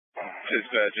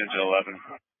Dispatch, Engine 11.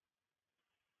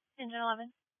 Engine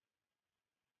 11.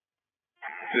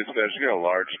 Dispatch, you got a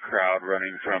large crowd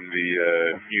running from the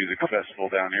music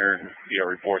festival down here. You got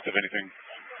reports of anything?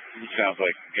 Sounds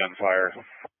like gunfire.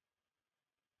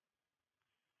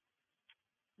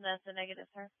 That's a negative,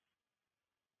 sir.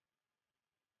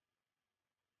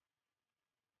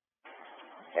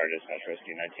 Fire Dispatch,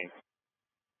 Rescue 19.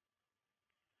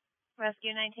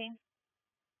 Rescue 19.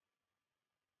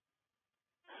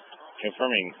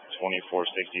 Confirming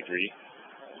 2463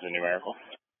 is a numerical.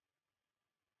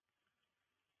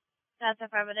 That's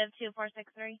affirmative,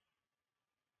 2463.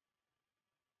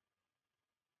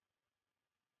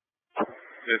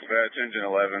 Dispatch, Engine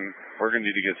 11. We're going to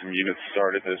need to get some units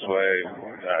started this way.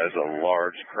 There's a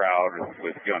large crowd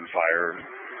with gunfire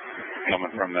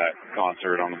coming from that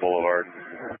concert on the boulevard.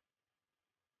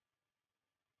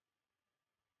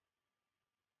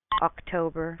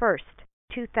 October 1st,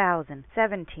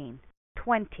 2017,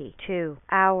 22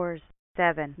 hours,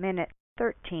 7 minutes,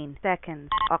 13 seconds.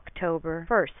 October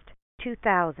 1st,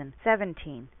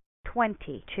 2017,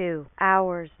 22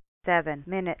 hours, 7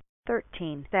 minutes,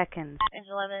 13 seconds.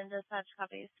 Engine 11, dispatch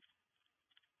copies.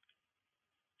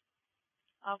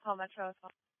 I'll call Metro as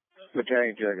well.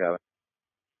 Battalion 2, I got it.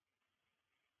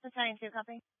 Battalion 2,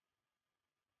 copy.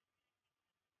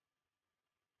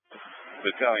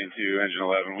 Battalion 2, Engine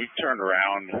 11. We've turned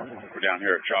around. We're down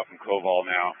here at Trop and Koval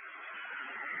now.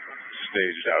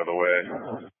 Staged out of the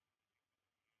way.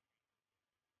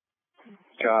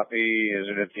 Copy. Is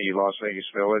it at the Las Vegas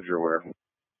Village or where?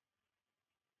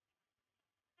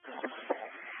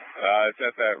 It's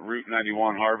at that Route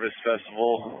 91 Harvest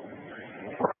Festival.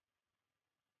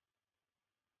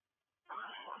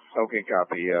 Okay,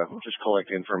 copy. Just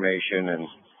collect information and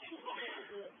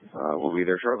we'll be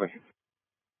there shortly.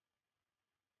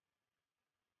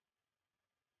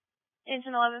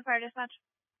 Engine 11, fire dispatch.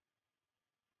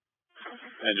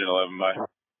 Engine 11, bye.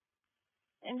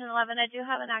 Engine 11, I do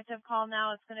have an active call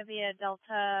now. It's going to be a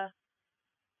Delta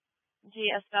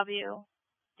GSW.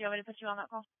 Do you want me to put you on that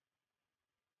call?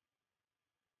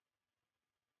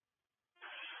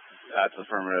 That's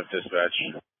affirmative,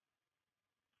 dispatch.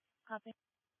 Copy.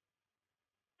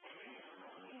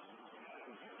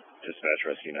 Dispatch,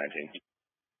 Rescue 19.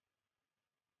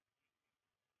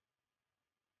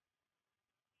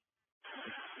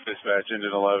 Dispatch,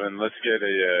 Engine 11. Let's get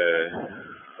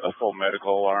a full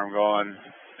medical alarm going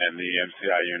and the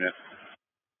MCI unit.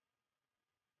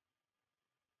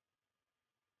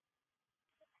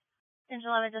 Engine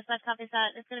 11, dispatch copies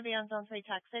that. It's going to be on Zone 3,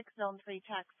 Tac 6, Zone 3,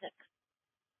 Tac 6.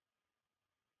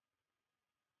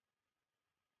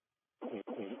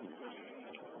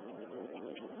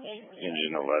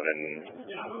 Engine 11,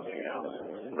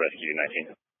 Rescue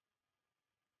 19.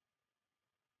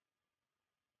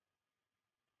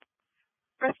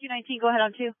 Rescue 19, go ahead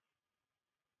on 2.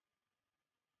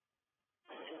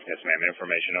 Yes, ma'am.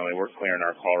 Information only. We're clearing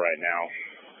our call right now.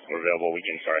 We're available. We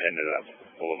can start heading to that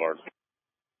boulevard.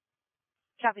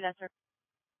 Copy that, sir.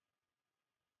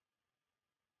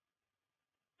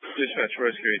 Dispatch,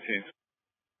 Rescue 18.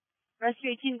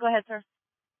 Rescue 18, go ahead, sir.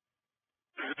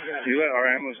 Can you let our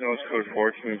ambulance know it's code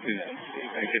 4 to move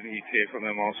and get an ETA from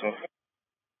them also?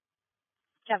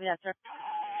 Copy that, sir.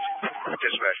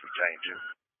 Dispatch, Battalion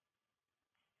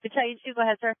 2. Battalion 2, go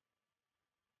ahead, sir.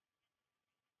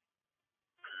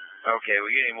 Okay, we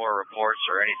get any more reports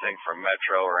or anything from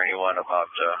Metro or anyone about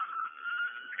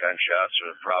gunshots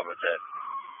or the problem at that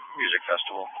music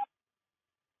festival?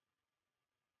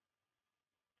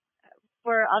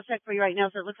 I'll check for you right now.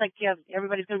 So it looks like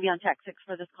everybody's going to be on Tac 6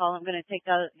 for this call. I'm going to take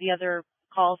the other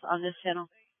calls on this channel.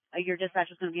 Your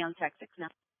dispatch is going to be on Tac 6 now.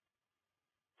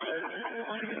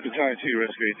 Battalion 2,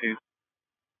 Rescue 18.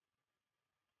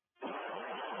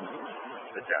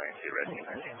 Battalion 2, Rescue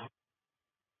 19.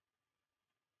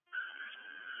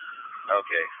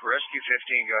 Okay, Rescue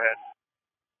 15, go ahead.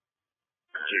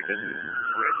 Chief, this is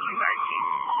Rescue 19.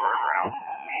 We're around.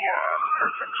 We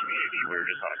heard from community. We were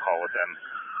just on a call with them.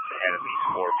 They had at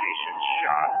least 4 patients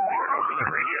shot. We heard over the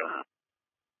radio.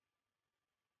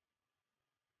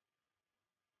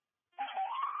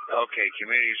 Okay,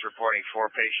 community's reporting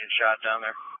 4 patients shot down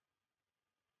there?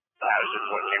 That was just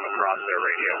what came across their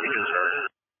radio. We just heard.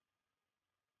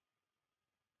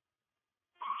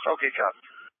 Okay, copy.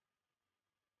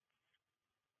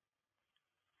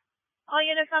 All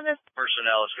units on this.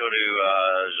 Personnel, let's go to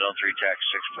Zone 3, Tac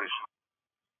 6, please.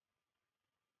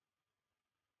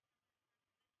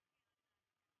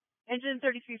 Engine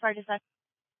 33, fire dispatch.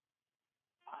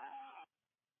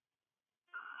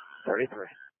 33.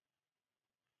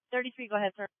 33, go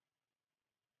ahead, sir.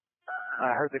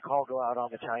 I heard the call go out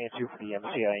on Battalion 2 for the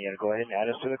MCI unit. Go ahead and add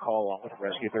us to the call along with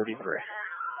Rescue 33.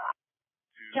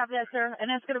 Copy that, sir.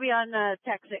 And that's going to be on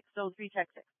TAC 6, Zone 3, TAC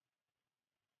 6.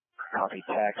 Copy,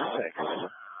 TAC 6.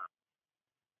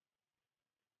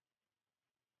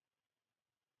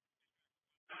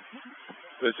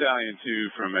 Battalion 2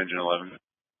 from Engine 11.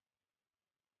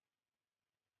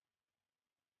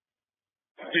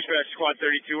 Dispatch Squad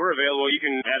 32, we're available. You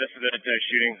can add us to that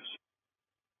shooting.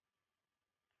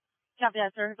 Copy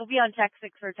that, sir. It'll be on TAC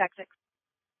 6 for TAC 6.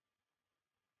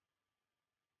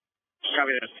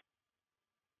 Copy this.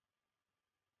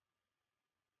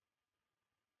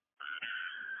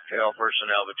 Okay, all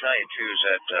personnel, Battalion 2's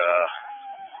at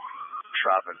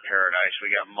Trop and Paradise. We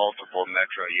got multiple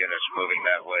Metro units moving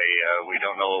that way. We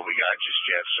don't know what we got just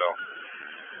yet, so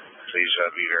please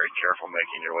be very careful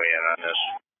making your way in on this.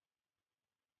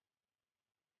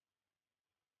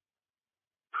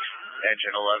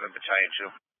 Engine 11, Battalion 2.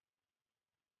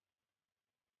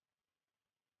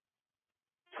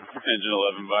 Engine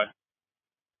 11, bye.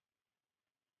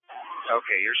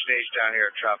 Okay, you're staged down here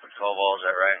at Trop and Cobalt, is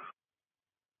that right?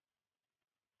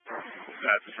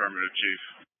 That's affirmative, Chief.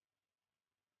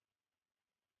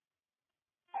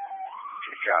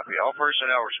 Okay, copy. All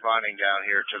personnel responding down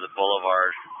here to the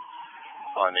boulevard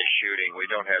on this shooting. We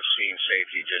don't have scene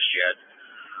safety just yet.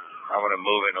 I'm going to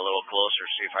move in a little closer,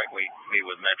 see if I can meet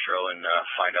with Metro and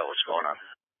find out what's going on.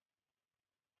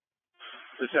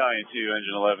 Battalion 2,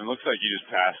 Engine 11. Looks like you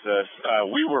just passed us.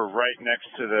 We were right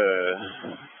next to the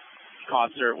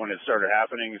concert when it started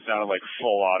happening. It sounded like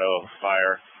full auto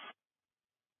fire.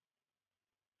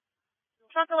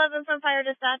 Truck 11 from Fire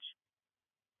Dispatch.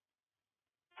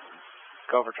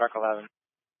 Go for Truck 11.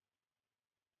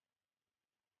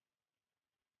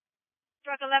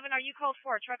 Truck 11, are you code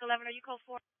 4? Truck 11, are you code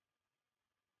 4?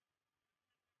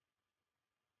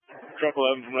 Truck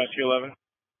 11 from Rescue 11.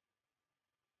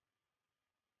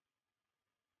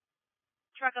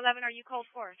 Truck 11, are you code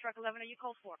 4? Truck 11, are you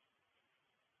code 4?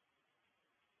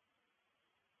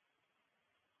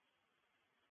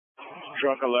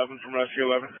 Truck 11 from Rescue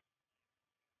 11.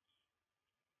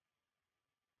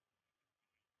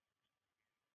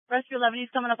 Rescue 11,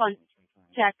 he's coming up on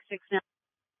TAC 6 now.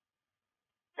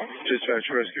 Dispatch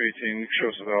Rescue 18,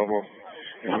 shows available.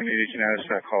 If we need, you can add us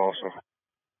that call also.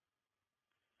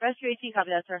 Rescue 18,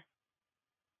 copy that, sir.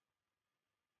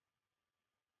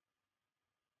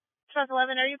 Truck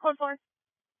 11, are you code 4?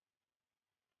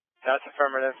 That's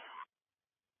affirmative.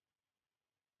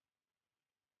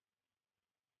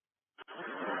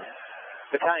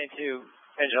 Battalion 2,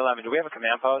 Engine 11, do we have a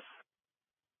command post?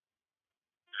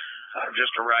 I'm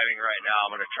just arriving right now.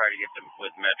 I'm going to try to get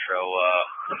with Metro.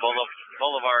 The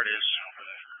boulevard is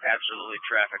absolutely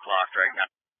traffic locked right now.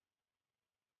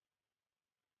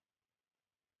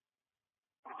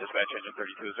 Dispatch Engine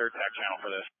 32, is there a TAC channel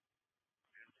for this?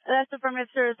 That's affirmative,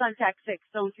 sir. It's on TAC 6,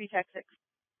 Zone 3, TAC 6.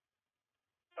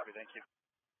 Copy, thank you.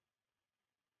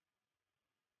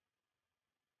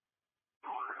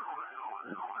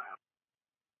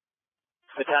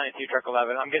 Battalion 2, Truck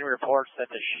 11. I'm getting reports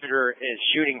that the shooter is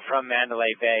shooting from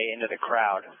Mandalay Bay into the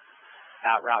crowd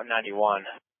at Route 91.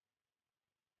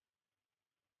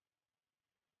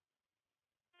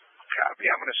 Copy.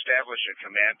 I'm going to establish a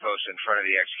command post in front of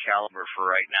the Excalibur for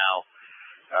right now.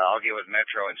 I'll get with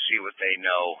Metro and see what they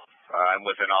know. I'm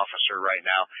with an officer right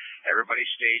now. Everybody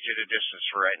stage at a distance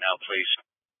for right now, please.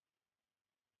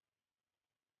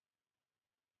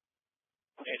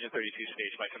 Engine 32,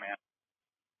 stage by command.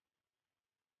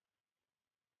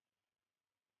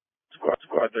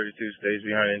 Squad 32 stays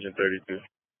behind Engine 32.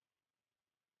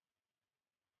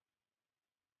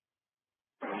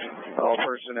 All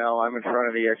personnel, I'm in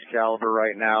front of the Excalibur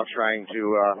right now trying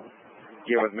to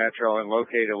get with Metro and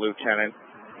locate a lieutenant.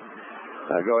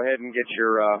 Go ahead and get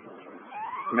your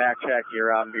MAC-TAC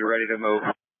gear out and be ready to move.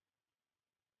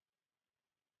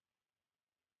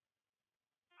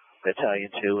 Battalion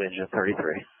 2, Engine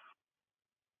 33.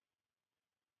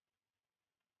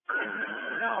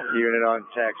 Unit on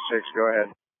TAC 6, go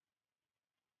ahead.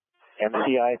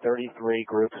 MCI 33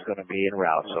 group is going to be en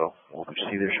route, so we'll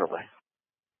see you there shortly.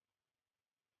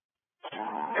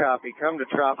 Copy. Come to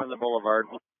Trop on the Boulevard.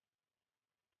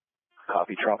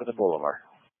 Copy, Trop on the Boulevard.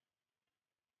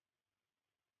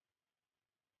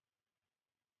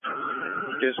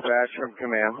 Dispatch from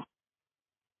command.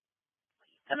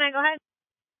 Command, go ahead.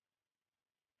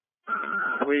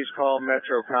 Please call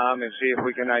MetroCom and see if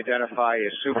we can identify a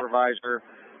supervisor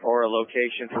or a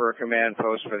location for a command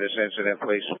post for this incident,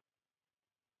 please.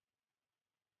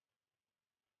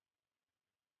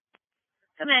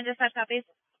 Command, dispatch copies.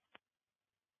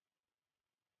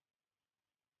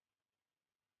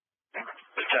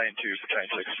 Battalion 2,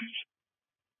 Battalion 6.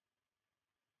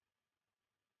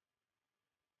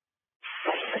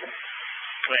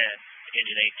 Command,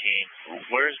 Engine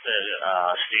 18. Where's the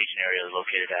staging area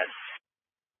located at?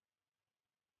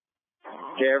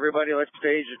 Okay, everybody, let's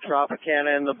stage at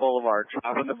Tropicana and the Boulevard.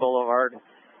 Top of the Boulevard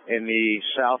in the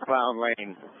southbound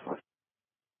lane.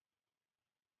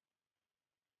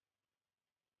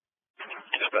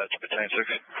 Dispatch, Battalion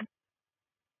 6.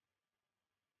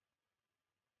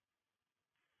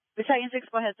 Battalion 6,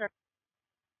 go ahead, sir.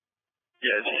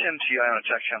 Yeah, is this MCI on a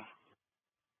check channel?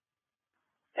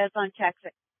 It's on check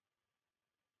 6.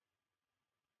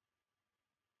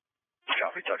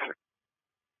 Copy, check 6.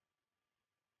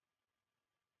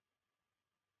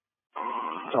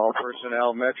 All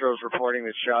personnel, Metro's reporting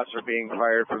that shots are being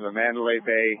fired from the Mandalay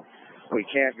Bay. We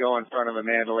can't go in front of the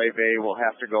Mandalay Bay. We'll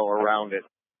have to go around it.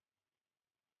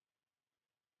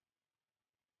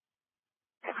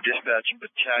 Dispatch,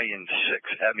 Battalion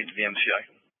 6. Add me to the MCI.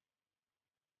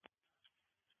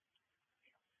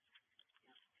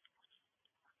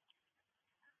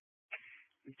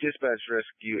 Dispatch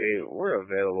Rescue 8, we're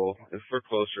available. If we're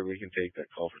closer, we can take that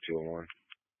call for 201.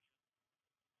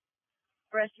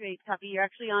 Rescue 8, copy. You're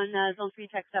actually on Zone 3,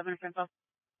 Tech 7 for info.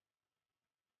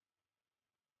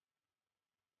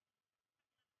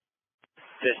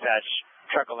 Dispatch,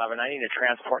 Truck 11, I need a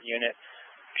transport unit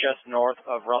just north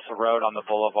of Russell Road on the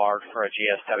Boulevard for a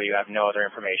GSW. I have no other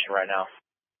information right now.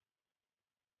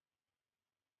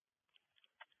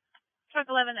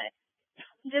 Truck 11,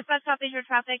 dispatch copies your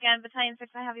traffic, and Battalion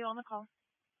 6, I have you on the call.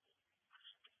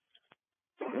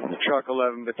 Truck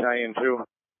 11, Battalion 2.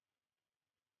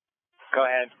 Go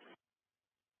ahead.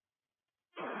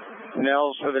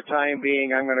 Nels, for the time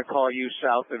being, I'm going to call you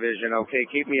South Division, okay?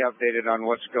 Keep me updated on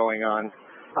what's going on.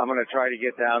 I'm going to try to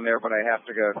get down there, but I have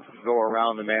to go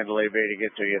around the Mandalay Bay to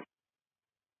get to you.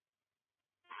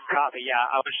 Copy, yeah.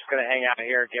 I was just going to hang out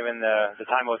here given the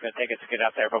time it was going to take us to get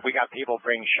up there, but we got people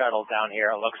bringing shuttles down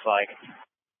here, it looks like.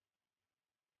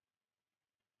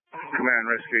 Command,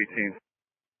 Rescue 18.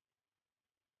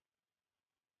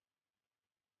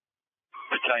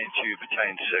 Battalion 2,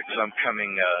 Battalion 6. I'm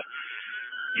coming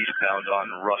eastbound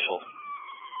on Russell.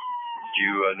 Do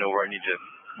you know where I need to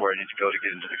go to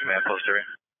get into the command post area?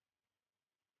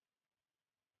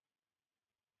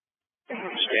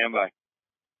 Stand by.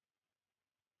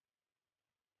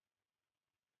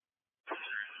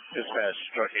 Dispatch,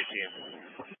 Truck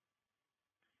 18.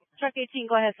 Truck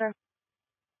 18, go ahead, sir.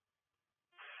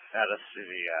 Add us to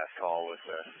the call with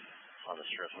on the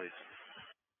strip, please.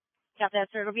 Got that,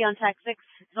 sir. It'll be on Tech 6,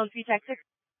 Zone 3, Tech 6.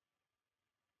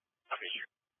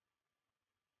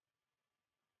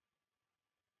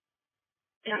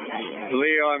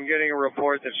 Leo, I'm getting a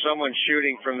report that someone's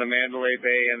shooting from the Mandalay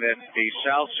Bay and that the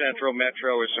South Central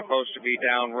Metro is supposed to be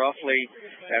down roughly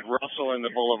at Russell and the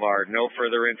Boulevard. No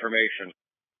further information.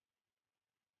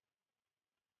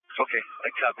 Okay, I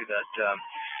copy that.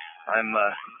 I'm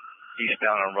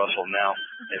eastbound on Russell now.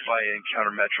 If I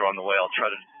encounter Metro on the way, I'll try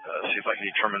to see if I can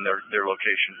determine their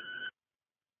location.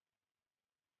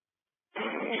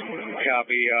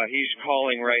 Copy. He's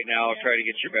calling right now. I'll try to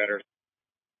get you better.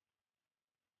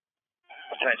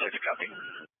 Battalion 6, copy.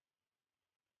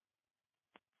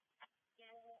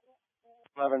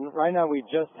 11, right now we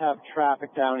just have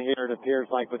traffic down here, it appears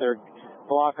like, but they're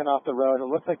blocking off the road.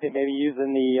 It looks like they may be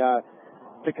using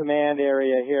the command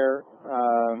area here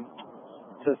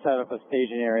to set up a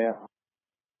staging area.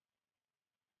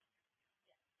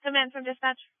 Command from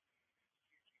dispatch.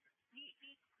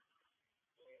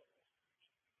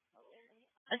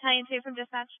 Battalion 2 from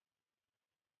dispatch.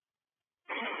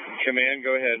 Command,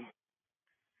 go ahead.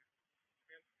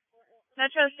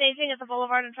 Metro staging at the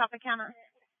Boulevard in Tropicana.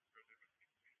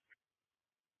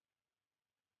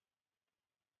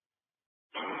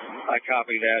 I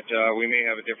copy that. We may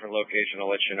have a different location. I'll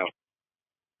let you know.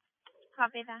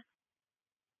 Copy that.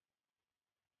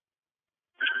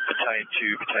 Battalion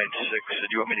 2, Battalion 6.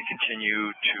 Do you want me to continue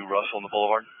to Russell on the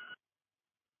Boulevard?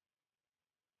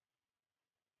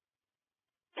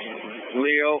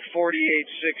 Leo,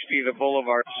 4860 the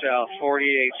Boulevard South.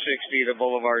 4860 the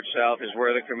Boulevard South is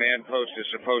where the command post is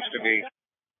supposed to be.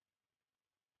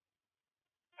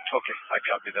 Okay, I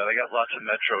copy that. I got lots of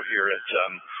Metro here at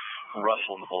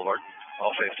Russell on the Boulevard.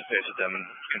 I'll face-to-face with them and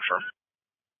confirm.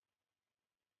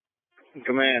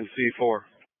 Command, C4.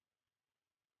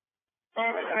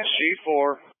 C4.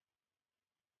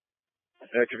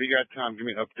 Heck, if you got time, give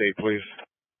me an update, please.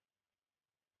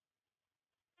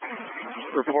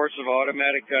 Reports of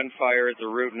automatic gunfire at the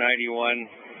Route 91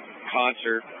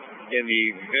 concert in the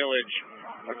village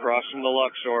across from the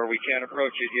Luxor. We can't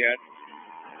approach it yet.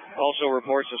 Also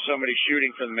reports of somebody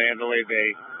shooting from the Mandalay Bay.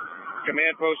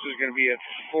 Command post is going to be at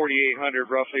 4800,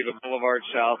 roughly the Boulevard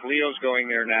South. Leo's going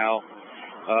there now.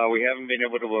 We haven't been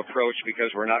able to approach because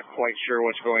we're not quite sure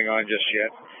what's going on just yet.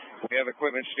 We have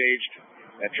equipment staged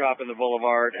at Trop in the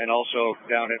Boulevard and also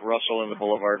down at Russell in the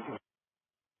Boulevard.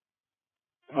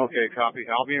 Okay, copy.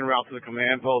 I'll be en route to the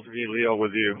command post if you need Leo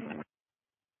with you.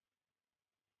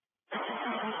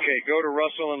 Okay, go to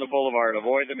Russell in the Boulevard.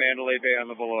 Avoid the Mandalay Bay on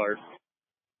the Boulevard.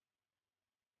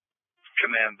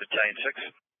 Command Battalion 6.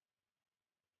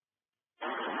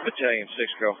 Battalion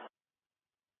 6, go.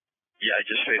 Yeah, I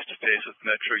just face-to-face with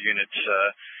Metro units,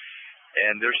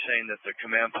 and they're saying that the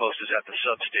command post is at the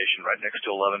substation right next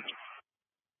to 11.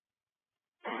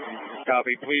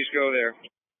 Copy. Please go there.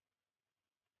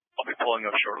 I'll be pulling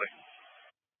up shortly.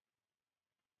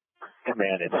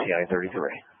 Command MCI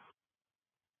 33.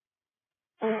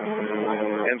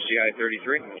 MCI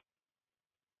 33.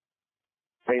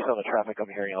 Based on the traffic I'm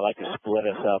hearing, I'd like to split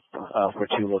us up for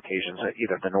two locations,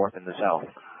 either the north and the south.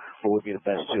 What would be the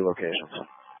best two locations?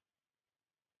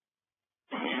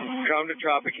 Come to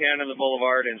Tropicana in the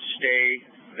Boulevard and stay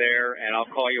there, and I'll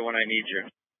call you when I need you.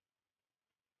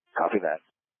 Copy that.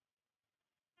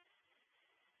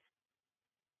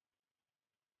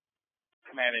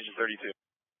 Command Engine 32.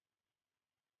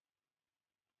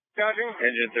 Roger.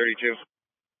 Engine 32.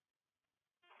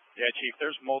 Yeah, Chief,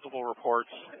 there's multiple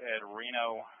reports at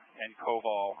Reno and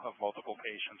Koval of multiple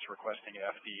patients requesting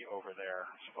FD over there.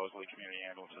 Supposedly community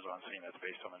ambulances on scene. That's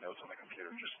based on the notes on the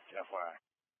computer, just FYI.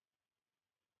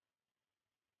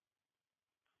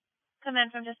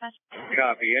 Command from dispatch.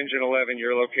 Copy. Engine 11,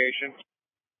 your location?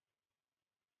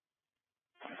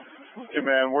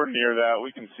 Command, we're near that.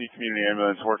 We can see community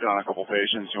ambulance working on a couple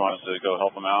patients. You want us to go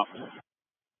help them out?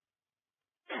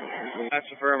 That's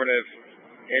affirmative.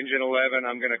 Engine 11,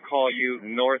 I'm going to call you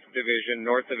North Division.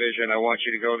 North Division, I want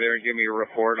you to go there and give me a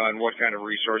report on what kind of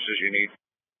resources you need.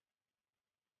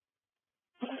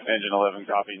 Engine 11,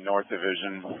 copy, North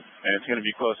Division. And it's going to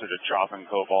be closer to Trop and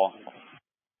Koval.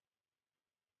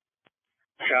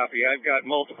 Copy. I've got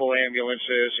multiple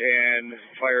ambulances and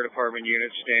fire department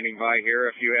units standing by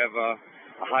here. If you have a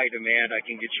high demand, I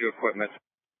can get you equipment.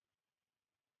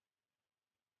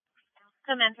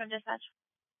 Command from dispatch.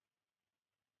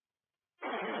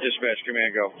 Dispatch,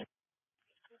 command, go.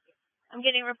 I'm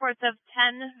getting reports of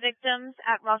 10 victims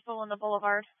at Russell and the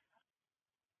Boulevard.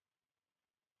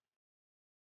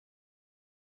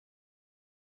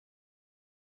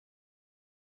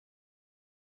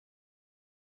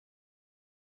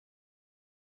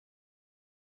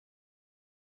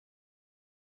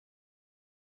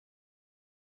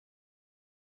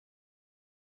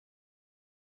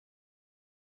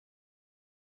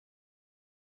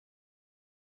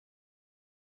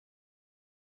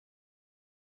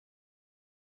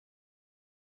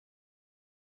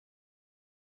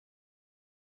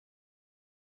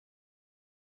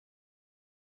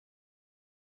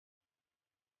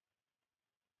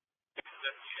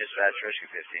 Dispatch, Rescue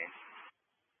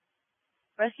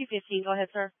 15. Rescue 15, go ahead,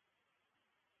 sir.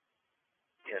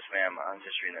 Yes, ma'am. I'm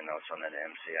just reading the notes on that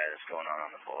MCI that's going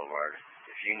on the Boulevard.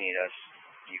 If you need us,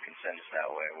 you can send us that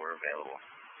way. We're available.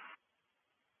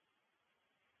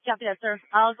 Copy that, sir.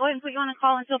 I'll go ahead and put you on a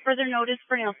call until further notice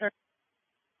for now, sir.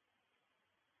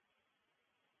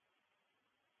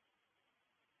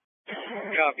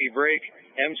 Copy. Break.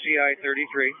 MCI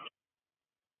 33.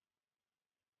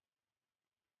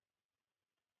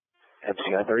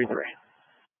 MCI 33.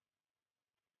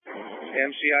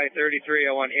 MCI 33,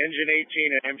 I want Engine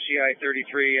 18 and MCI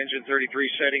 33. Engine 33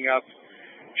 setting up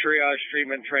triage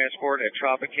treatment transport at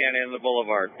Tropicana and the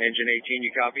Boulevard. Engine 18,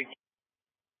 you copy?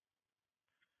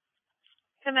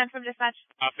 Command from dispatch.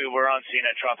 Copy, we're on scene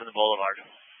at Trop in the Boulevard.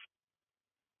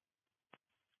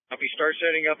 Copy, start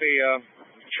setting up a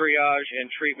triage and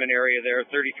treatment area there.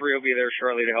 33 will be there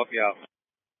shortly to help you out.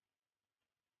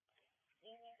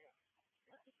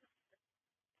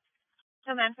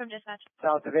 Command from dispatch.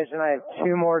 South Division, I have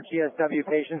two more GSW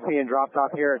patients being dropped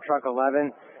off here at truck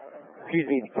 11. Excuse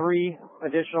me, 3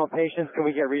 additional patients. Can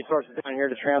we get resources down here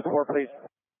to transport, please?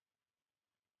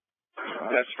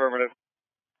 That's affirmative.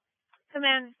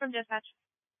 Command from dispatch.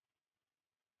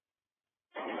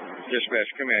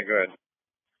 Dispatch, command, go ahead.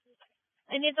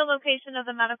 I need the location of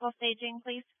the medical staging,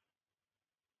 please.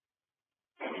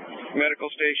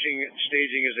 Medical staging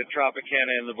is at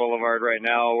Tropicana and the Boulevard right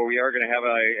now. We are going to have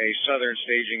a southern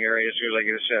staging area as soon as I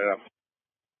get it set up.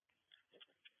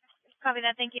 Copy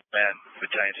that, thank you. Man,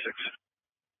 Battalion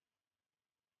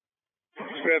 6.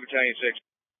 Go ahead, Battalion 6.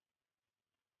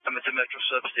 I'm at the Metro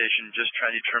substation, just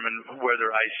trying to determine where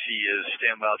their IC is.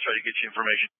 Stand by, I'll try to get you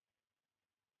information.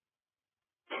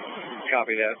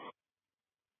 Copy that.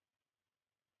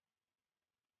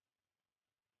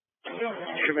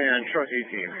 Command, truck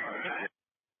 18.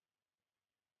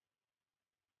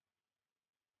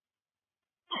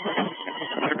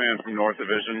 Command from North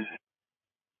Division.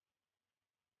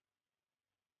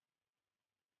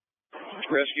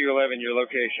 Rescue 11, your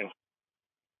location.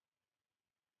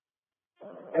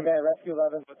 Command, Rescue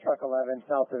 11 with Truck 11,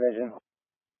 South Division.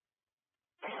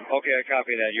 Okay, I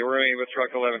copy that. You remain with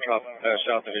Truck 11,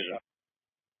 South Division.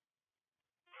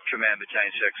 Command,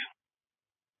 Battalion 6.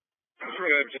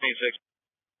 Battalion 6.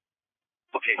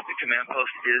 Okay, the command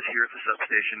post is here at the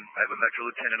substation. I have a Metro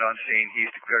Lieutenant on scene.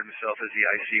 He's declared himself as the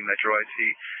IC, Metro IC.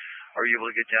 Are you able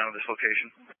to get down to this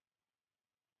location?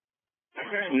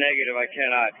 Negative, I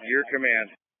cannot. Your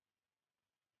command.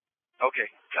 Okay,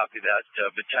 copy that.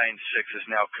 Battalion 6 is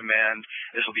now command.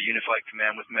 This will be unified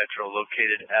command with Metro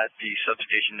located at the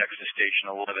substation next to Station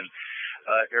 11.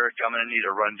 Eric, I'm going to need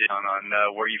a rundown on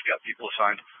where you've got people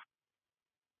assigned.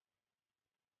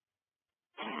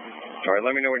 All right,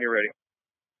 let me know when you're ready.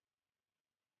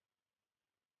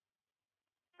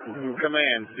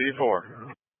 Command, C4.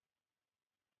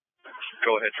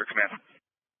 Go ahead for command.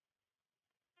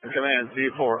 Command,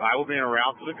 C4. I will be en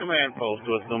route to the command post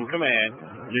to assume command.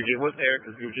 You get with Eric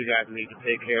and see what you guys need to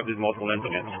take care of these multiple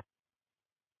incidents.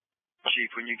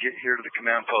 Chief, when you get here to the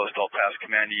command post, I'll pass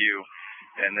command to you,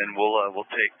 and then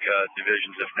we'll take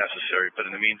divisions if necessary. But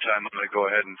in the meantime, I'm going to go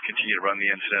ahead and continue to run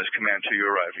the incident as command 2 you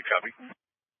arrive. You copy?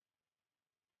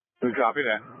 We copy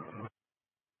that.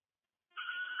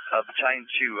 Battalion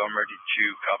 2, I'm ready to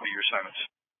copy your assignments.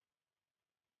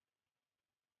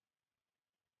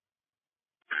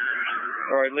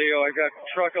 All right, Leo, I got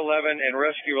Truck 11 and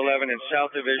Rescue 11 in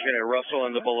South Division at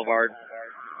Russell and the Boulevard.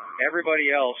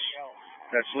 Everybody else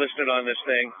that's listed on this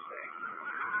thing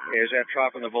is at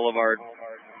Trop and the Boulevard.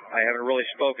 I haven't really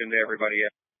spoken to everybody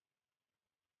yet.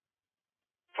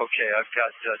 Okay, I've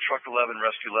got Truck 11,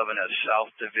 Rescue 11 at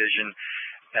South Division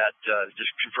at,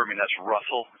 just confirming that's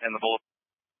Russell and the Boulevard.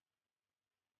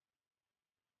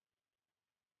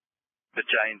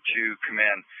 Battalion 2,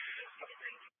 command.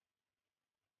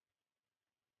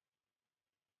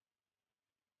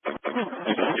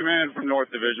 Command from North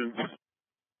Division. North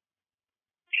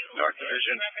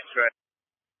Division, go ahead.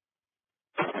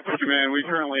 Command, we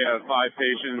currently have 5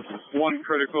 patients, 1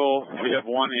 critical. We have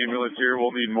 1 ambulance here.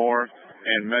 We'll need more.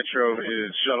 And Metro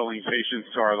is shuttling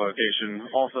patients to our location.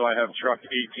 Also, I have Truck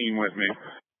 18 with me.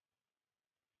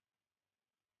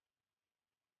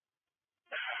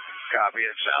 Copy.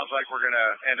 It sounds like we're going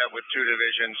to end up with 2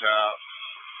 divisions.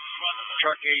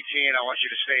 Truck 18, I want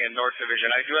you to stay in North Division.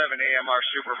 I do have an AMR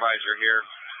supervisor here.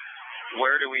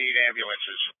 Where do we need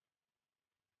ambulances?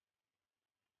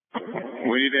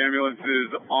 We need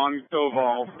ambulances on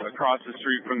Koval across the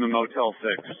street from the Motel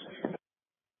 6.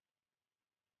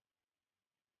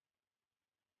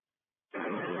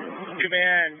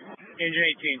 Command, Engine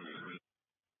 18.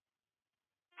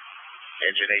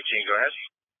 Engine 18, go ahead.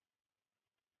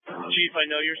 Chief, I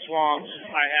know you're swamped.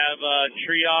 I have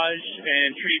triage and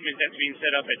treatment that's being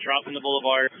set up at Trop and the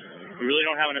Boulevard. We really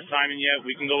don't have an assignment yet.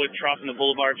 We can go with Trop and the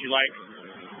Boulevard if you like.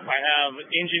 I have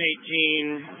Engine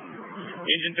 18,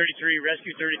 Engine 33,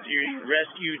 Rescue 33,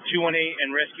 Rescue 218, and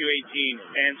Rescue 18,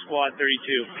 and Squad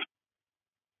 32.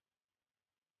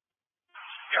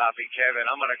 Copy, Kevin.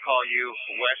 I'm going to call you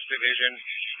West Division,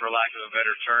 for lack of a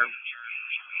better term.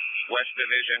 West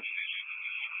Division.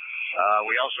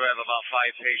 We also have about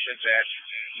 5 patients at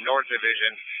North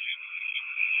Division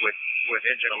with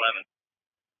Engine 11.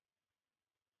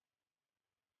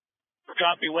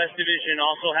 Copy, West Division.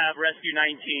 Also have Rescue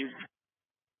 19.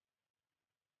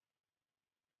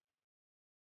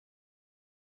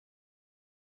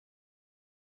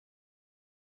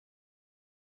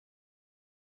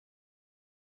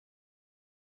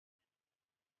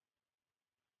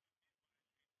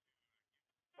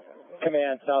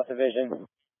 Command, South Division.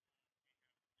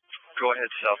 Go ahead,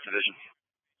 South Division.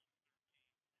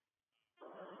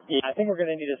 Yeah, I think we're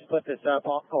going to need to split this up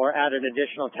or add an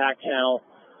additional TAC channel.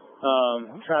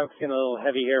 Traffic's getting a little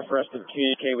heavy here for us to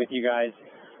communicate with you guys.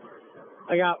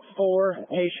 I got 4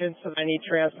 patients that I need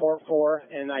transport for,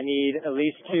 and I need at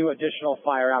least 2 additional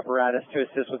fire apparatus to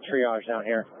assist with triage down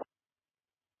here.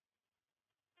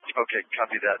 Okay,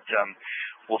 copy that.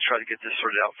 We'll try to get this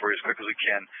sorted out for you as quick as we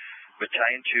can.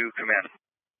 Battalion 2, command.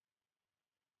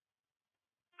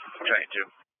 Battalion 2.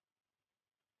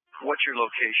 What's your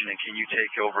location and can you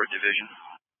take over a division?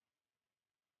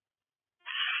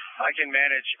 I can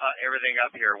manage everything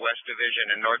up here, West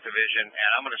Division and North Division, and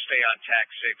I'm going to stay on TAC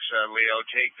 6, Leo.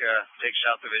 Take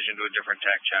South Division to a different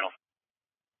TAC channel.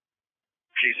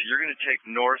 Okay, so you're going to take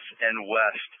North and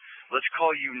West Let's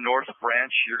call you North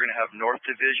Branch. You're going to have North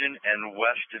Division and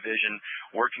West Division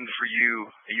working for you.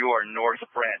 You are North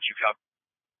Branch. You copy?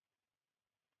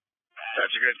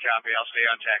 That's a good copy. I'll stay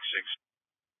on TAC 6.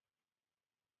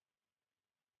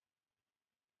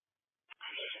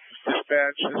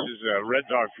 Dispatch, this is Red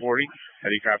Dog 40. How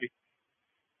do you copy?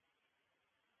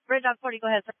 Red Dog 40, go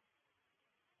ahead, sir.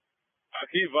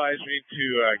 He advised me to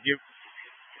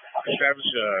establish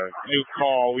a new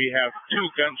call. We have 2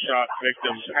 gunshot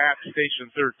victims at Station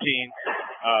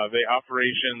 13. The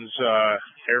operations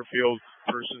airfield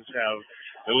persons have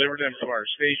delivered them to our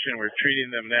station. We're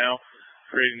treating them now,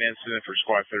 creating an incident for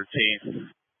Squad 13.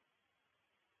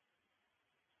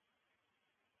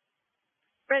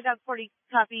 Red Dog 40,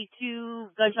 copy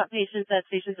 2 gunshot patients at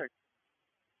Station 13.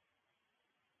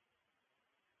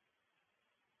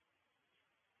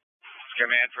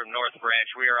 Command from North Branch,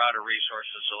 we are out of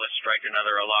resources, so let's strike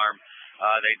another alarm.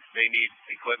 They need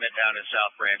equipment down in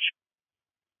South Branch.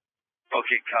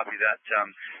 Okay, copy that.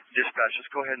 Dispatch, let's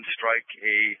go ahead and strike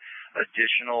a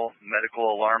additional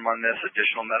medical alarm on this,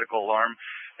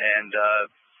 And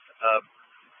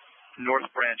North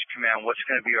Branch Command, what's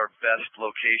going to be our best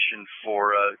location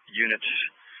for units?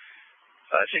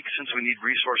 I think since we need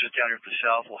resources down here at the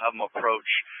south, we'll have them approach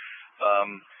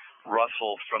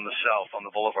Russell from the south on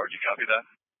the boulevard. You copy that?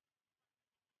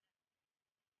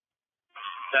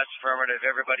 That's affirmative.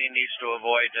 Everybody needs to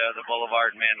avoid the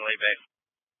boulevard in Mandalay Bay.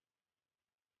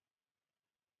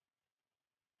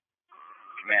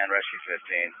 Command, Rescue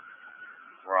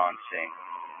 15. We're on scene.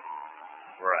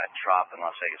 We're at Trop and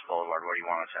Las Vegas Boulevard. Where do you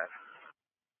want us at?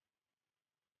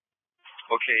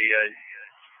 Okay,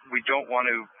 we don't want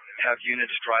to have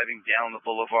units driving down the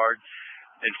boulevard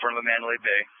in front of the Mandalay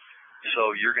Bay.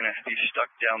 So you're going to be stuck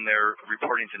down there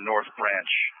reporting to North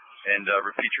Branch. And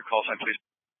repeat your call sign, please.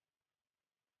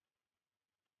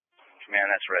 Command,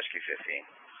 that's Rescue 15.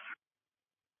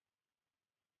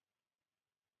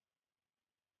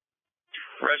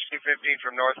 Rescue 15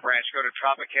 from North Branch, go to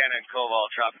Tropicana and Koval.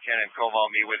 Tropicana and Koval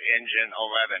meet with Engine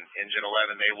 11. Engine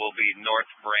 11, they will be North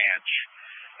Branch.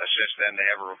 Assist them. They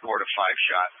have a report of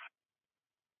 5-shot.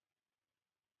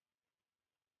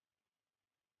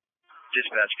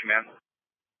 Dispatch, command.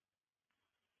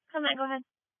 Command, go ahead.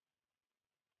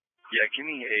 Yeah, give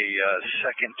me a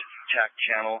second TAC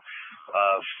channel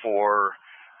for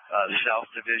South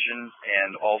Division,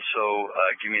 and also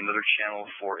give me another channel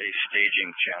for a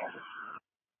staging channel.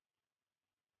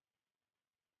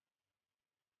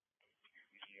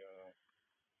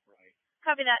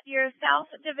 Copy that. Your South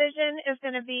Division is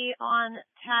going to be on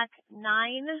TAC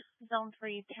 9, Zone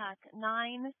 3 TAC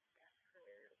 9.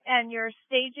 And your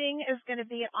staging is going to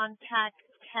be on TAC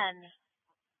 10.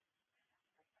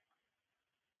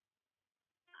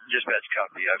 Dispatch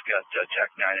copy. I've got TAC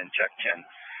 9 and TAC 10.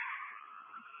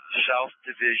 South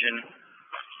Division,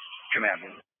 command.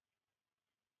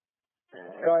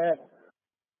 Go ahead.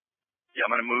 Yeah,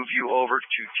 I'm going to move you over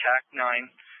to TAC 9.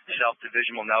 South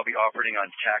Division will now be operating on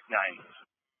TAC 9.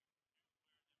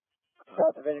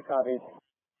 South Division copies.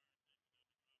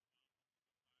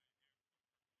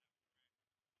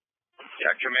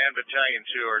 Yeah, Command Battalion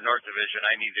 2 or North Division,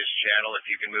 I need this channel if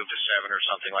you can move to 7 or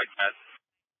something like that.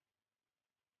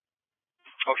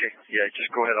 Okay, yeah, just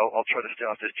go ahead. I'll try to stay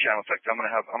off this channel. In fact, I'm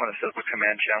gonna set up a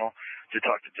command channel to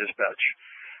talk to dispatch.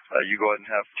 You go ahead and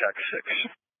have TAC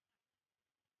 6.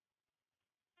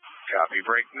 Copy.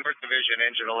 Break North Division,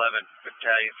 Engine 11,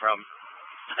 Battalion from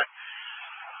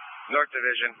North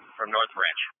Division from North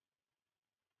Branch.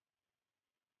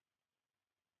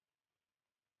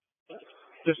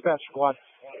 Dispatch Squad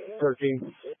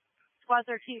 13. Squad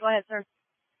 13, go ahead, sir.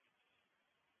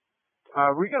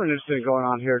 We got an incident going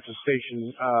on here at the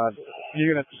station.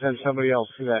 You're going to have to send somebody else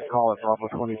to that call at Bravo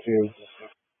 22.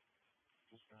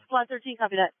 Squad 13,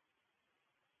 copy that.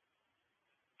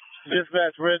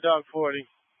 Dispatch, Red Dog 40.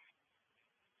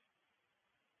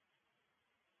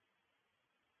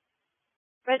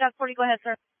 Red Dog 40, go ahead,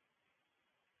 sir.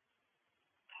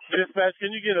 Dispatch, can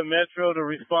you get a Metro to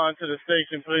respond to the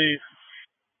station, please?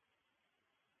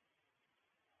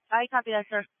 I copy that,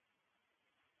 sir.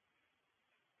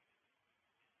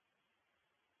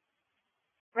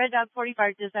 Red Dog 40,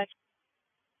 fire dispatch.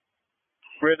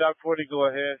 Red Dog 40,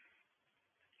 go ahead.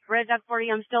 Red Dog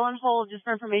 40, I'm still on hold just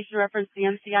for information reference.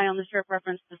 The MCI on the strip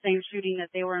referenced the same shooting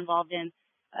that they were involved in.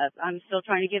 I'm still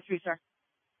trying to get through, sir.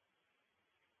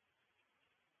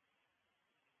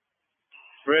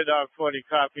 Red Dog 40,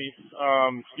 copy.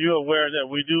 You're aware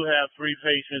that we do have 3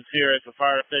 patients here at the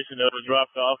fire station that were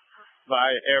dropped off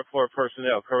by airport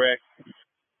personnel, correct?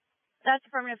 That's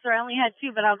affirmative, sir. I only had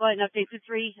 2, but I'll go ahead and update to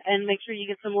 3 and make sure you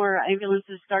get some more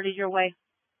ambulances started your way.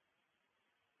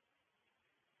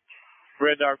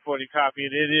 Red Dog 40 copy.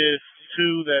 It is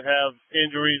 2 that have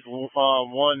injuries,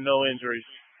 1 no injuries.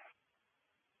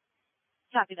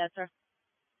 Copy that, sir.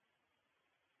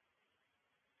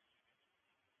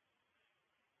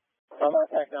 I'm on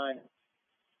Tech 9.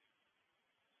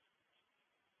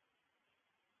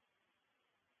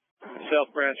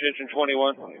 South Branch, engine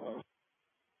 21.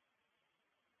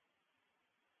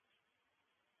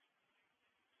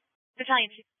 Battalion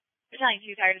 2,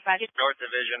 Fire Dispatch. North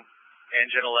Division,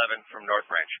 engine 11 from North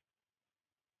Branch.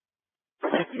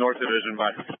 North Division,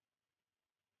 bye.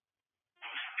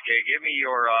 Okay, give me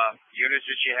your units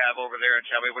that you have over there and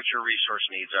tell me what your resource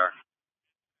needs are.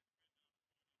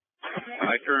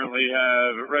 I currently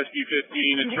have Rescue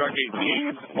 15 and Truck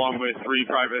 18, along with 3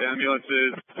 private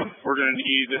ambulances. We're going to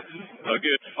need a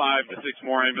good 5 to 6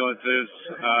 more ambulances.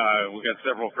 We've got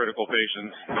several critical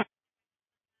patients.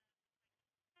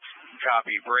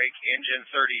 Copy. Break. Engine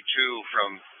 32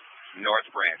 from North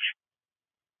Branch.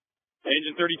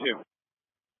 Engine 32.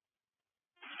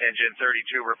 Engine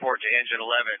 32, report to Engine 11,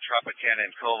 Tropicana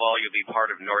and Koval. You'll be part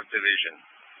of North Division.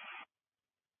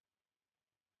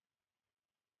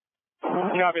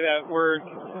 Copy that. We're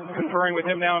conferring with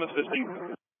him now and assisting.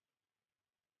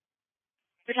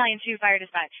 Battalion 2, Fire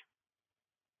Dispatch.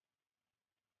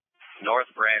 North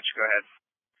Branch, go ahead.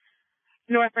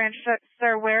 North Branch,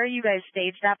 sir, where are you guys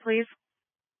staged at, please?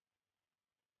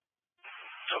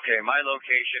 Okay, my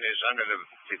location is under the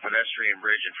pedestrian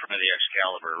bridge in front of the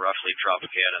Excalibur, roughly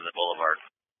Tropicana and the Boulevard.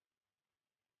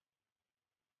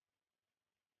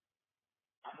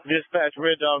 Dispatch,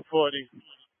 Red Dog 40.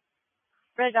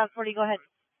 Red Dog 40, go ahead.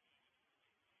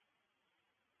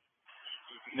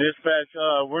 Dispatch,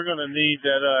 we're going to need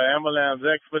that ambulance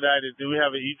expedited. Do we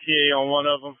have an ETA on one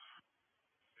of them?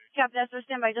 Copy that, sir.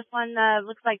 Stand by. This one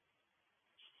looks like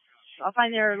I'll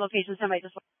find their location. Stand by.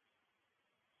 This one.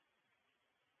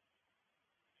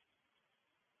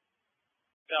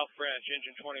 South Branch,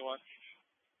 engine 21.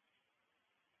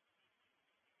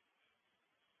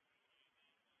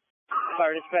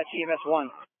 Fire Dispatch, EMS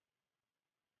 1.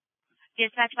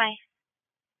 Dispatch by.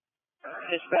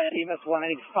 Dispatch, EMS 1.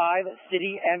 I need 5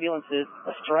 city ambulances,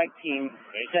 a strike team,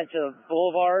 sent to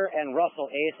Boulevard and Russell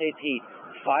ASAP.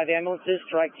 5 ambulances,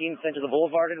 strike team sent to the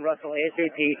Boulevard and Russell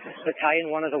ASAP.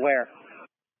 Battalion 1 is aware.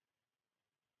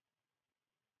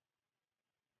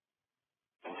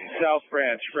 South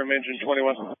Branch from engine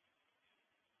 21.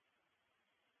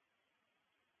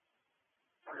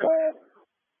 Go ahead.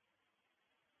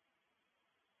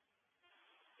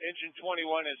 Engine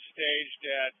 21 is staged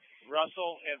at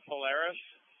Russell and Polaris.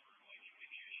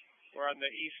 We're on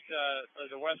the east, or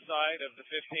the west side of the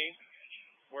 15th.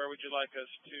 Where would you like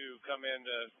us to come in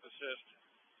to assist?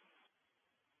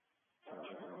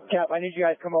 Cap, I need you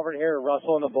guys to come over here to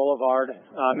Russell and the Boulevard.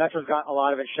 Metro's got a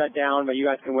lot of it shut down, but you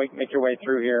guys can make your way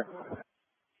through here.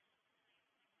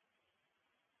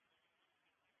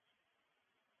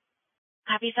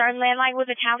 Copy, sir. Landline with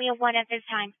Battalion 1 at this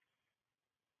time.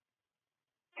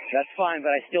 That's fine,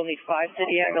 but I still need 5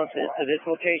 city ambulances to this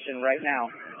location right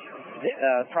now.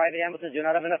 Private ambulances do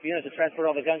not have enough units to transport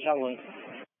all the gunshot wounds.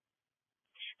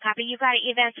 Copy, you got it.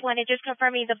 Events 1 and just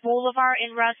confirming the Boulevard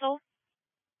in Russell.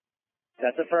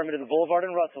 That's affirmative. The Boulevard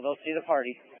and Russell, they'll see the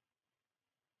party.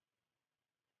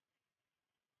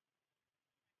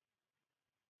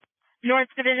 North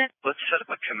Division. Let's set up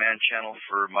a command channel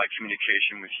for my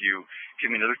communication with you. Give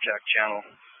me another TAC channel.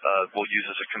 We'll use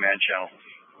as a command channel.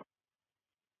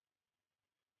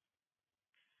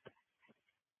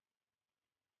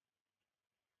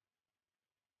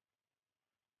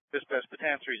 Dispatch,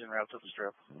 Battalion 3 is en route to the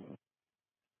strip.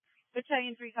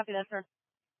 Battalion 3, copy that, sir.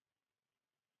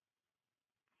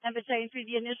 And Battalion 3,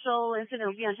 the initial incident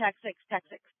will be on TAC 6, TAC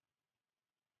 6.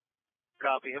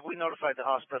 Copy. Have we notified the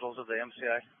hospitals of the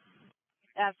MCI?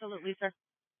 Absolutely, sir.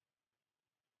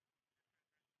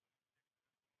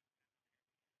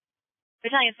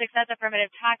 Battalion 6, that's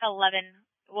affirmative. TAC 11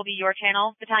 will be your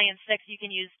channel. Battalion 6, you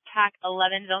can use TAC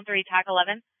 11, Zone 3, TAC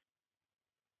 11.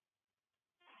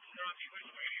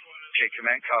 Okay,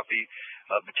 command copy.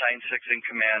 Battalion 6 in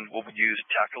command. We'll use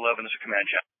TAC 11 as a command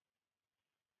channel.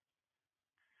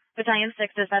 Battalion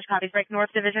 6, dispatch copies. Break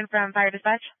North Division from Fire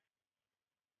Dispatch.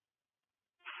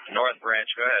 North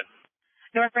Branch, go ahead.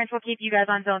 North Branch will keep you guys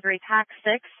on Zone 3, TAC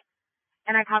 6.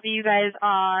 And I copy you guys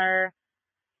are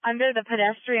under the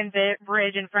pedestrian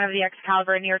bridge in front of the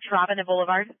Excalibur near Trop and the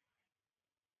Boulevard.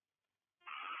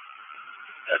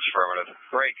 That's affirmative.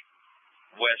 Break.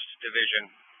 West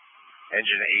Division,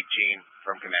 engine 18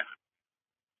 from command.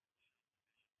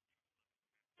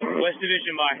 West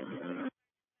Division by.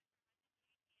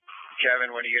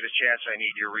 Kevin, when you get a chance, I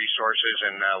need your resources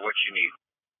and what you need.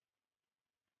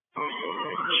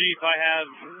 Chief, I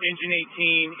have Engine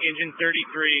 18, Engine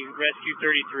 33, Rescue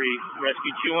 33,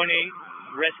 Rescue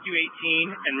 218, Rescue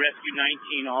 18, and Rescue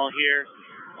 19 all here.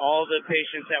 All the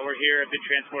patients that were here have been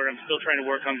transported. I'm still trying to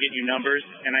work on getting you numbers,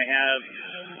 and I have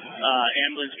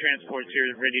ambulance transports here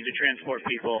ready to transport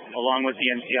people, along with the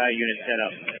MCI unit set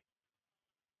up.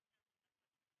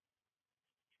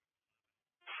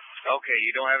 Okay,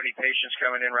 you don't have any patients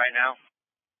coming in right now?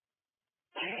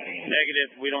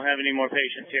 Negative. We don't have any more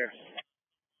patients here.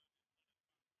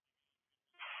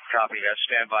 Copy that.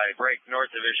 Stand by. Break.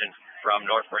 North Division from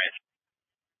North Branch.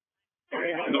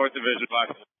 North Division,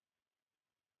 bye.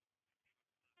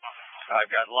 I've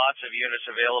got lots of units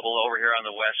available over here on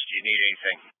the west. Do you need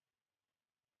anything?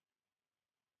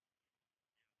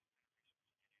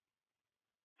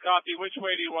 Copy. Which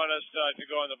way do you want us to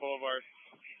go on the boulevard?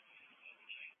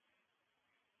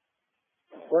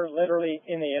 We're literally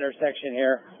in the intersection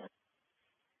here.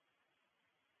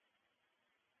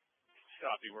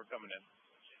 Copy. We're coming in.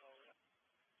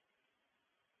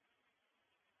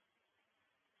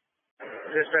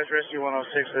 Dispatch Rescue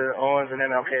 106 to Owens and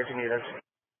MLK if you need us.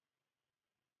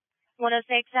 106,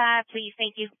 please,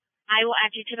 thank you. I will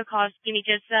add you to the call. Give me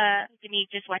just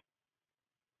one.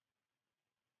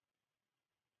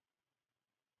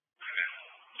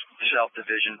 South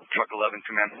Division, Truck 11,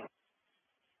 command.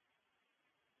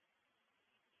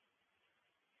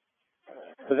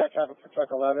 Was that traffic for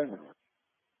Truck 11?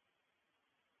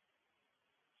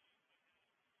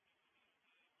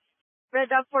 Red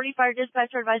Dog 40 Fire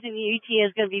Dispatcher advising the ETA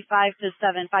is going to be 5 to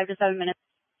 7 minutes.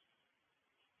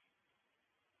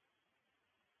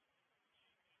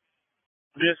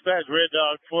 Dispatch, Red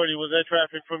Dog 40, was that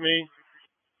traffic for me?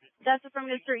 That's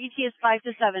affirmative, sir. ETA is 5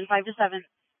 to 7.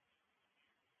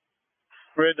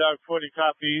 Red Dog 40,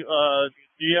 copy.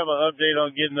 Do you have an update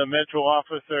on getting the Metro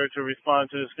officer to respond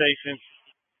to the station?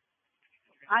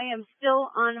 I am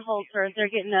still on hold, sir. They're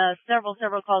getting several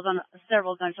calls on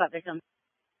several gunshot victims.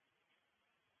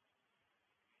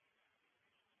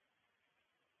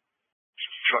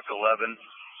 Truck 11,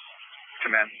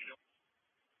 command.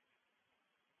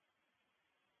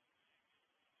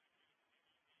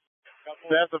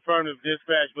 That's affirmative,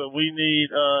 dispatch, but we need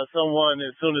someone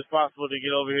as soon as possible to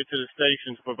get over here to the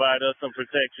station to provide us some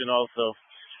protection also.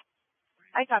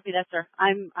 I copy that, sir.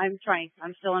 I'm trying.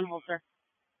 I'm still on hold, sir.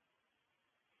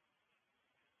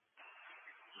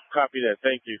 Copy that.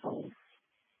 Thank you.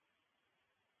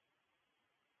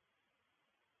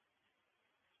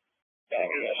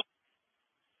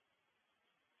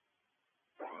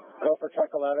 Go for Truck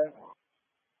 11.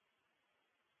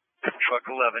 Truck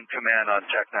 11, command on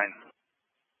Tech 9.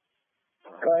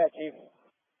 Go ahead, Chief.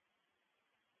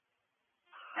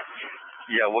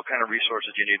 Yeah, what kind of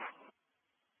resources do you need?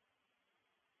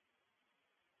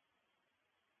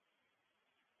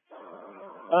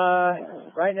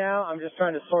 Right now, I'm just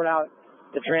trying to sort out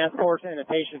the transports and the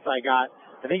patients I got.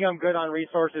 I think I'm good on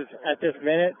resources at this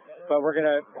minute, but we're going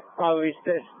to probably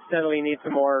steadily need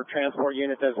some more transport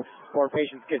units as more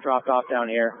patients get dropped off down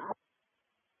here.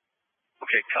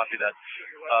 Okay, copy that.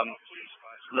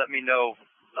 Let me know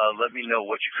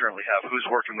what you currently have. Who's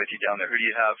working with you down there? Who do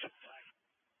you have?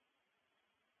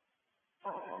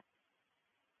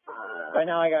 Right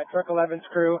now, I got Truck 11's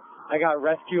crew. I got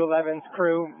Rescue 11's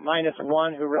crew minus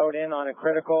one who rode in on a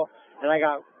critical, and I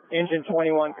got Engine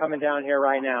 21 coming down here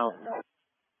right now. Okay,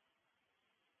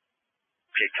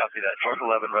 copy that. Truck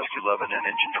 11, Rescue 11, and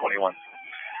Engine 21.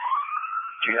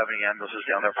 Do you have any ambulances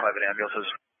down there, private ambulances?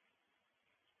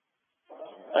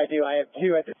 I do. I have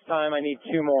two at this time. I need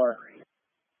two more.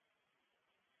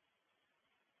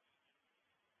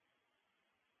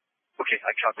 Okay,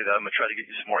 I copy that. I'm going to try to get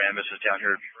you some more ambulances down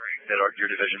here at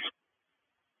your divisions.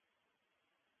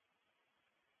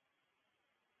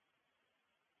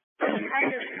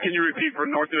 Can you repeat for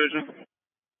North Division?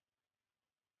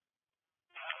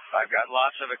 I've got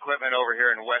lots of equipment over here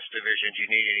in West Division. Do you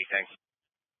need anything?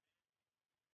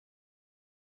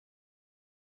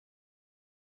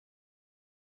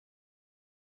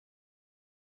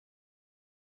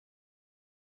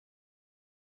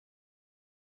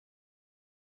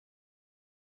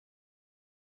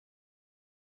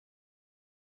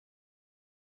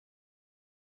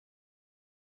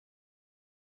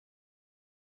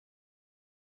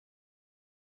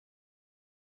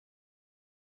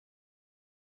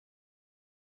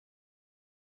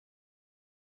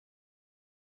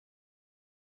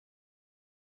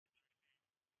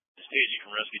 Staging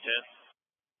from Rescue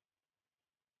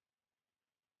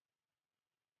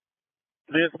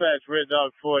 10. Dispatch, Red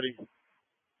Dog 40.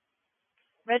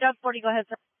 Red Dog 40, go ahead,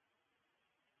 sir.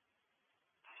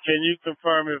 Can you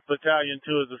confirm if Battalion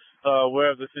 2 is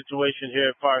aware of the situation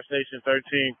here at Fire Station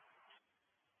 13?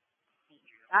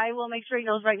 I will make sure he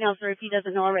knows right now, sir, if he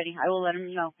doesn't know already. I will let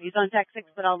him know. He's on TAC 6,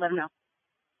 but I'll let him know.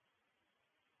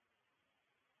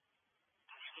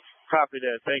 Copy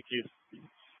that. Thank you.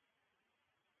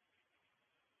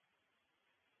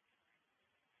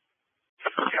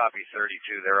 Copy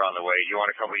 32. They're on the way. You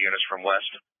want a couple units from west?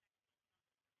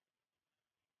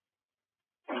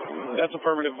 That's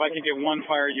affirmative. If I could get one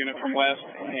fire unit from west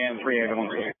and 3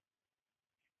 ambulances.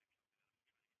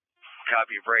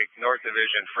 Copy, break. North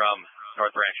Division from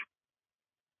North Branch.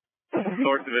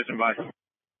 North Division by.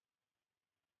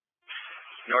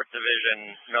 North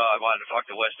Division, no, I wanted to talk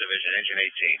to West Division, Engine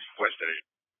 18, West Division.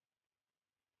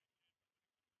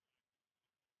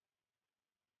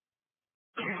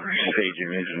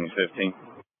 Staging Engine 15.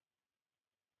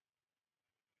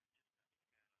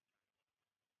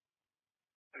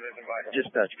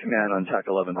 Dispatch command on TAC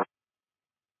 11. TAC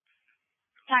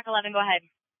 11, go ahead.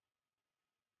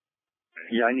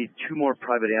 Yeah, I need 2 more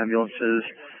private ambulances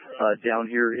down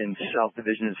here in South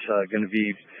Division. It's going to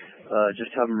be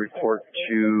just have them report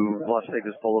to Las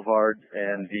Vegas Boulevard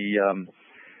and the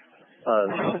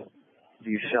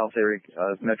South area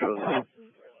Metro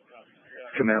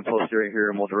command post area here,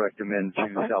 and we'll direct them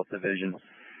into South Division.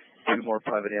 2 more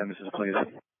private ambulances, please.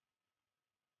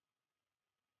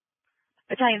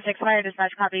 Battalion 6 Fire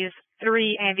Dispatch copies.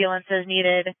 3 ambulances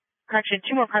needed. Correction,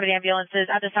 2 more private ambulances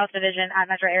at the South Division at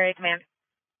Metro Area Command.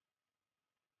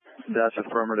 That's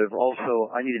affirmative.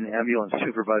 Also, I need an ambulance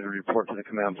supervisor report to the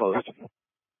command post.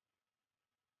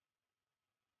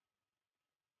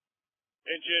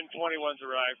 Engine 21's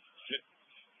arrived.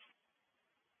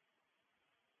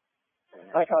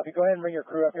 Hi, copy. Go ahead and bring your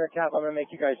crew up here, Cap. I'm going to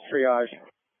make you guys triage.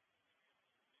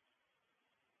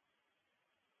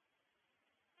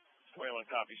 21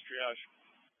 copies, triage.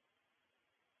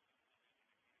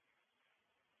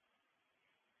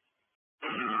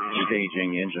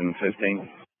 Staging Engine 15.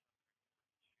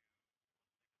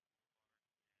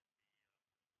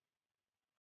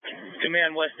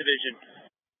 Command West Division.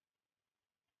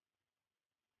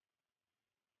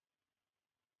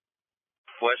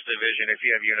 West Division, if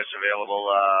you have units available,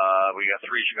 we got 3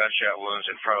 gunshot wounds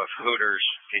in front of Hooters.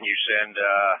 Can you send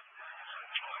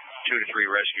 2 to 3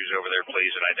 rescues over there, please,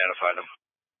 and identify them?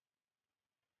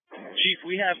 Chief,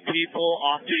 we have people,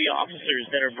 off-duty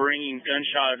officers, that are bringing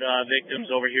gunshot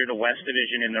victims over here to West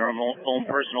Division in their own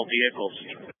personal vehicles.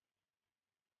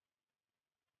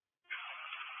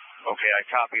 Okay, I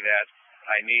copy that.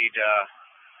 I need,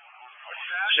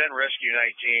 send Rescue 19,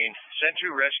 send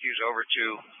 2 rescues over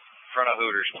to front of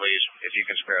Hooters, please, if you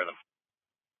can spare them.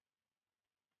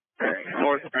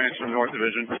 North Branch from North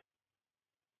Division.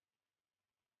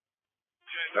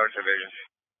 North Division.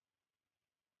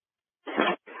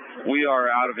 We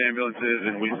are out of ambulances,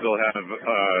 and we still have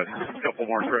a couple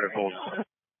more criticals.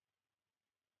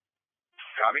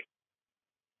 Copy.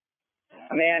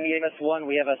 Man, EMS 1,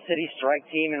 we have a city strike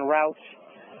team en route.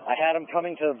 I had them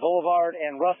coming to Boulevard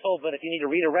and Russell, but if you need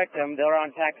to redirect them, they're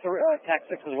on TAC 6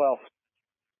 as well.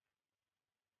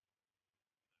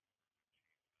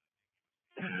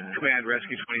 Command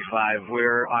Rescue 25.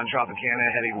 We're on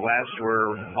Tropicana heading west.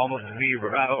 We're almost to be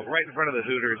right in front of the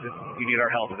Hooters if you need our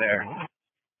help there.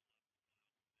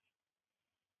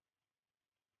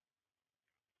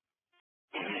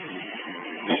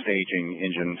 Staging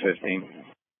Engine 15.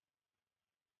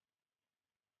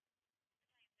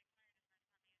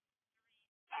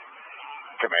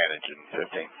 Command Engine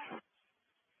 15.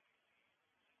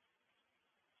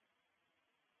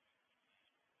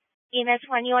 EMS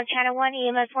 1, you on channel 1,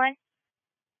 EMS 1?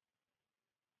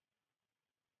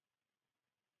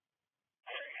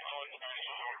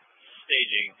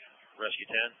 Staging Rescue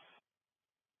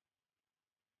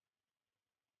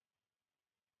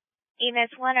 10.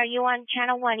 EMS 1, are you on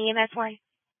channel 1, EMS 1?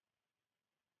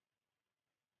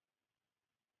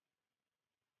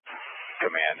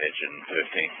 Command Engine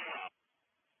 15.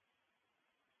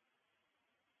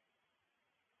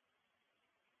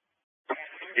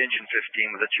 Engine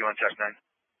 15, was that you on TAC 9?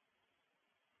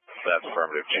 That's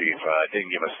affirmative, Chief.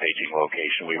 Didn't give a staging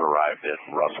location. We've arrived at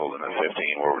Russell in the 15.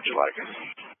 Where would you like us?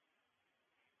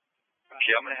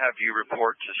 Okay, I'm going to have you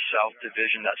report to South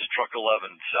Division. That's Truck 11,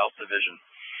 South Division.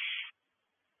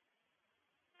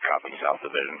 Copy, South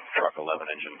Division. Truck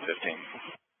 11, Engine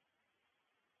 15.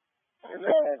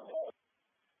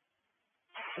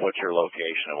 What's your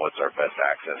location and what's our best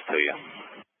access to you?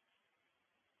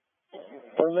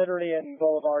 We're literally in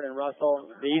Boulevard and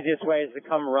Russell. The easiest way is to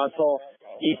come Russell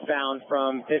eastbound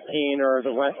from 15 or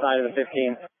the west side of the 15.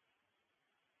 Copy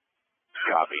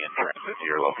and transit to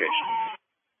your location.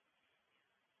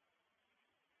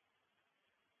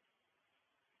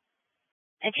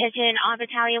 Attention, all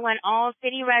Battalion 1, all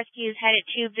city rescues headed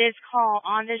to this call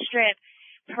on the strip.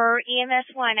 Per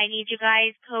EMS 1, I need you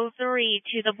guys code 3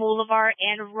 to the Boulevard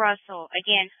and Russell.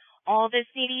 Again, all the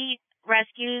city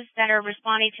rescues that are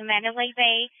responding to Mandalay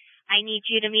Bay, I need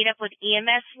you to meet up with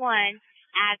EMS 1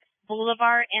 at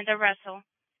Boulevard and the Russell.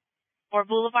 Or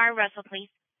Boulevard Russell, please.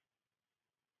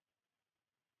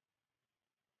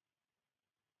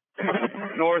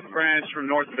 North Branch from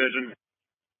North Division.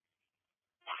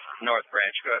 North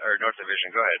Branch, North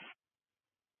Division, go ahead.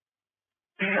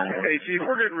 Hey, Chief,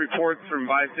 we're getting reports from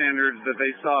bystanders that they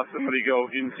saw somebody go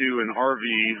into an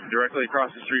RV directly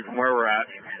across the street from where we're at,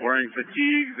 wearing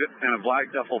fatigues and a black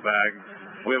duffel bag.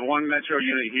 We have one Metro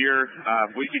unit here.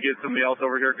 We could get somebody else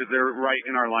over here because they're right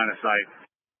in our line of sight.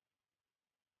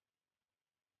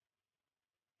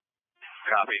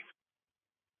 Copy.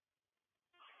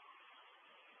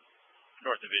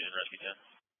 North Division, Rescue 10.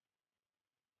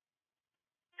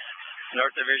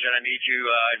 North Division, I need you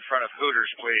in front of Hooters,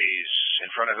 please. In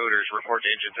front of Hooters, report to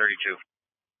Engine 32.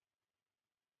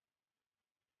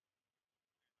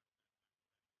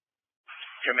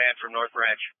 Command from North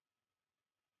Branch.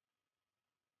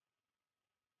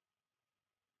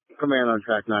 Command on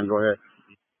track 9, go ahead.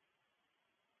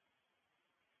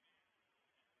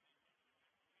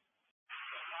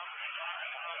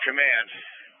 Command.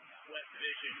 West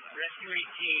Division, Rescue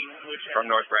 18, which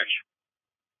From North Branch.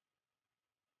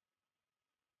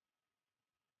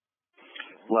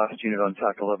 Last unit on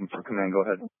TAC 11 for command, go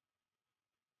ahead.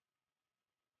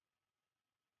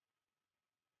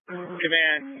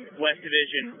 Command, West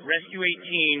Division, Rescue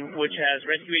 18, which has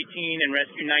Rescue 18 and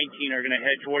Rescue 19 are going to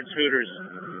head towards Hooters.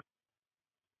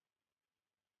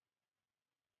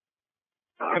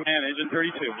 Command, Engine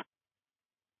 32.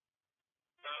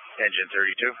 Engine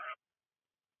 32.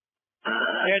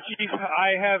 Yeah, Chief,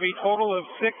 I have a total of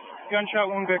 6 gunshot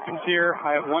wound victims here.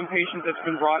 I have one patient that's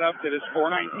been brought up that is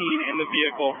 419 in the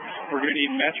vehicle. We're going to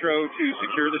need Metro to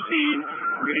secure the scene.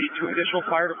 We're going to need 2 additional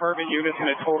fire department units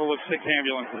and a total of 6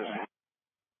 ambulances.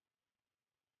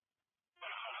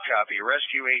 Copy.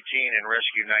 Rescue 18 and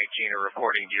Rescue 19 are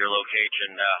reporting to your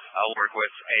location. I'll work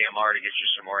with AMR to get you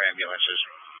some more ambulances.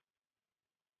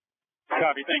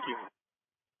 Copy. Thank you.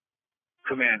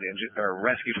 Command,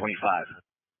 Rescue 25.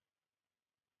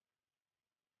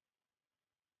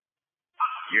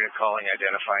 Unit calling,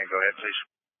 identifying. Go ahead, please.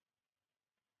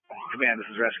 Command, this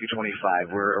is Rescue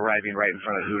 25. We're arriving right in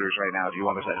front of Hooters right now. Do you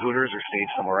want us at Hooters or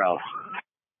stage somewhere else?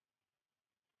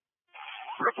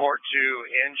 Report to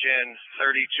Engine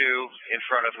 32 in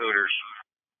front of Hooters.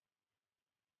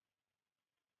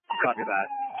 Copy that.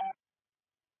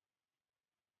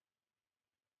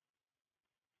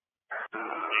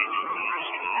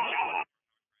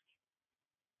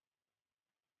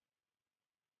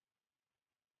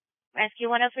 Rescue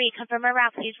 103, confirm a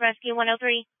route, please. Rescue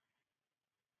 103.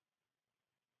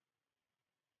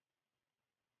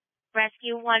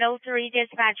 Rescue 103,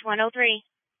 dispatch 103.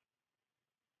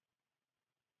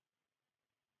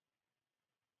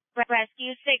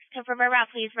 Rescue 6, confirm a route,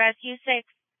 please. Rescue 6.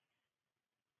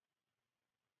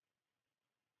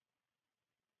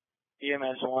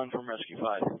 EMS 1 from Rescue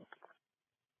 5.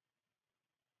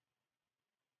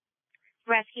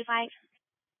 Rescue 5.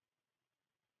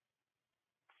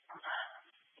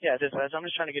 Yeah, dispatch, I'm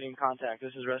just trying to get in contact.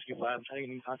 This is Rescue 5. I'm trying to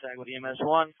get in contact with EMS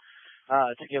 1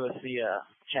 to give us the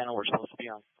channel we're supposed to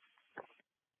be on.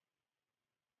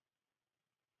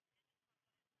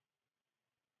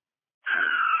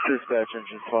 Dispatch,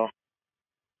 Engine 12.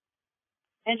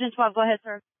 Engine 12, go ahead,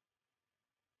 sir.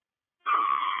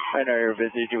 I know you're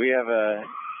busy. Do we have a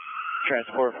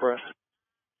transport for us?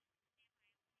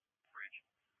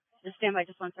 Just stand by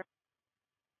just one, sir.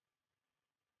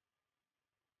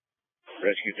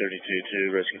 Rescue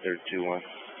 32-2, Rescue 32-1.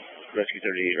 Rescue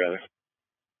 38, rather.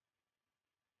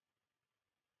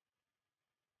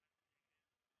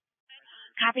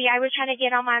 Copy. I was trying to get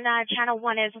them on channel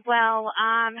 1 as well.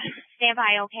 Stand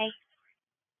by, okay?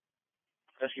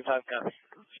 Rescue 5, copy.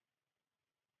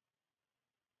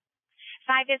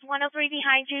 5 is 103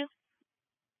 behind you.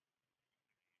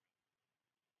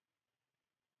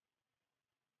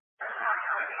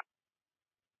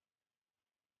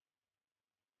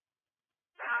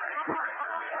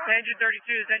 Engine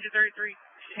 32 is Engine 33.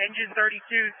 Engine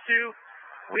 32-2.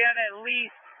 We have at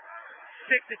least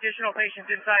 6 additional patients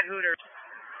inside Hooters.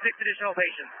 6 additional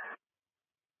patients.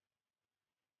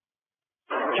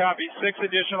 Copy. 6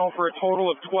 additional for a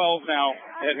total of 12 now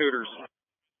at Hooters.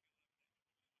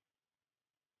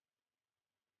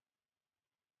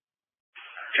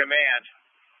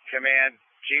 Command,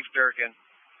 Chief Durkin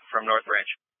from North Branch.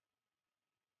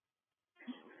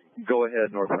 Go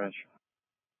ahead, North Branch.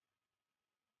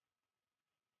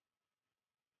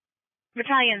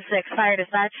 Battalion 6, Fire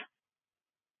Dispatch.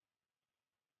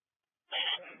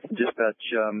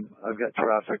 Dispatch, I've got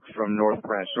traffic from North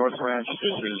Branch. North Branch,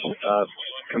 this is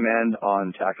command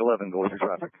on TAC 11. Go with your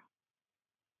traffic.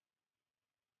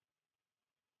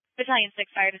 Battalion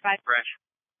 6, Fire Dispatch. Branch.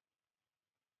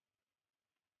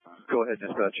 Go ahead,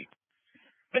 dispatch.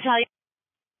 Battalion.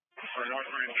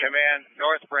 Command,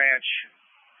 North Branch.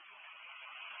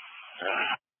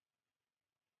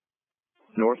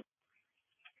 North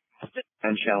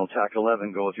and channel TAC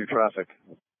 11. Go with your traffic.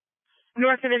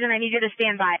 North Division, I need you to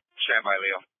stand by. Stand by,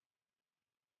 Leo.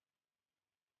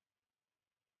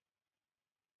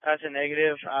 That's a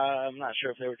negative. I'm not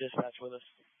sure if they were dispatched with us.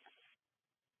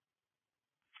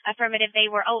 Affirmative, they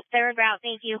were. Oh, they're en route.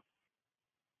 Thank you.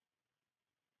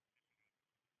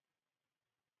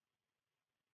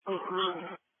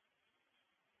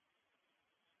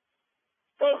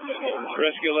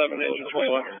 Rescue 11, Engine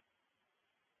 21.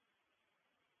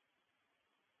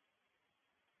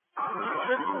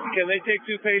 Can they take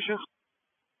 2 patients?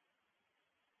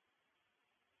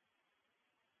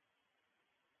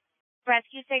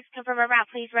 Rescue 6, confirm a route,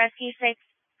 please. Rescue 6.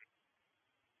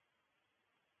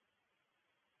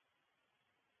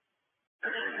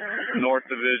 North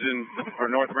Division, or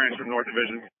North Branch from North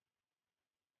Division.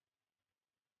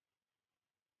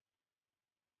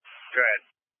 Go ahead.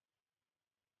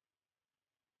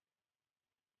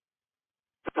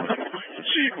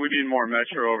 Chief, we need more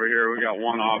Metro over here. We got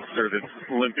one officer that's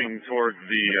limping towards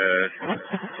the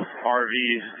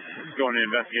RV, going to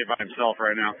investigate by himself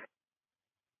right now.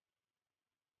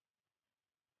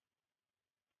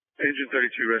 Engine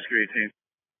 32, Rescue 18.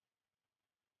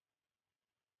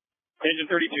 Engine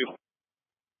 32.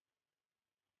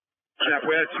 Jeff,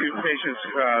 we had 2 patients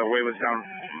wayless down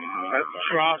at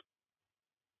Trough.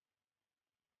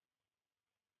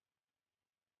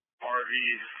 RV.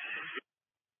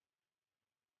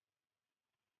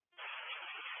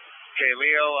 Okay,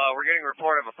 Leo, we're getting a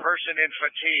report of a person in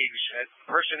fatigues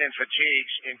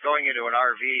and going into an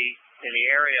RV in the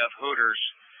area of Hooters.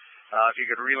 If you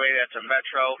could relay that to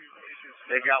Metro.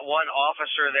 They've got one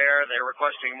officer there. They're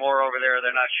requesting more over there.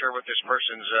 They're not sure what this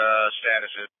person's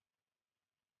status is.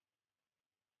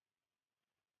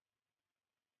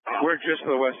 We're just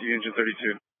to the west of Engine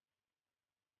 32.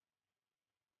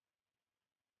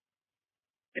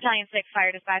 Battalion 6,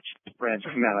 Fire Dispatch. Branch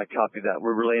command, I copy that.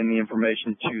 We're relaying the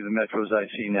information to the Metros I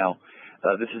see now.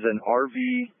 This is an RV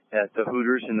at the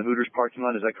Hooters, in the Hooters parking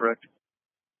lot. Is that correct?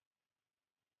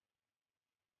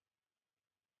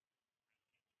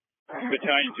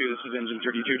 Battalion 2, this is Engine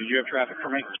 32. Did you have traffic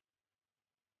for me?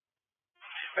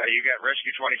 You got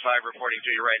Rescue 25 reporting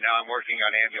to you right now. I'm working on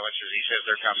ambulances. He says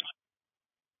they're coming.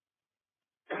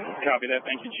 Copy that.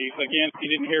 Thank you, Chief. Again, if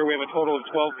you didn't hear, we have a total of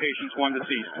 12 patients, 1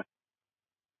 deceased.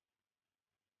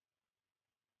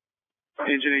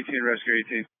 Engine 18, Rescue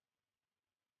 18.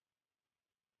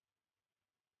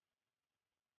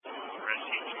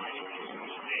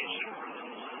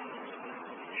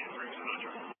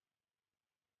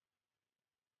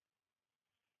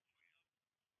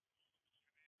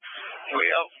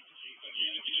 Leo,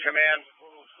 command,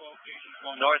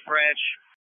 North Branch.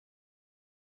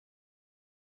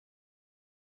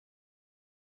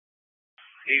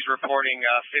 He's reporting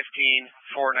 15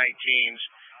 419s.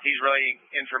 He's relaying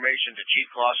information to Chief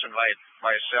Clausen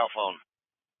by his cell phone.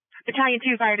 Battalion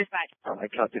 2, Fire Dispatch. I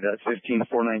copy that. 15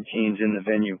 419s in the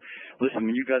venue. Listen,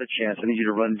 when you got a chance, I need you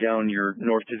to run down your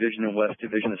North Division and West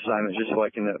Division assignments just so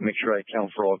I can make sure I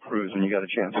account for all crews when you got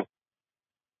a chance.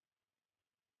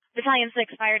 Battalion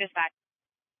 6, Fire Dispatch.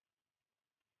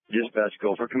 Dispatch,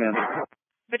 go for command.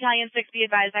 Battalion 6, be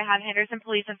advised, I have Henderson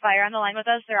Police and Fire on the line with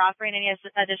us. They're offering any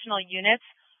additional units.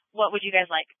 What would you guys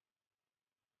like?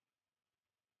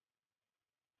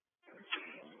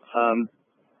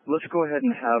 Let's go ahead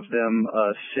and have them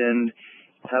send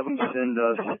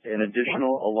us an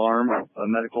additional alarm, a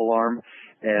medical alarm,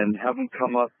 and have them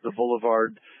come up the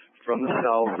boulevard from the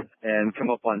south and come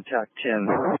up on TAC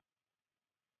 10.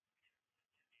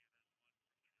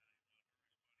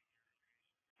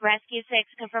 Rescue 6,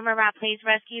 confirm a route, please.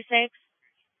 Rescue 6.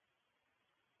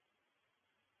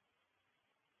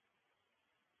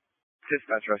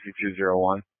 Dispatch, Rescue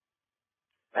 201.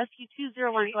 Rescue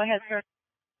 201, go ahead, sir.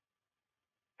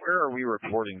 Where are we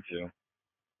reporting to?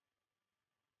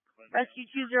 Rescue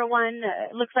 201,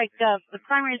 looks like the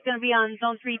primary is going to be on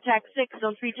Zone 3 TAC 6,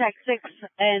 Zone 3 TAC 6,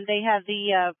 and they have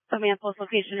the command post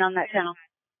location on that channel.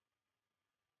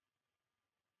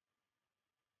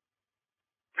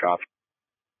 Copy.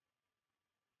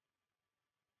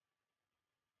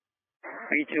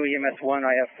 B2 EMS 1,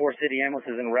 I have 4 city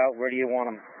ambulances en route. Where do you want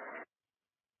them?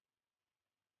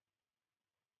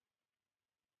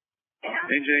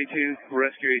 Engine 18,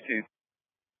 rescue 18.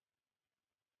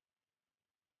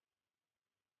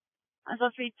 On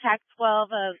Zone 3, TAC 12,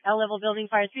 L-level building,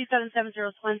 fire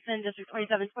 3770 Swenson, District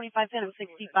 2725, Phantom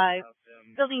 65.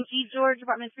 Building G. George,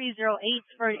 Apartment 308,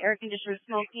 for air conditioner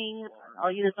smoking.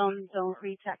 All units on Zone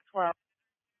 3, TAC 12.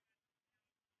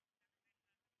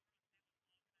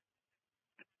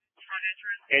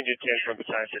 Engine 10 from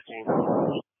battalion 15.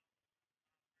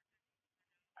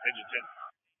 Engine 10.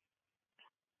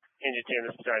 Engine 10,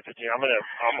 this is battalion 15.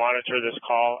 I'll monitor this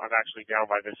call. I'm actually down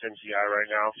by this MCI right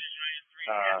now.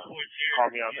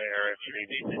 Call me on the air if you need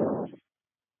me.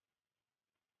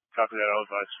 Copy that, I'll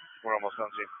advise. We're almost on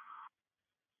scene.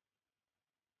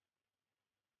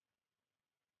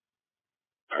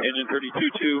 Engine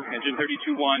 32-2, engine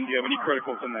 32-1, do you have any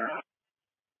criticals in there?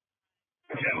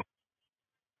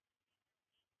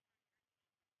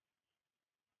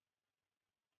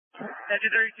 Engine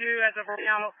 32, as of right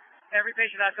now, every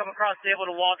patient that's come across is able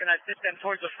to walk, and I assist them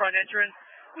towards the front entrance.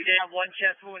 We did have one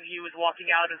chest wound. He was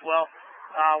walking out as well.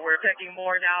 We're checking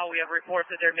more now. We have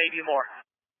reports that there may be more.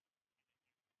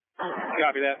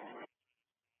 Copy that.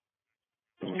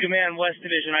 Command West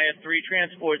Division, I have 3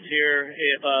 transports here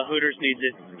if Hooters needs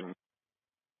it.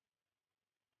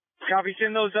 Copy,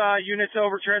 send those units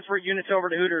over, transport units over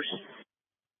to Hooters.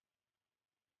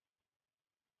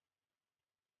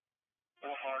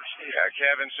 Yeah,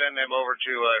 Kevin, send them over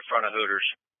to in front of Hooters.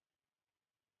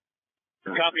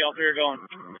 Copy, all 3 are going.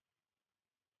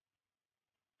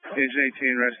 Engine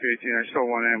 18, rescue 18. I stole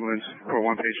 1 ambulance for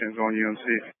 1 patient going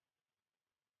UMC.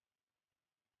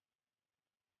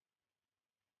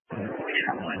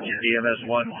 EMS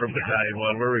 1 from battalion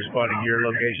 1. We're responding to your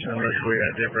location unless we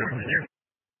have different.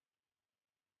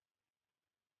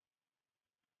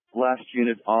 Last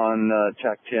unit on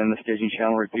TAC 10, the staging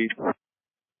channel, repeat.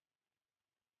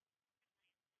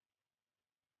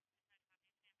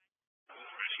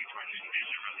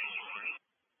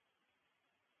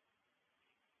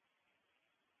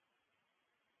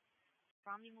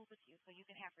 Romney move with you so you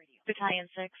can have radio. Battalion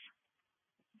 6.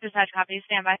 Dispatch copy,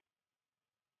 stand by.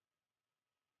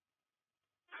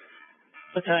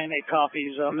 Battalion 8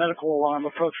 copies. Medical alarm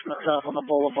approach from the south on the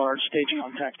boulevard, staging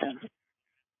on TAC 10.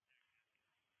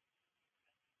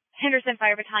 Henderson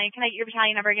Fire Battalion, can I get your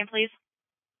battalion number again, please?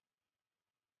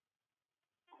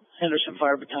 Henderson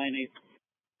Fire Battalion 8.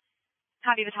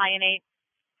 Copy, Battalion 8.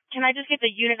 Can I just get the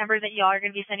unit number that y'all are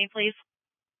going to be sending, please?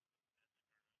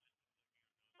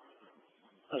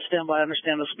 Stand by. I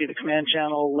understand this will be the command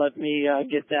channel. Let me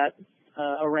get that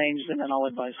arranged, and then I'll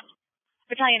advise.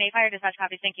 Battalion 8, fire dispatch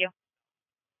copies. Thank you.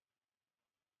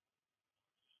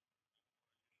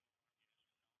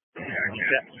 TAC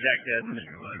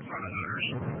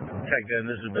 10,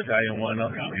 this is battalion 1.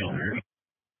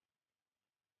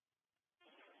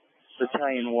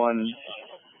 Battalion 1,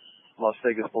 Las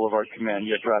Vegas Boulevard Command.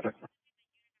 You have traffic.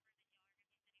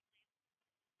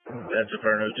 That's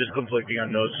affirmative. Just conflicting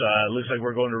on notes. Looks like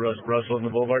we're going to Russell in the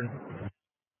boulevard.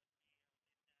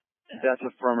 That's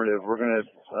affirmative. We're going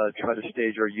to try to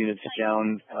stage our units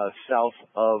down south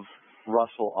of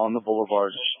Russell on the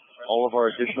boulevard. All of our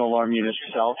additional alarm units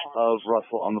south of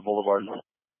Russell on the boulevard.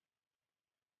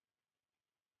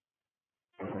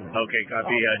 Okay,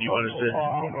 copy. Do you want us to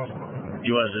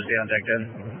stay on TAC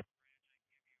 10?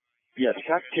 Yes,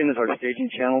 TAC 10 is our staging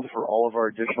channel for all of our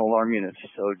additional alarm units.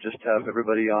 So just have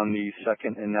everybody on the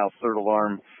second and now third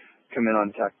alarm come in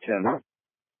on TAC 10.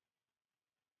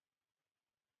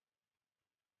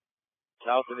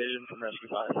 South Division from Rescue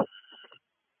 5.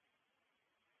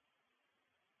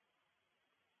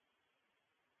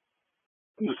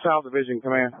 The South Division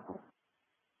Command.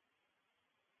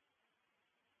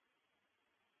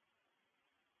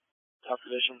 South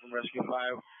Division from Rescue 5.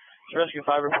 It's Rescue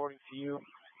 5 reporting to you.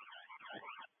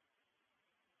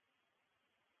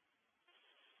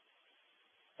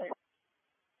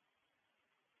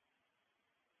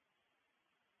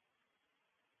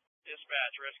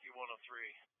 Dispatch, Rescue 103.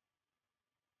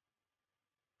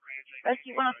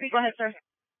 Rescue 103, go ahead, sir.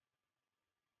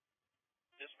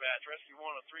 Dispatch, Rescue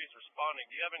 103 is responding.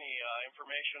 Do you have any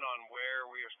information on where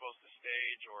we are supposed to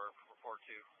stage or report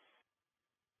to?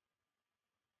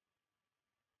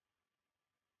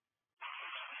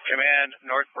 Command,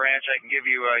 North Branch, I can give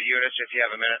you units if you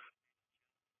have a minute.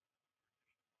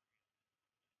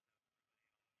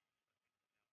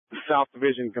 South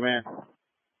Division Command.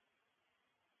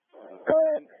 Go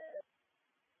ahead.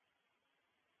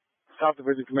 South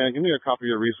Division Command, give me a copy of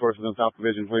your resources in South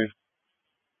Division, please.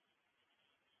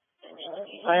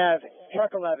 I have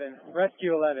Truck 11,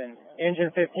 Rescue 11,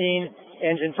 Engine 15,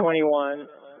 Engine 21,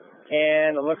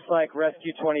 and it looks like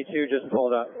Rescue 22 just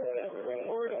pulled up.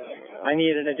 I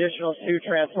need an additional 2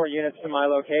 transport units to my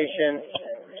location.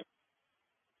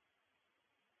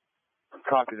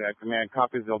 Copy that, command.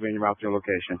 Copies, they'll be en route to your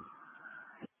location.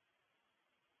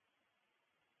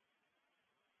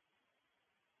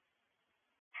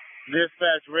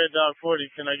 Dispatch, Red Dog 40,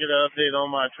 can I get an update on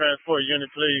my transport unit,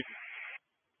 please?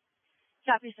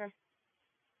 Copy, sir.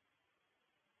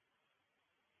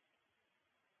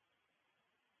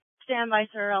 Stand by,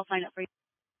 sir. I'll find out for you.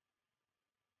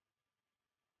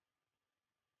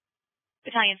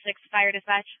 Battalion 6, Fire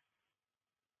Dispatch.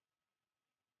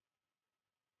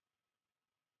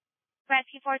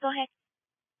 Rescue 4, go ahead.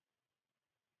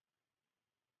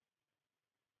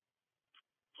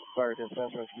 Fire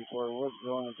Dispatch, Rescue 4, what's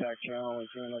going on attack channel and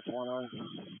EMS 1 on?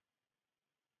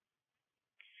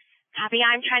 Copy,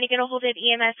 I'm trying to get a hold of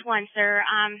EMS 1, sir.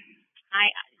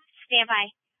 I stand by.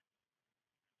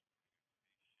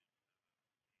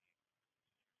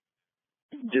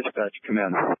 Dispatch,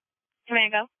 command.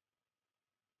 Command, go.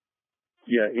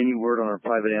 Yeah, any word on our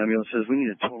private ambulances? We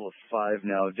need a total of 5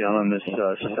 now down on this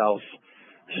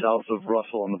south of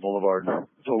Russell on the boulevard.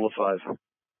 Total of 5.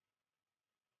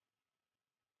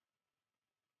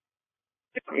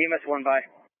 EMS 1 by.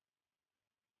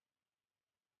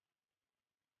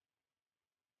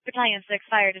 Battalion 6,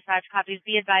 Fire Dispatch, copies.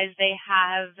 Be advised they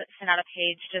have sent out a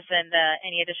page to send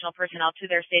any additional personnel to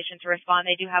their station to respond.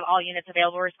 They do have all units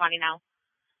available responding now.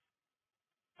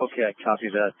 Okay, I copy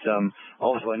that.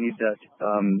 Also, I need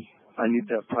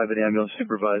that private ambulance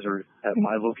supervisor at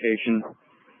my location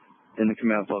in the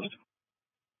command post.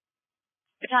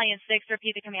 Battalion 6,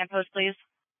 repeat the command post, please.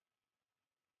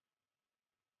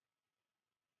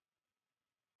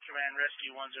 Command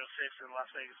Rescue 106 in Las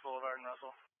Vegas Boulevard and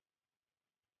Russell.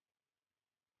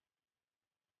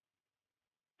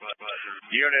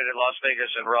 Unit at Las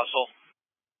Vegas and Russell.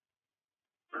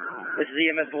 This is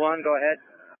EMS 1, go ahead.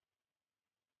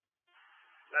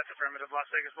 That's affirmative,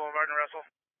 Las Vegas Boulevard and Russell.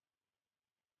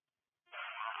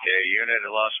 Okay, unit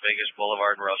at Las Vegas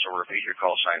Boulevard and Russell. Repeat your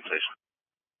call sign, please.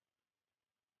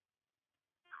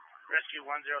 Rescue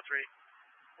 103,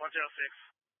 106.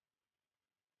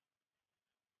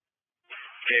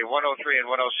 Okay, 103 and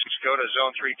 106, go to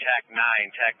Zone 3, TAC 9.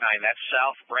 TAC 9, that's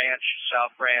South Branch.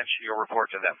 You'll report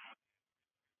to them.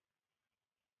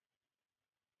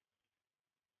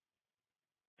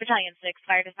 Battalion 6,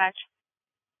 Fire Dispatch.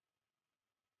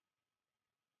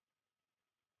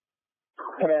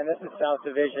 Command, this is South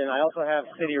Division. I also have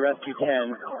City Rescue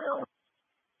 10.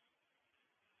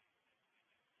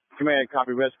 Command,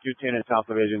 copy. Rescue 10 in South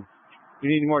Division. Do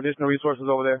you need any more additional resources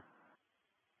over there?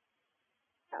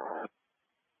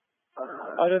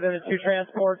 Other than the 2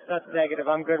 transports, that's negative.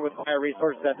 I'm good with fire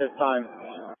resources at this time.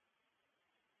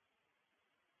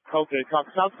 Okay, copy.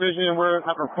 South Division, we're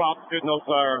having props fitting those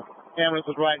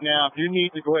ambulances right now. If you need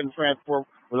to go ahead and transport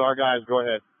with our guys, go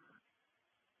ahead.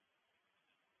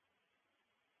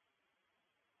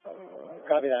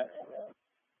 Copy that.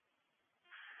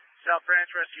 South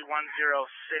Branch Rescue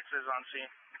 106 is on scene.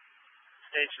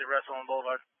 Staged at Russell and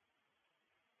Boulevard.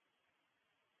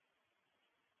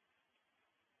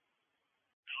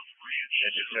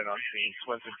 Engine 10 on scene,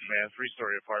 Swenson Command,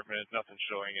 3-story apartment, nothing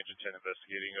showing. Engine 10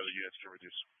 investigating, other units can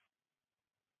reduce.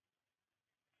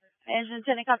 Engine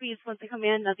 10, copy. Swenson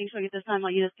Command, nothing showing at this time. All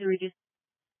units can reduce.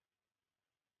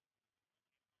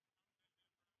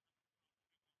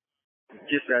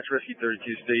 Dispatch, Rescue 32,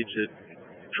 staged at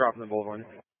Tropical Boulevard.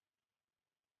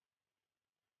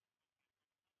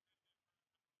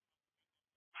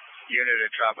 Unit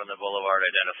at Tropical Boulevard,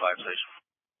 identify, please.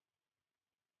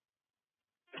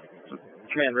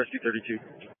 Command, Rescue 32.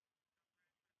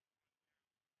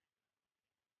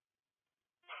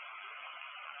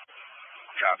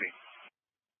 Copy.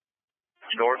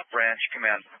 North Branch,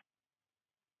 command.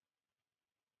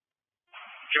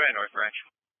 Command, North Branch.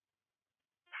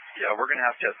 Yeah, we're going to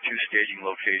have 2 staging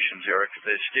locations, Eric.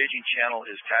 The staging channel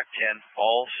is TAC 10.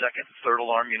 All second and third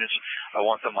alarm units, I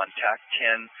want them on TAC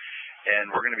 10.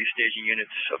 And we're going to be staging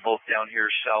units both down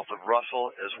here south of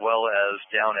Russell as well as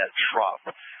down at Trop,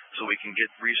 so we can get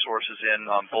resources in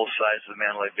on both sides of the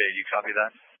Mandalay Bay. Do you copy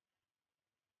that?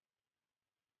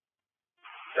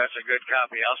 That's a good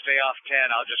copy. I'll stay off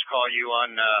 10. I'll just call you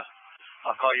on.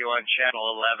 I'll call you on channel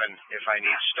 11 if I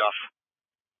need stuff.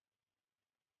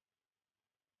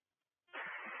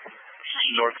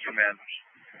 North Command,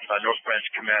 North Branch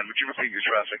Command. Would you repeat your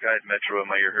traffic? I had Metro in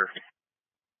my ear here.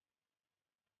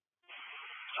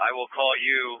 I will call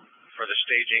you for the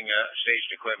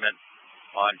staged equipment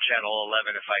on channel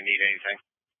 11 if I need anything.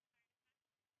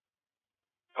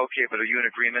 Okay, but are you in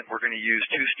agreement? We're going to use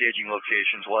two staging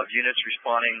locations. We'll have units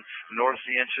responding north of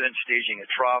the incident, staging at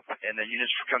Trop, and then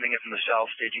units coming in from the south,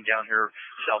 staging down here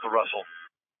south of Russell.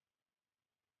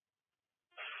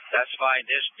 That's fine.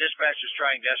 Dispatch is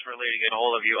trying desperately to get a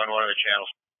hold of you on one of the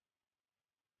channels.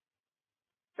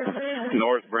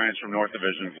 North branch from North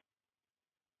Division.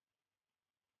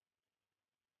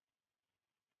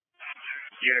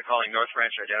 Unit calling North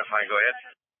Branch, identifying. Go ahead.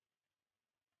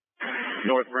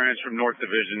 North branch from North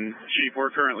Division. Chief, we're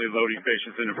currently loading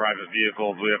patients into private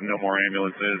vehicles. We have no more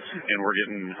ambulances, and we're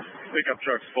getting pickup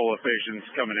trucks full of patients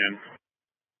coming in.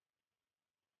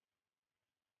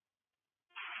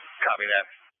 Copy that.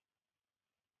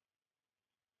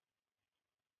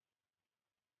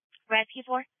 Rescue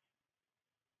 4?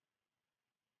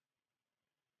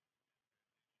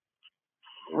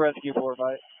 Rescue 4,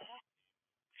 fight.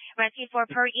 Rescue 4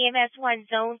 per EMS 1,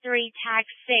 Zone 3, Tag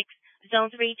 6. Zone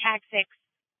 3, Tag 6.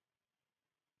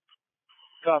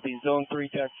 Copy, Zone 3,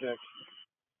 Tag 6.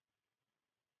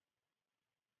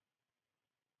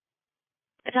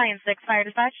 Battalion 6, fire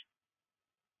dispatch.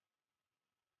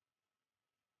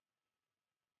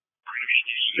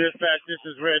 Dispatch, this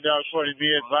is Red Dog 40. Be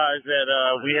advised that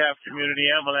we have community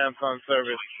ambulance on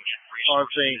service on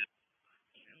scene.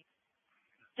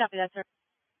 Copy that, sir.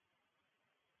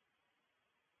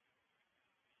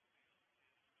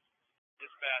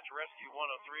 Dispatch, Rescue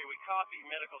 103. We copy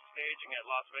medical staging at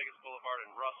Las Vegas Boulevard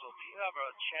and Russell. Do you have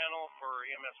a channel for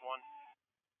EMS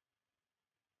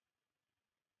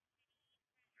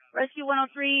 1? Rescue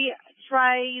 103,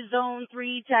 try Zone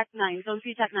 3, Tac 9. Zone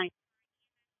 3, Tac 9.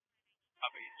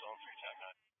 Copy, Zone 3, Tac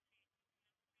 9.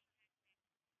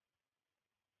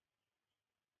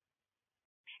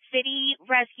 City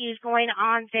rescues going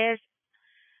on this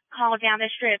call down the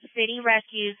strip. City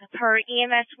rescues per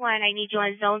EMS 1. I need you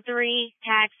on Zone 3,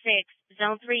 Tag 6.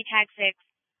 Zone 3, Tag 6.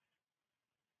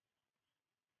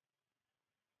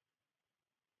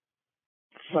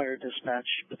 Fire dispatch.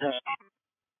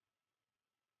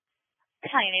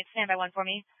 Battalion 8, stand by 1 for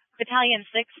me. Battalion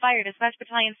 6, fire dispatch.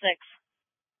 Battalion 6.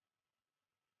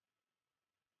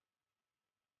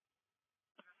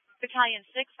 Battalion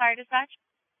 6, fire dispatch.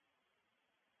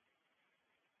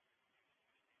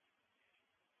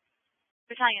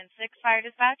 Battalion 6, fire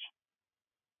dispatch.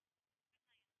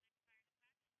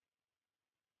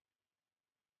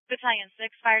 Battalion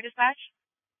 6, fire dispatch.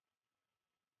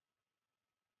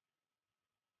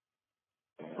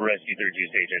 Rescue 32,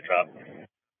 stage at Trop.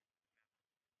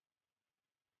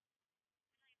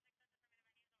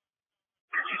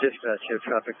 Dispatch, you have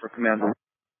traffic for command.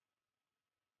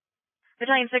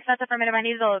 Battalion 6, that's affirmative. I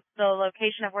need the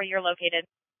location of where you're located.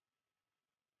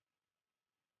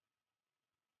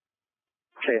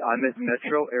 Okay, I'm at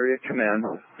Metro Area Command.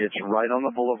 It's right on the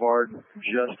boulevard,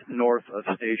 just north of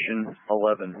Station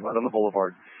 11, right on the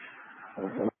boulevard.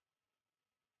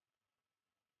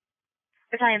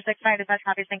 Battalion 6, fire dispatch,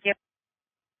 copies. Thank you.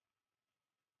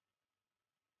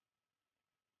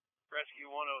 Rescue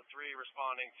 103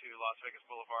 responding to Las Vegas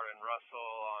Boulevard and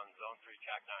Russell on Zone 3,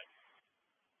 Tac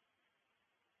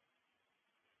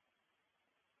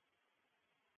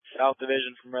 9. South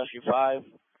Division from Rescue 5.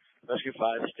 Rescue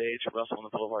 5, stage, Russell on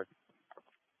the boulevard.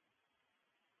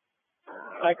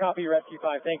 I copy Rescue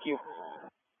 5. Thank you.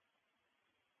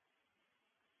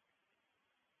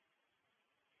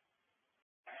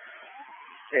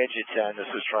 AG-10, this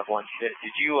is Truck 1.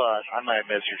 Did you, I might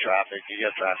have missed your traffic. Did you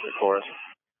have traffic for us?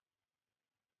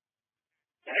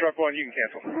 Truck 1, you can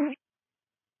cancel.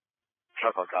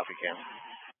 Truck 1, copy, cancel.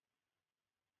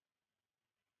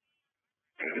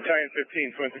 Battalion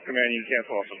 15, Swinton Command, you can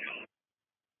cancel also.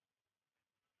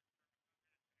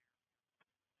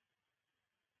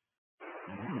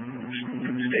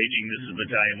 Staging, this is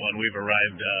Battalion 1. We've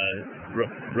arrived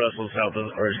Russell south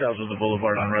of the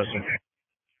boulevard on Russell.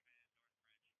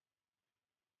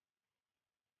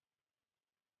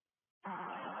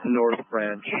 North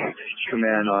Branch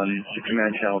Command on the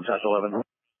command channel, Tac 11.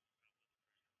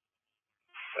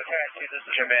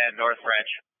 Command, North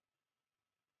Branch.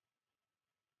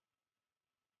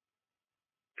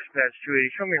 Dispatch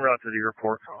 280, show me route to the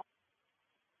airport.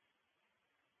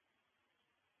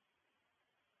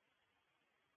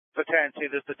 Battalion 2,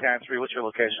 this is Battalion 3. What's your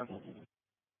location?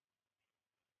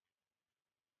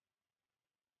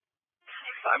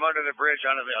 I'm under the bridge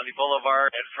on the boulevard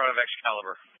in front of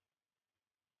Excalibur.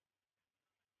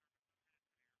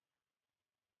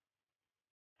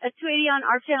 At 280 on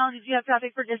our channel, did you have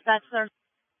traffic for dispatch, sir?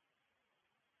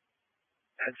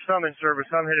 And some in service.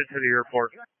 I'm headed to the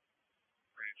airport.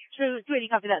 280,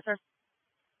 copy that, sir.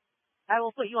 I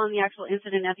will put you on the actual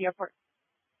incident at the airport.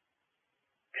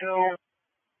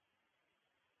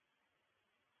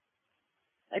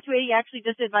 280 actually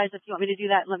just advised if you want me to do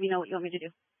that, let me know what you want me to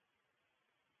do.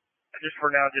 Just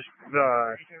for now, just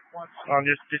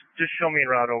show me en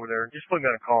route over there. Just put me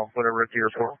on a call, whatever, at the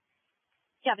airport.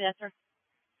 Yeah, yes, sir.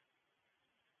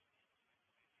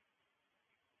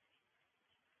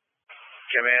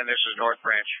 Command, this is North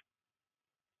Branch.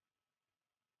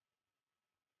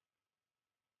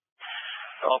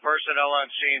 All personnel on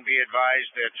scene be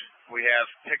advised that we have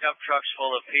pickup trucks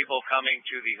full of people coming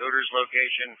to the Hooters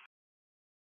location.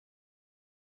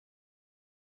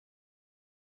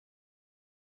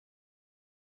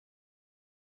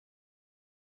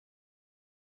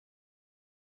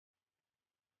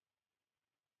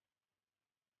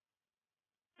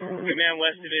 Command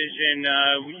West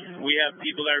Division, we have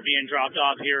people that are being dropped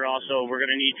off here also. We're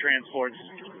going to need transports.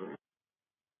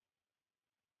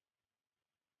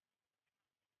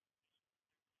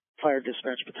 Fire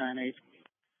Dispatch Battalion 8.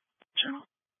 Channel.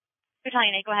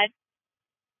 Battalion 8, go ahead.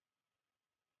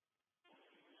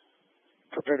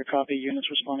 Prepare to copy. Units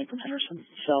responding from Henderson,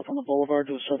 south on the boulevard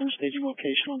to a southern staging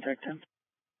location on Deck 10.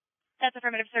 That's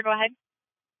affirmative, sir. Go ahead.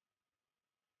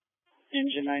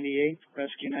 Engine 98,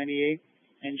 Rescue 98,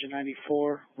 Engine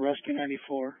 94, Rescue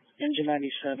 94, Engine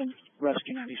 97,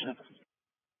 Rescue 97.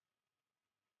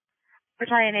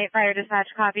 Battalion 8, Fire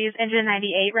Dispatch copies. Engine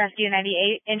 98, Rescue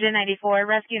 98, Engine 94,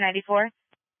 Rescue 94.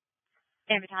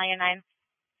 And Battalion 9,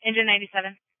 Engine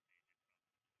 97.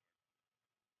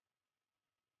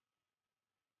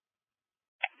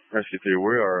 Rescue 3,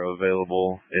 we are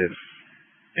available if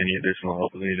any additional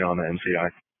help is needed on the MCI.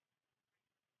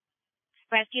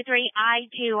 Rescue 3,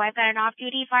 I-2. I've got an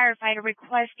off-duty firefighter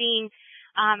requesting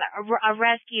a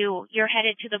rescue. You're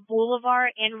headed to the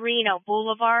Boulevard in Reno.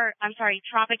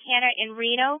 Tropicana in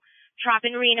Reno. Trop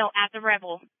in Reno at the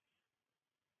Rebel.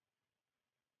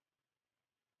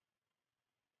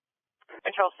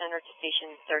 Control Center to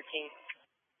Station 13.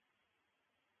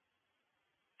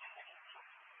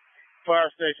 Fire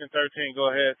Station 13,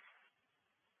 go ahead.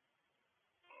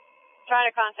 Trying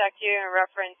to contact you in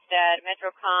reference that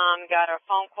MetroCom got a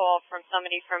phone call from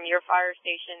somebody from your fire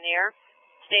station there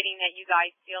stating that you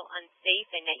guys feel unsafe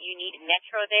and that you need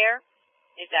Metro there.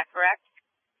 Is that correct?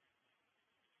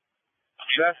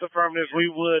 That's affirmative. We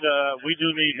do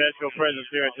need Metro presence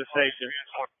here at the station.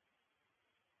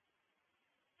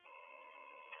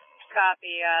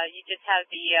 Copy. You just have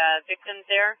the victims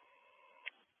there?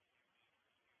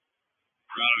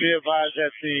 Be advised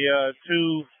that the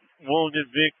two wounded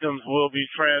victims will be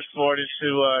transported to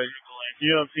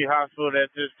UMC Hospital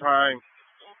at this time.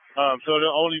 So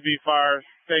there'll only be fire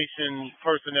station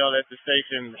personnel at the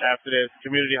station after that.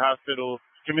 Community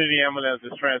ambulance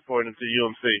is transporting them to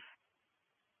UMC.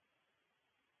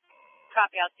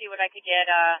 Copy. I'll see what I could get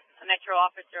a Metro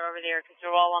officer over there because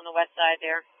they're all on the west side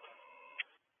there.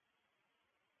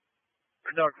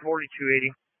 Dog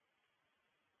 4280.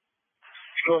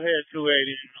 Go ahead,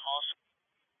 280.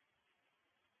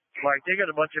 Mike, they got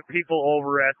a bunch of people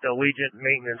over at the Allegiant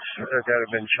Maintenance that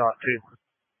have been shot too.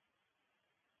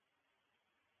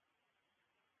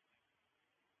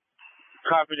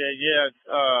 Copy that. Yeah,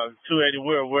 280.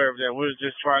 We're aware of that. We're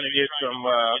just trying to get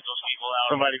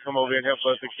somebody come over here and help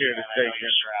us secure the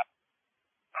station.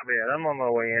 Man, I'm on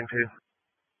my way in too.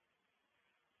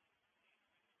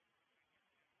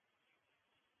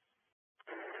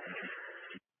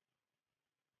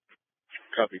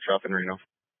 Copy, Trop in Reno.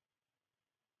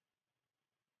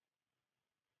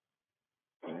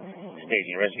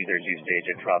 Staging Rescue 32 stage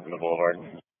at Trop in the Boulevard.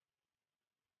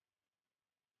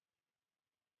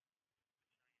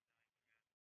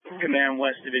 Command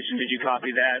West Division, did you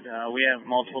copy that? We have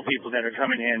multiple people that are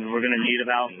coming in. We're going to need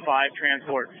about 5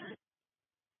 transports.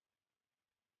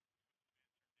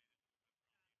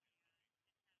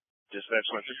 Dispatch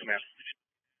went to command.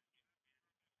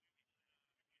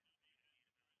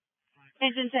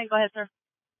 Engine 10, go ahead, sir.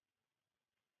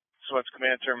 Sweats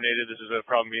command terminated. This is a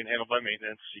problem being handled by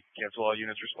maintenance. You can cancel all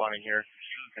units responding here.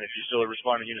 And if you still are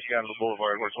responding units down to the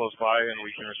boulevard, we're close by and we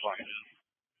can respond.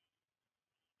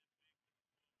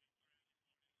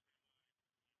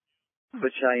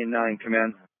 Battalion 9,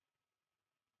 command.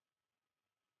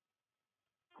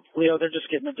 Leo, they're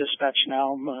just getting a dispatch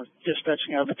now. I'm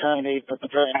dispatching out of Battalion 8, but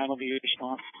Battalion 9 will be your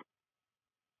response.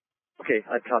 Okay,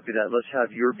 I copy that. Let's have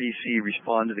your BC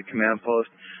respond to the command post.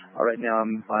 Right now,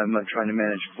 I'm trying to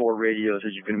manage 4 radios.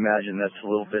 As you can imagine, that's a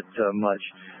little bit much.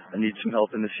 I need some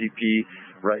help in the CP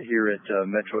right here at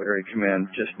Metro Area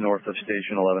Command, just north of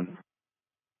Station 11.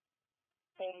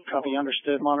 Copy,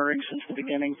 understood. Monitoring since the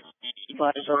beginning.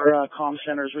 Advise our comm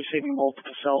center is receiving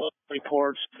multiple cell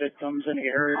reports, victims in the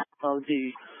area of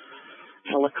the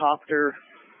helicopter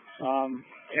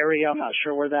area. I'm not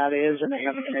sure where that is, and they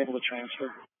haven't been able to transfer.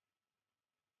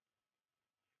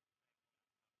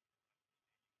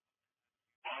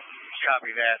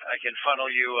 copy that. I can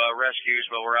funnel you rescues,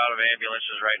 but we're out of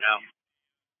ambulances right now.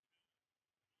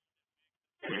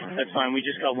 That's fine. We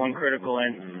just got one critical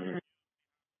in.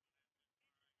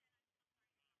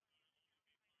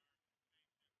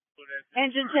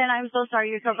 Engine 10, I'm so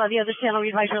sorry. You're covered by the other channel. We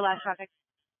advise your last traffic.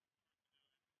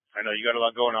 I know you got a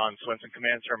lot going on. Swenson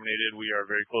Command terminated. We are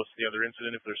very close to the other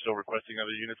incident. If they're still requesting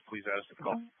other units, please add us to the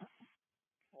call.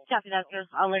 Copy that, sir.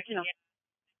 I'll let you know.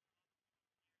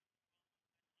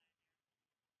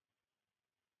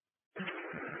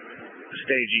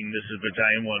 Staging, this is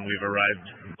Battalion 1. We've arrived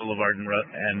Boulevard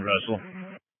and Russell.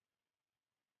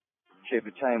 Okay,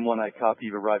 Battalion 1, I copy.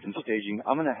 You've arrived in staging.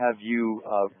 I'm going to have you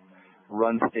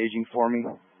run staging for me.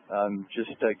 Just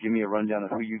give me a rundown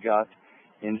of who you got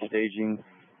in staging.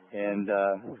 And,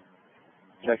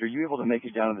 Jack, are you able to make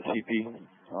it down to the CP?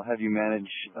 I'll have you manage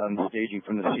staging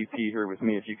from the CP here with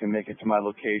me if you can make it to my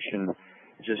location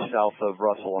just south of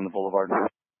Russell on the boulevard.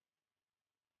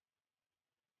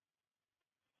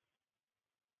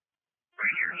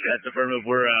 That's affirmative.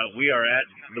 We are at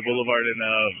the boulevard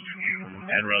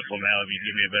and Russell now. If you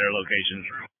give me a better location.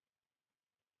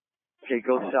 Okay,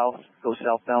 go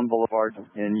southbound Boulevard,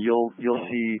 and you'll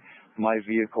see my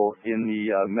vehicle in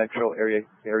the Metro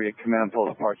area command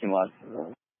post parking lot.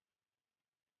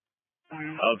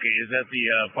 Okay, is that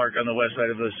the park on the west side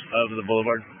of the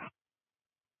boulevard?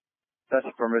 That's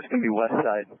affirmative. It's gonna be west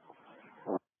side.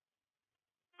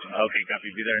 Okay,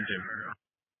 copy. Be there in 2.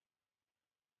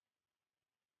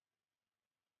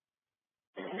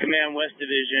 Command West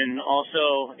Division,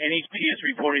 also NHP is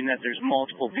reporting that there's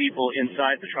multiple people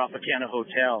inside the Tropicana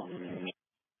Hotel.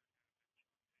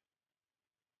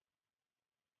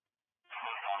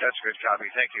 That's good copy.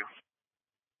 Thank you.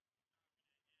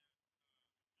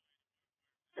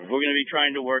 We're going to be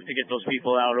trying to work to get those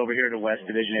people out over here to West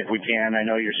Division if we can. I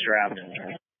know you're strapped.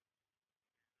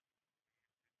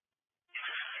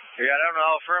 Yeah, I don't know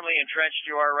how firmly entrenched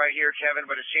you are right here, Kevin,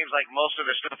 but it seems like most of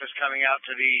the stuff is coming out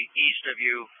to the east of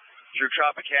you through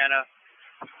Tropicana,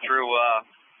 through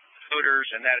Hooters,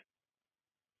 and that.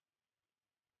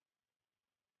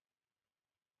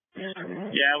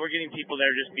 Yeah, we're getting people that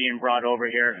are just being brought over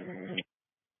here.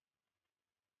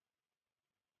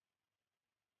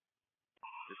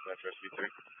 Dispatch Rescue 3.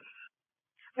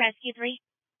 Rescue 3.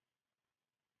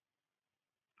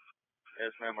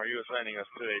 Yes, ma'am. Are you assigning us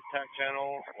to a TAC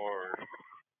channel or?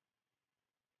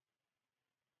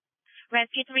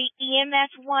 Rescue 3,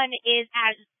 EMS 1 is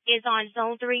on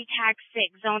Zone 3, TAC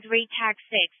 6. Zone 3, TAC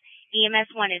 6. EMS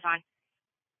 1 is on.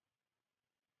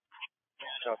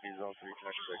 Copy, Zone 3,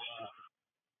 TAC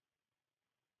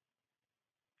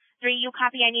 6. 3, you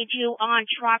copy. I need you on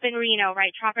Trop and Reno, right?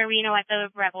 Trop and Reno at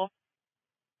the Rebel.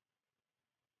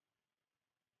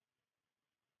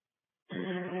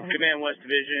 Command West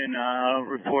Division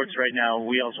reports right now.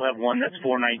 We also have one that's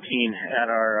 419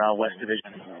 at our West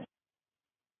Division.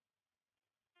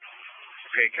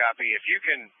 Okay, copy. If you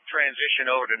can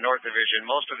transition over to North Division,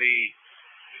 most of the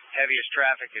heaviest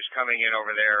traffic is coming in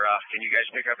over there. Can you guys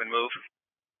pick up and move?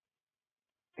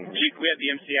 Chief, we have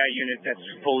the MCI unit that's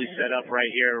fully set up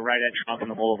right here, right at Trump on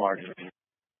the Boulevard.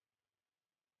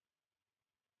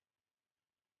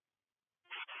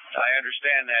 I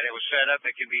understand that. It was set up.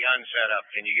 It can be unset up.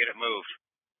 Can you get it moved?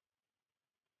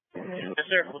 Yes,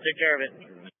 sir. We'll take care of it.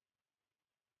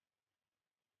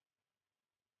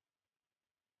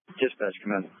 Dispatch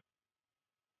command.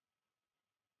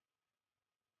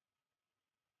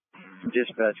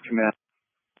 Dispatch command.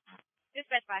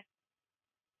 Dispatch 5.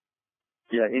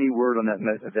 Yeah, any word on that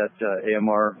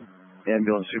AMR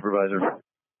ambulance supervisor?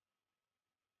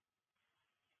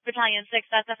 Battalion 6,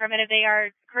 that's affirmative. They are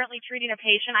currently treating a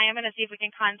patient. I am going to see if we can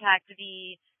contact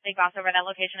the big boss over at that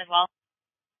location as well.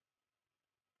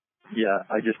 Yeah,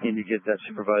 I just need to get that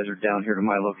supervisor down here to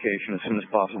my location as soon as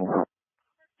possible.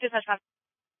 Dispatch 5.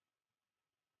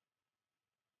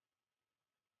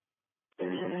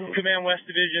 Command West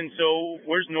Division, so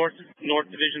where's North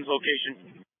Division's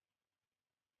location?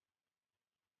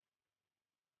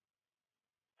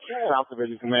 South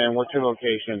Division Command, what's your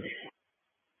location?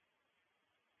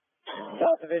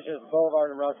 South Division,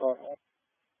 Boulevard and Russell.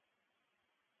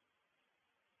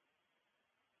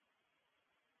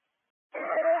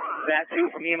 That 2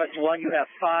 from EMS 1, you have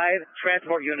 5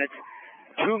 transport units,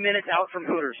 2 minutes out from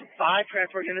Hooters. 5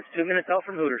 transport units, 2 minutes out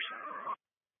from Hooters.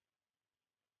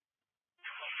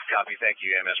 Copy, thank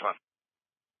you, EMS 1.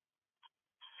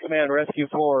 Command, Rescue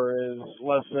 4 is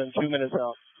less than 2 minutes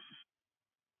out.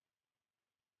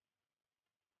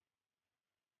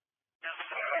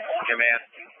 Command.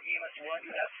 EMS 1,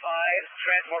 you have 5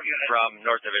 transport units. From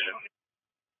North Division.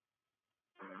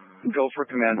 Go for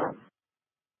command.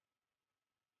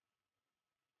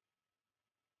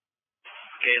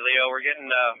 Okay, Leo, we're getting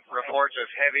reports of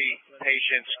heavy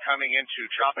patients coming into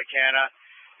Tropicana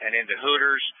and into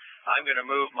Hooters. I'm going to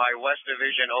move my West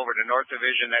Division over to North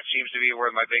Division. That seems to be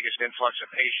where my biggest influx of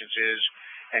patients is,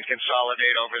 and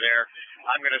consolidate over there.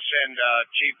 I'm going to send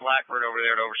Chief Blackbird over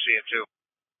there to oversee it too.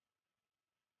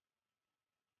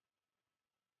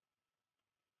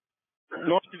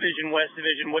 North Division, West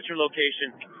Division, what's your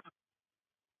location?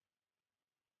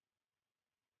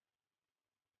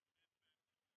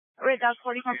 Red Dog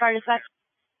 40 from Fire Dispatch.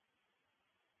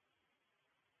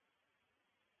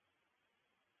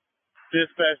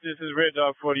 Dispatch, this is Red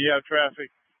Dog 40. You have traffic.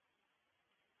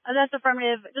 That's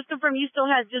affirmative. Just confirm you still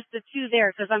have just the two there,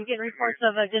 because I'm getting reports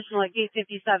of additional at gate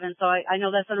 57, so I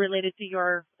know that's unrelated to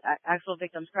your actual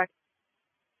victims, correct?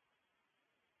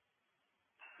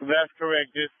 That's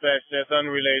correct, Dispatch. That's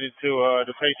unrelated to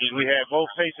the patients we had. Both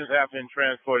patients have been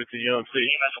transported to UMC.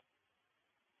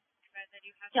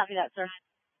 Copy that, sir.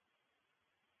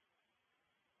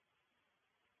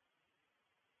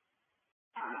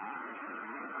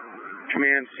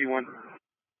 Command C1.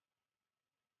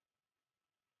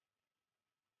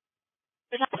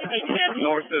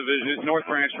 North Division, North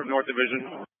Branch from North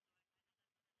Division.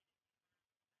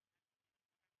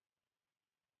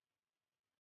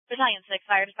 Battalion 6,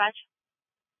 Fire Dispatch.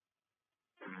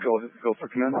 Go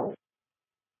for command.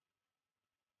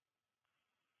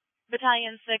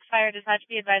 Battalion 6, Fire Dispatch,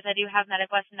 be advised I do have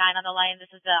Medic West 9 on the line.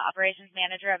 This is the operations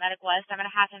manager at Medic West. I'm going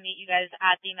to have to meet you guys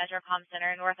at the MetroCom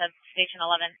Center north of Station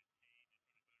 11.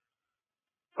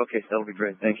 Okay, that'll be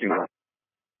great. Thank you.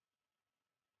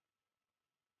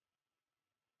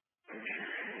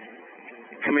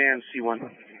 Command C1.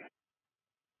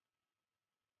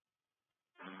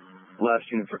 Last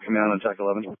unit for command on TAC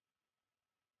 11.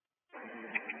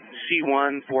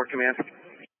 C1 for command.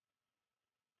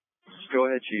 Go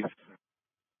ahead, Chief.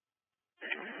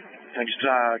 I just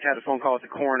had a phone call with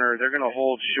the coroner. They're going to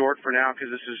hold short for now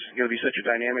because this is going to be such a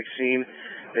dynamic scene.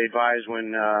 They advise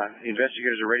when the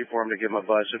investigators are ready for them to give them a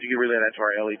buzz. So if you could relay that to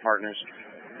our LE partners,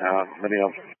 let me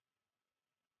know.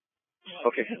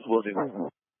 Okay, will do.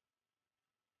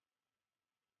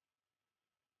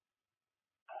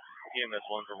 EMS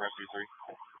 1 from Rescue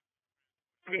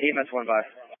 3. EMS 1 by.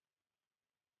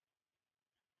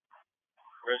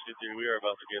 Rescue 3, we are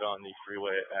about to get on the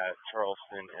freeway at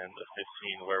Charleston and the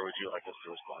 15. Where would you like us to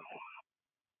respond?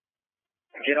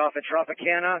 Get off at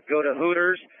Tropicana, go to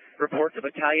Hooters, report to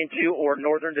Battalion 2 or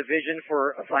Northern Division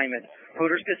for assignment.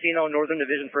 Hooters Casino, Northern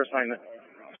Division for assignment.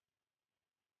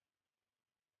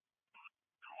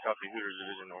 Copy, Hooters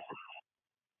Division North.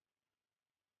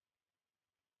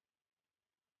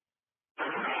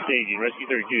 Staging, Rescue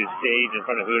 32 is staged in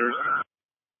front of Hooters.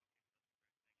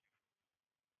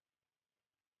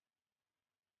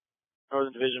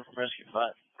 Northern Division from Rescue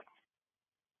 5.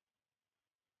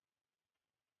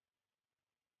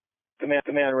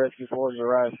 Command, Rescue 4 has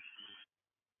arrived.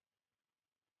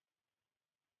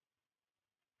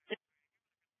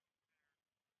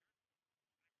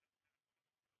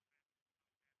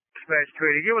 Dispatch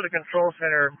 3, to get with the control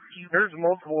center, there's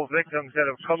multiple victims that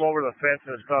have come over the fence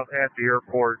and stuff at the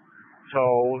airport,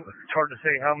 so it's hard to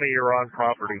say how many are on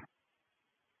property.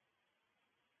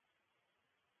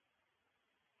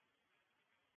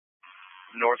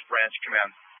 North Branch,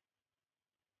 command.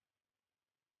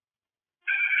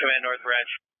 Command, North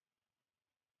Branch.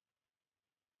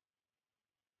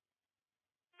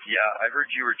 Yeah, I heard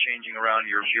you were changing around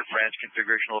your branch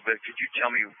configuration a little bit. Could you tell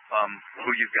me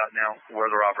who you've got now, where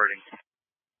they're operating?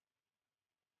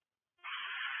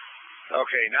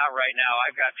 Okay, not right now.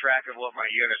 I've got track of what my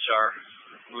units are,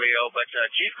 Leo, but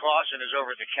Chief Clausen is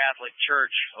over at the Catholic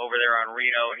Church over there on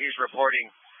Reno, and he's reporting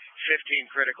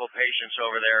 15 critical patients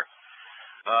over there.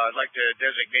 I'd like to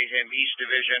designate him East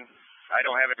Division. I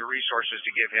don't have any resources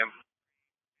to give him.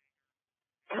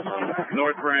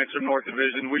 North Branch of North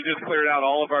Division. We just cleared out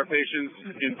all of our patients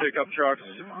in pickup trucks.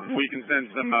 We can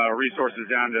send some resources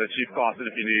down to Chief Clausen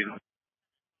if you need.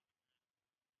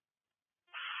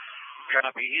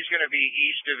 Copy. He's going to be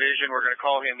East Division. We're going to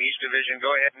call him East Division.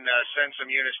 Go ahead and send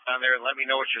some units down there and let me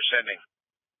know what you're sending.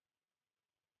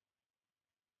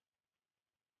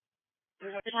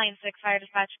 Battalion 6, Fire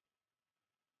Dispatch.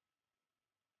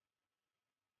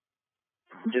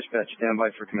 Dispatch, stand by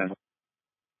for command.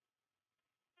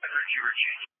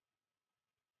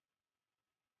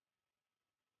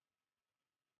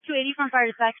 280 from Fire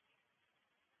Dispatch.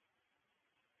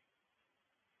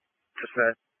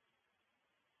 Dispatch.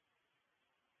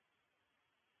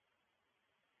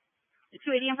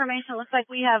 280 information. Looks like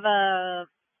we have a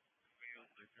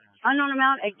unknown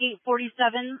amount at gate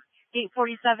 47. Gate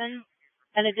 47.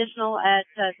 An additional at,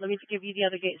 let me give you the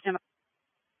other gate.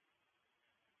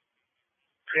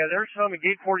 Yeah, there's some at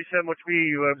Gate 47, which would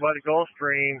be by the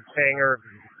Gulfstream hangar,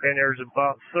 and there's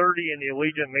about 30 in the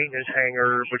Allegiant Maintenance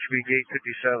hangar, which would be Gate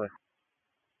 57.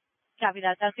 Copy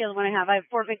that. That's the other one I have. I have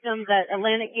 4 victims at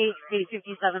Atlantic Gate, Gate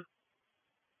 57.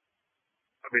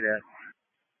 Copy that.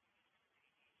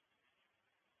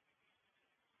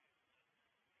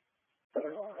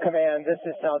 Command, this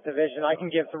is South Division. I can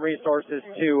give some resources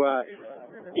to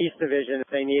East Division if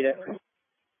they need it.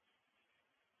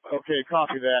 Okay,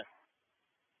 copy that.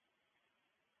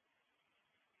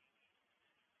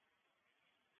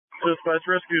 Dispatch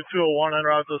Rescue 201 en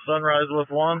route to Sunrise with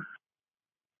 1.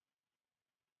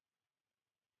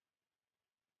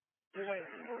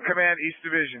 Command, East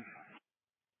Division.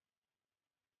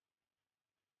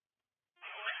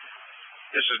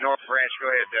 This is North Branch. Go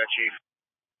ahead, Chief.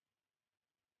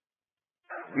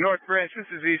 North Branch, this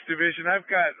is East Division. I've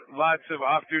got lots of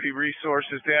off-duty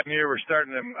resources down here. We're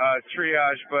starting to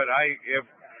triage, but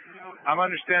I'm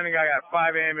understanding I got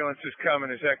 5 ambulances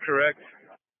coming. Is that correct?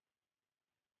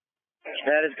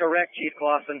 That is correct, Chief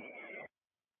Clausen.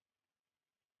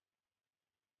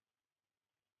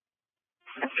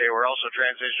 Okay, we're also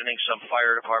transitioning some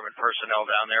fire department personnel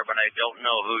down there, but I don't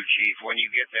know who, Chief. When you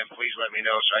get them, please let me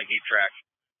know so I keep track.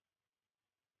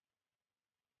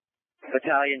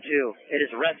 Battalion 2, it is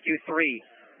Rescue 3,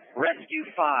 Rescue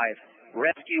 5,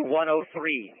 Rescue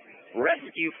 103,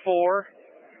 Rescue 4,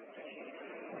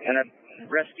 and a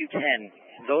Rescue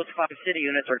 10. Those 5 city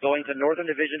units are going to Northern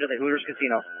Division to the Hooters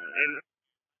Casino.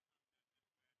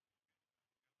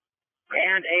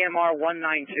 And AMR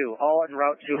 192, all en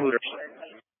route to Hooters.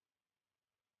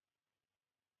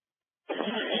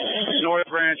 North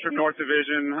Branch from North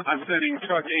Division. I'm sending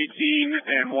truck 18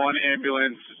 and 1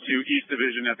 ambulance to East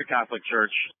Division at the Catholic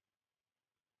Church.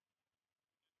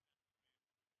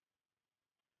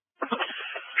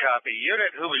 Copy.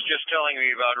 Unit who was just telling me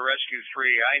about Rescue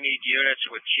 3, I need units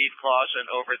with Chief Clausen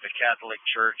over at the Catholic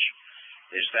Church.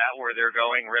 Is that where they're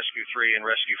going, Rescue 3 and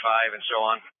Rescue 5 and so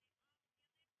on?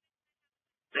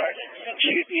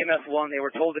 Chief EMS 1, they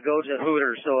were told to go to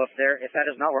Hooters, so if that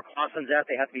is not where Clausen's at,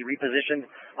 they have to be repositioned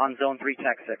on Zone 3,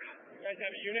 Tech 6. You guys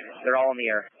have a unit? They're all in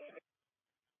the air.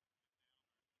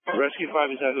 Rescue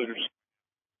 5 is at Hooters.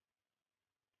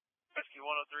 Rescue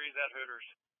 103 is at Hooters.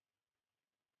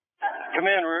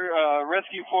 Command,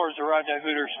 Rescue 4 has arrived at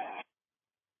Hooters.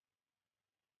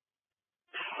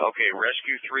 Okay,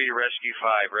 Rescue 3, Rescue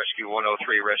 5, Rescue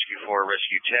 103, Rescue 4,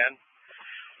 Rescue 10.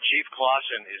 Chief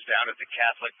Clausen is down at the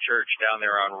Catholic Church down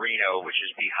there on Reno, which is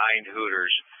behind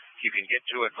Hooters. You can get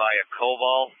to it via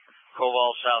Koval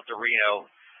south to Reno.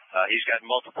 He's got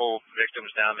multiple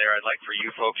victims down there. I'd like for you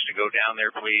folks to go down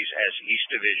there, please, as East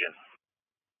Division.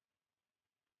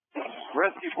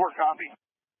 Rescue 4, copy.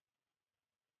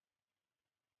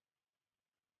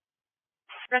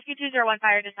 Rescue 201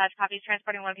 Fire Dispatch copies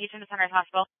transporting 1 patient to Sunrise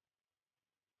Hospital.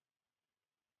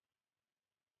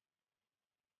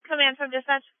 Command from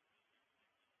dispatch.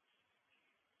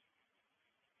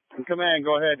 Command,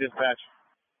 go ahead, dispatch.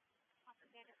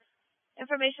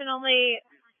 Information only.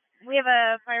 We have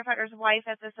a firefighter's wife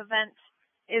at this event.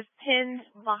 Is pinned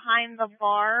behind the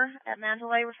bar at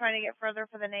Mandalay. We're trying to get further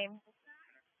for the name.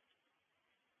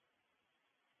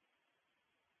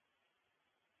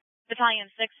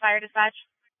 Battalion 6 Fire Dispatch.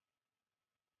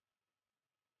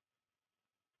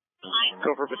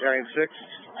 Go for Battalion 6.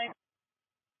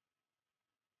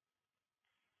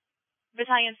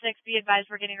 Battalion 6, be advised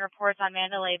we're getting reports on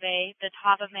Mandalay Bay, the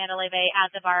top of Mandalay Bay at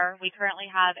the bar. We currently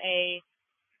have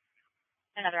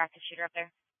another active shooter up there.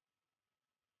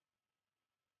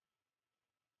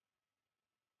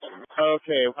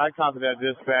 Okay, I copy that,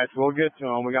 dispatch. We'll get to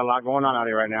them. We got a lot going on out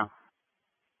here right now.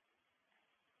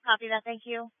 Copy that, thank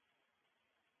you.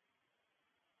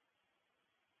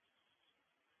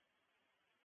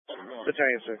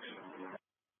 Battalion 6.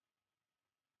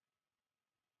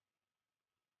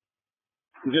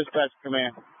 Dispatch,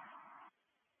 command.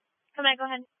 Command, go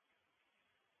ahead.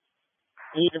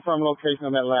 Can you confirm location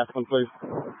on that last one, please?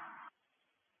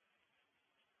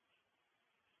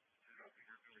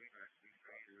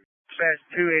 Dispatch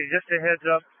 280, just a heads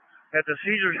up. At the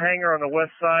Caesars hangar on the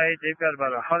west side, they've got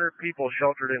about 100 people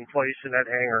sheltered in place in that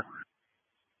hangar.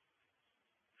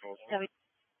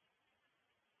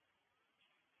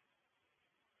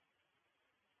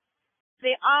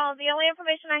 The only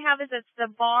information I have is it's the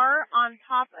bar on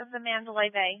top of the Mandalay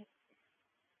Bay.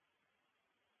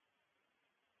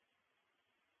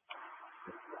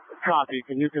 Copy.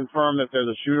 Can you confirm that there's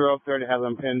a shooter up there to have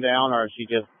them pinned down, or is she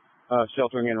just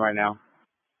sheltering in right now?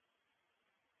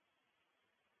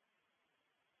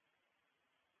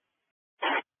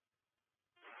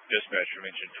 Dispatch from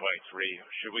engine 23.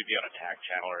 Should we be on attack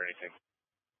channel or anything?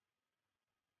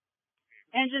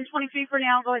 Engine 23 for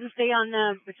now. Go ahead and stay on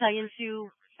Battalion 2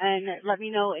 and let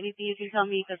me know anything you can tell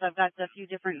me because I've got a few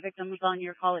different victims on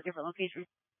your call at different locations.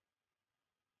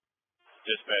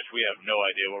 Dispatch, we have no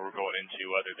idea what we're going into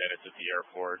other than it's at the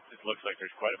airport. It looks like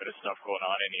there's quite a bit of stuff going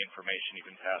on. Any information you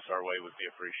can pass our way would be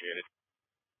appreciated.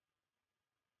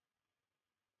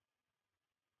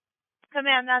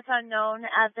 Command, that's unknown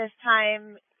at this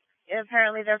time.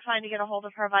 Apparently they're trying to get a hold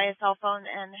of her via cell phone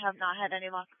and have not had any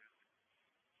luck.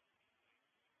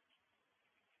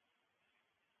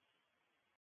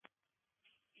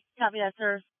 Copy that,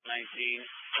 sir. 19.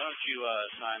 Why don't you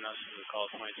assign us to the call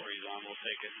 23's on? We'll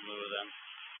take it in lieu of them.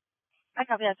 I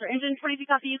copy that, sir. Engine 23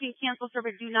 copy. You can cancel, sir,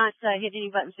 but do not hit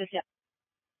any buttons just yet.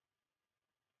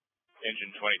 Engine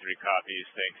 23 copies.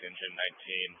 Thanks, Engine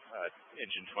 19.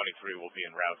 Engine 23 will be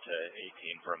en route to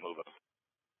 18 for a move-up.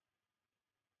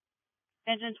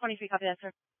 Engine 23 copy that,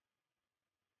 sir.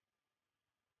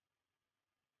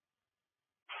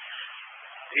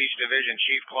 East Division,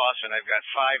 Chief Clausen. I've got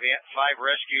five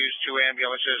rescues, 2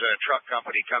 ambulances, and a truck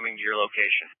company coming to your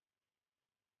location.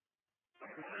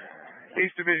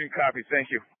 East Division, copy. Thank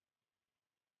you.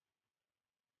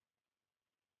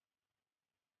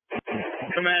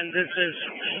 Command, this is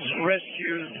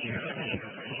Rescue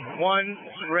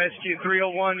 1, Rescue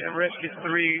 301, and Rescue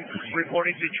 3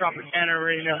 reporting to Tropicana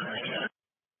Arena.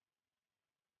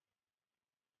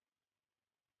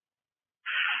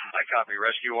 I copy.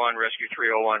 Rescue 1, Rescue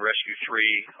 301, Rescue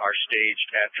 3 are staged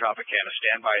at Tropicana.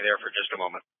 Stand by there for just a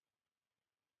moment.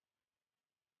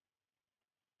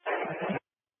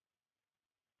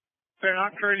 They're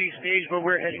not currently staged, but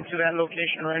we're heading to that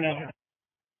location right now.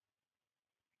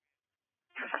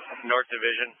 North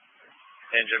Division,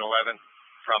 Engine 11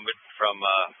 from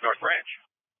North Branch.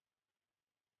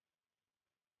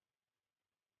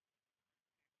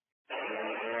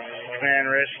 Command,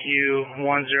 Rescue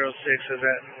 106 is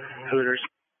at Hooters.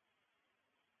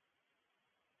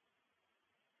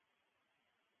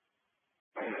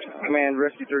 Command,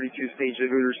 Rescue 32 staged at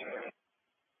Hooters.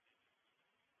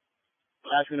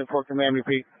 Asking the Port Command,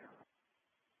 repeat.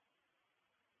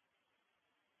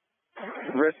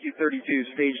 Rescue 32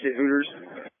 staged at Hooters.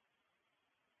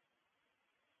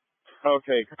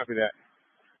 Okay, copy that.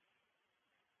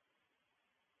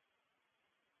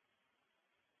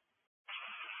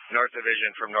 North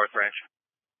Division from North Branch.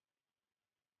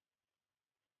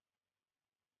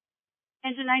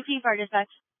 Engine 19 fire dispatch.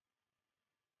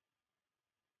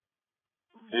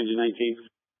 Engine 19.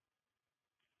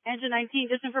 Engine 19,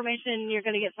 this information you're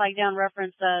going to get flagged down,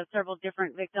 reference several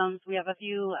different victims. We have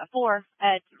four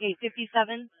at gate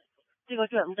 57 to go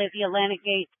to the Atlantic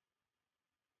gate.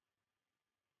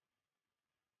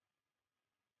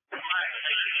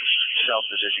 South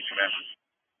Division, Command.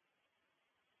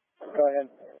 Go ahead.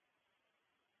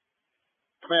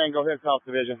 Command, go ahead, South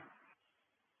Division.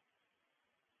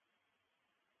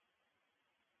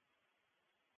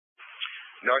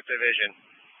 North Division,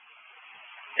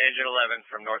 Engine 11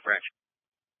 from North Branch.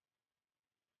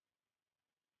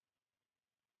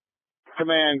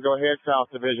 Command, go ahead, South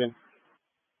Division.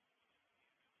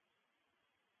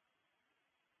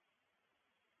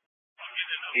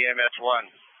 EMS 1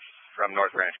 from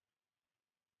North Branch.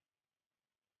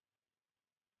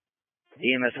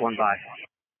 EMS 1 by.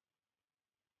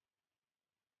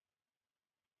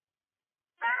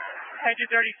 Engine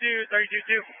 32,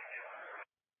 32-2.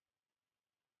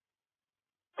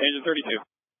 Engine 32.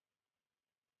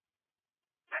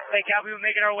 Hey, Cal, we've been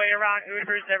making our way around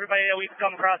Hooters. Everybody that we've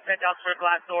come across sent out for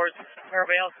glass doors.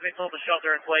 Everybody else has been told to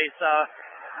shelter in place.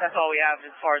 That's all we have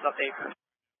as far as updates.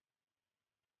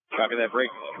 Copy that. Break.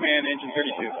 Command, Engine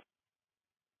 32.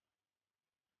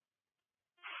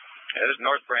 Yeah, this is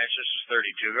North Branch. This is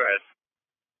 32. Go ahead.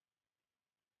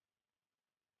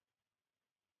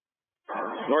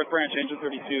 North Branch, Engine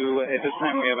 32. At this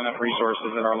time, we have enough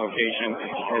resources at our location.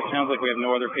 It sounds like we have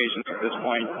no other patients at this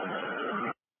point.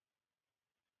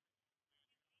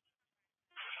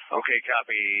 Okay,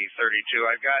 copy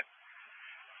 32. I've got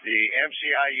the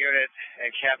MCI unit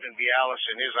and Captain Bialis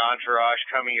and his entourage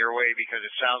coming your way because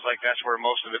it sounds like that's where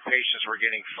most of the patients were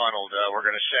getting funneled. We're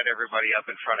going to set everybody up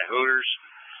in front of Hooters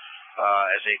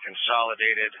as a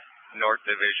consolidated North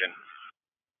Division.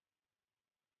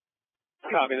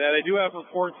 Copy that. I do have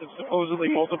reports of supposedly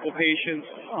multiple patients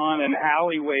on an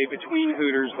alleyway between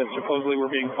Hooters that supposedly were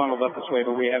being funneled up this way,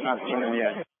 but we have not seen them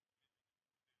yet.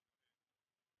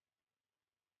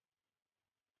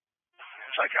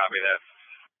 I copy that.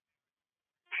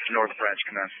 North Branch,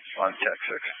 Command, on Tech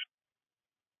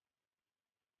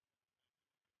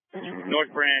 6.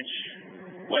 North Branch,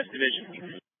 West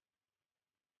Division.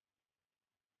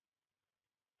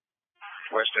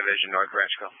 West Division, North Branch,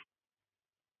 go.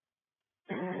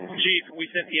 Chief, we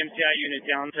sent the MCI unit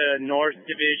down to North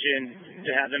Division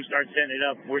to have them start setting it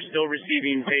up. We're still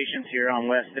receiving patients here on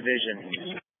West Division.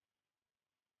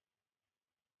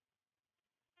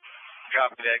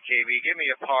 Copy that, KB. Give me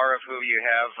a par of who you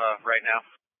have right now.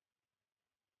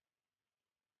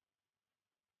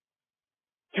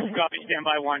 Copy,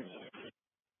 standby 1.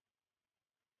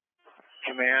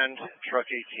 Command, Truck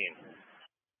 18.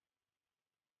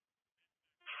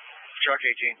 Truck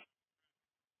 18.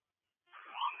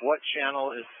 What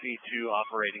channel is C2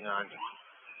 operating on?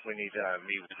 We need to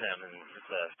meet with them in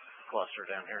the cluster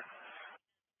down here.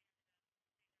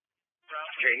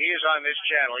 Okay, he is on this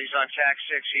channel. He's on TAC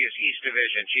 6. He is East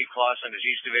Division. Chief Clausen is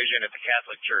East Division at the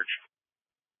Catholic Church.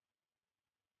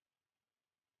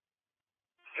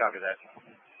 Copy that.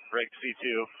 Break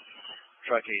C2,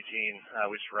 Truck 18.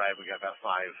 We just arrived. We got about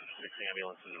 5, 6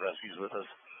 ambulances and rescues with us.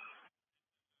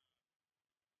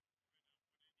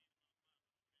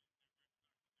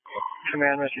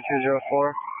 Command Rescue 204.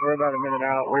 We're about a minute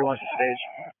out. Where do you want us to stage?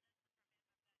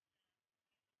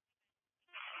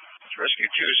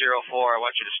 Rescue 204, I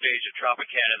want you to stage at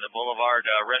Tropicana in the Boulevard.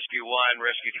 Rescue 1,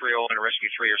 Rescue 30, and Rescue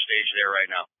 3 are staged there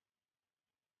right now.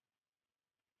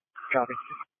 Copy.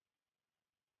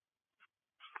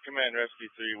 Command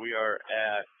Rescue 3, we are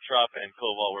at Trop and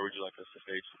Koval. Where would you like us to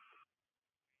stage?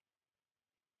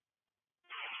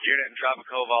 Unit and Trop and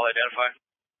Koval identify.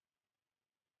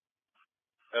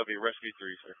 That'll be Rescue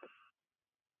 3, sir.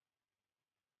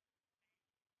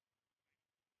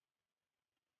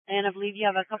 And I believe you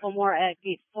have a couple more at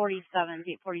gate 47.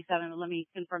 Gate 47. Let me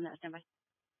confirm that. Standby.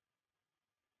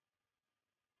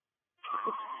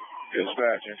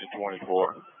 Dispatch, engine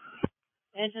 24.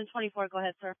 Engine 24. Go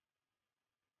ahead, sir.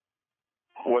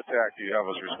 What TAC do you have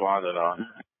us responding on?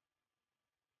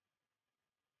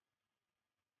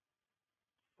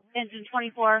 Engine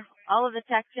 24. All of the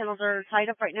TAC channels are tied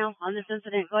up right now on this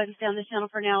incident. Go ahead and stay on this channel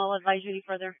for now. I'll advise you any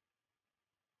further.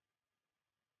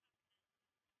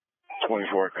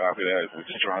 24, copy that. We're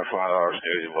just trying to find out our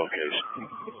staging location.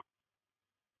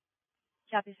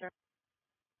 Copy, sir.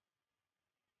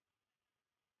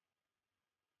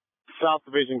 South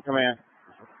Division Command.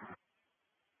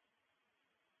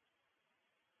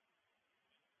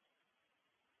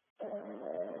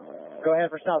 Go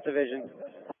ahead for South Division.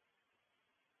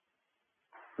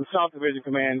 The South Division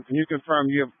Command, can you confirm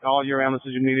you have all your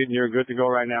ambulances you needed and you're good to go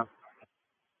right now?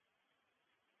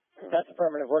 That's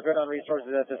affirmative. We're good on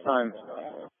resources at this time.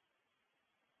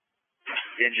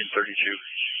 Engine 32.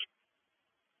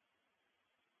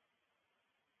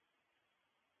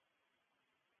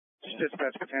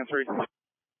 Dispatch, Battalion 3.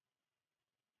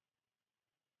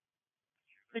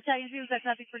 Battalion 3, we've got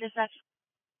traffic for dispatch.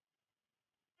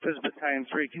 This is Battalion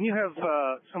 3. Can you have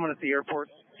someone at the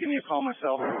airport give me a call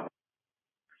myself?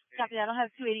 Copy that. I'll have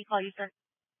 280 call you, sir.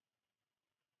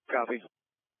 Copy.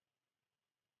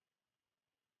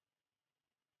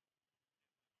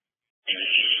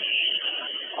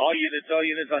 All units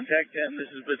on TAC 10. This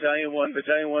is Battalion 1.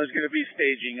 Battalion 1 is going to be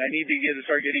staging. I need to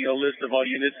start getting a list of all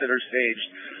units that are staged.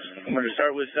 I'm going to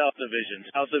start with South Division.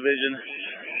 South Division,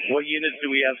 what units do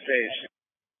we have staged?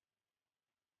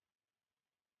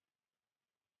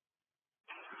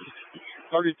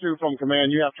 .32 from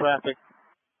command. You have traffic.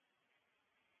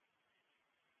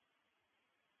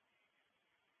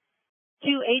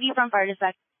 .280 from fire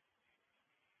dispatch.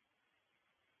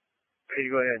 80,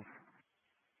 go ahead.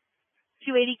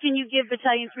 280, can you give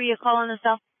Battalion 3 a call on the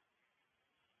cell?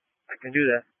 I can do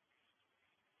that.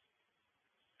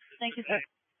 Thank you, sir.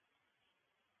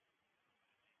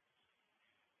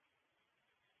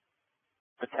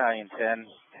 Battalion 10,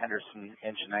 Henderson,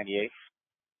 engine 98.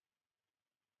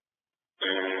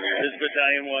 This is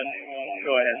Battalion 1.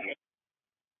 Go ahead.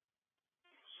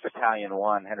 Battalion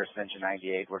 1, Henderson, engine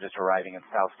 98. We're just arriving at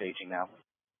south staging now.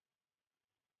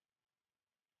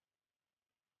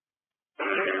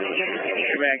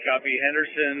 Command, copy.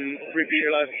 Henderson, repeat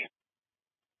your last.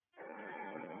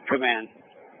 Command,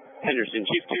 Henderson,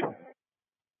 Chief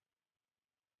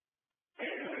 2.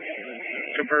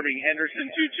 Confirming Henderson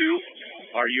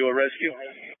 2-2. Are you a rescue?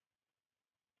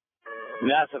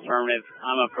 That's affirmative.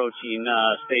 I'm approaching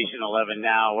Station 11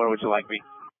 now. Where would you like me?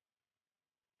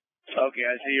 Okay,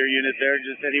 I see your unit there.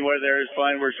 Just anywhere there is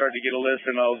fine. We're starting to get a list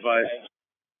and I'll advise.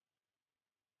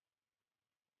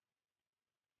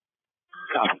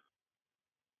 Copy.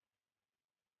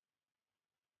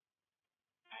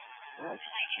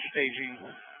 Staging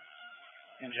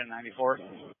engine 94.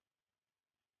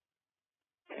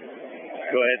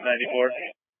 Go ahead, 94.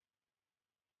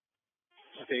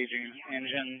 Staging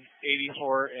engine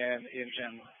 84 and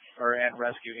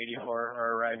rescue 84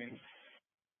 are arriving.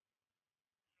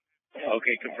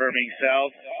 Okay, confirming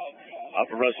south,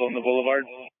 off of Russell on the Boulevard.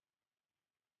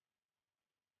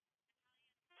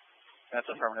 That's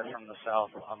affirmative from the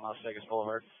south on Las Vegas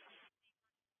Boulevard.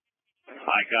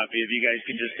 I copy. If you guys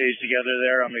can just stage together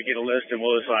there, I'm going to get a list and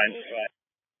we'll assign.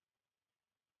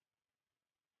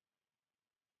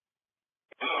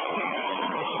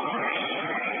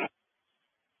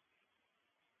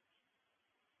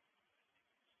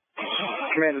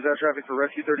 Command, is that traffic for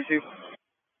Rescue 32?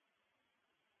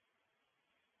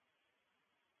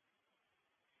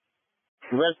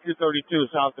 Rescue 32,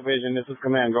 South Division. This is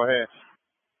Command. Go ahead.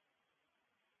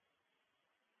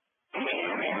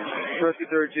 Rescue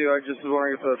 32, I just was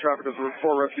wondering if the traffic was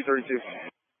for Rescue 32.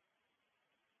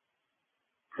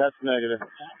 That's negative.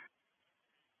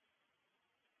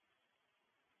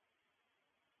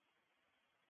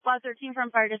 Squad 13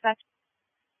 from Fire Dispatch.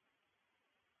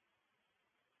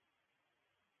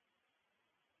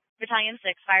 Battalion 6,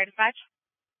 Fire Dispatch.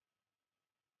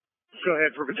 Go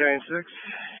ahead for Battalion 6.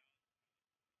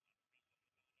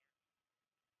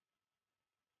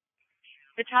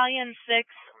 Battalion 6,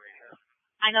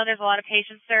 I know there's a lot of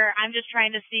patients, sir. I'm just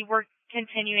trying to see, we're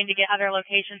continuing to get other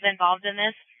locations involved in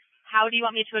this. How do you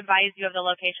want me to advise you of the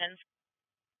locations?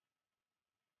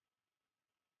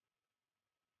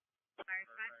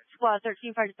 Squad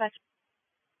 13, Fire Dispatch.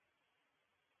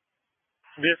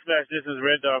 Dispatch, this is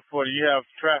Red Dog 40. You have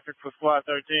traffic for Squad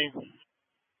 13?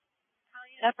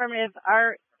 Affirmative.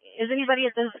 Is anybody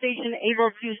at the station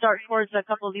able to start towards a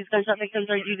couple of these gunshot victims,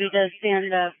 or do you need to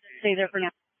stay there for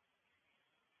now?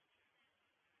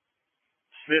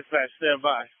 Dispatch, stand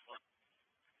by.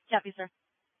 Copy, sir.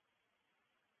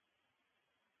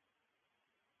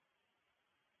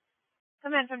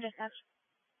 Command from dispatch.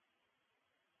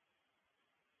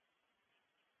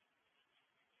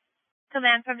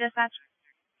 Command from dispatch.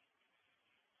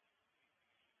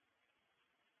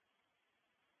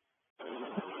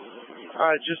 All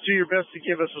right, just do your best to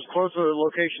give us as close to the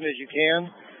location as you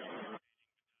can.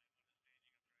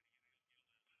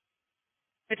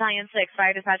 Battalion 6,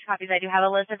 Fire Dispatch copies. I do have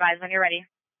a list. Advise when you're ready.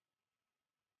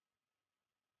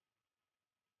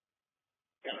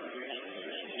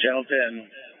 Channel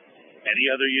 10. Any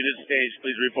other unit staged,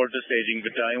 please report to staging.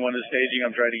 Battalion 1 is staging.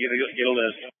 I'm trying to get a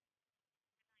list.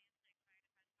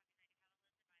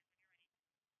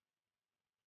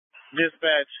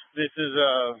 Dispatch, this is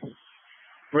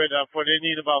Red Dog 40. They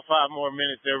need about 5 more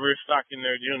minutes. They're restocking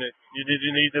their unit. Did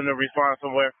you need them to respond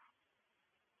somewhere?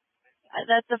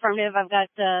 That's affirmative. I've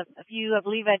got a few, I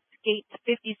believe, at gate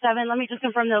 57. Let me just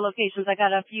confirm their locations. I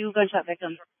got a few gunshot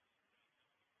victims.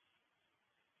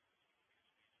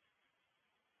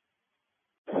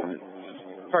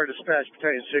 Fire Dispatch,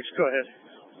 Battalion 6, go ahead.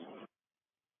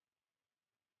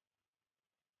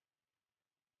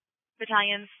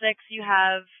 Battalion 6, you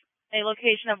have a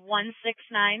location of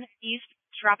 169 East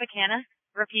Tropicana.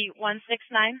 Repeat,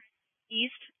 169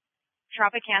 East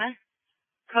Tropicana.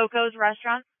 Coco's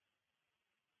Restaurant.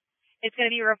 It's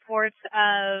going to be reports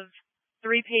of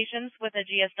 3 patients with a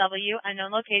GSW,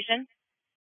 unknown location.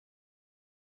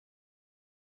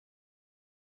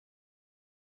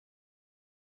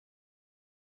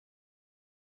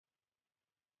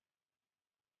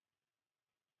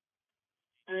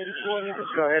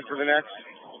 Go ahead for the next.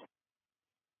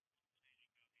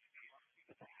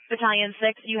 Battalion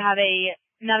 6, you have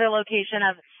another location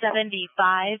of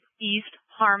 75 East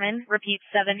Harmon. Repeat,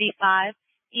 75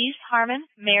 East Harmon,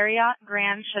 Marriott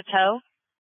Grand Chateau.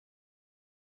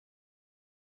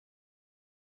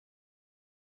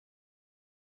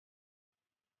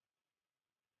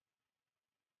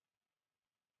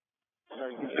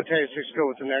 Battalion 6, go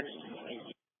with the next.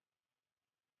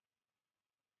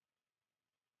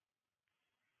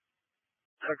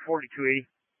 Like 4280.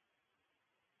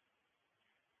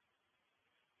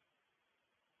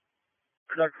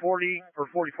 Like 40 or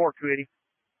 44 280.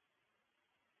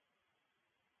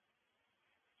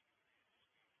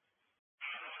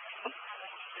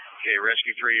 Okay,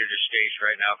 Rescue 3, you're just staged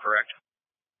right now, correct?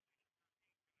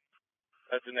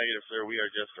 That's a negative, sir. We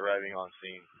are just arriving on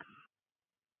scene.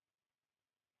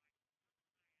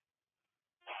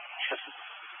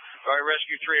 All right,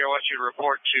 Rescue 3, I want you to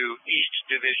report to East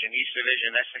Division. East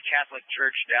Division, that's the Catholic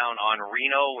Church down on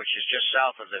Reno, which is just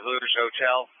south of the Hooters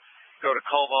Hotel. Go to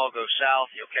Koval, go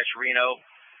south, you'll catch Reno.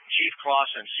 Chief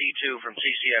Clausen, C2 from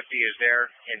CCFD, is there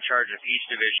in charge of East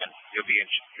Division. You'll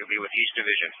be with East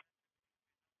Division.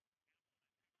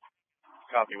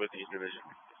 Copy with East Division.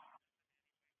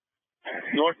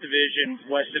 North Division,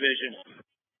 West Division.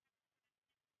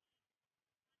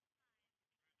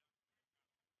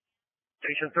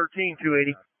 Station 13,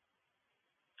 280.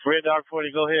 Red Dog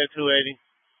 40, go ahead, 280.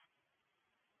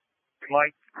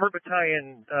 Light Per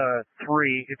Battalion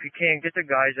 3, if you can, get the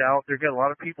guys out. There's got a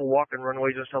lot of people walking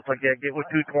runways and stuff like that. Get with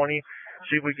 220,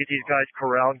 see if we get these guys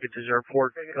corralled, get this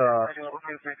airport,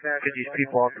 get these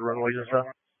people off the runways and stuff.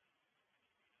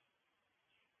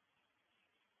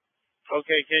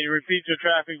 Okay, can you repeat your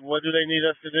traffic? What do they need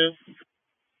us to do?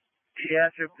 He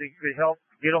asked if they could help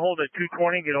get a hold of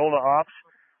 220, get a hold of ops,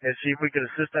 and see if we could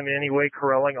assist them in any way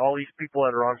corralling all these people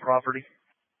that are on property.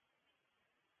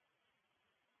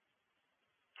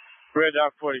 Red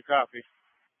Dog 40, copy.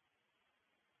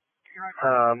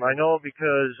 I know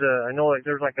because I know like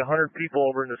there's like 100 people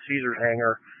over in the Caesars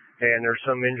hangar, and there's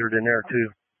some injured in there too.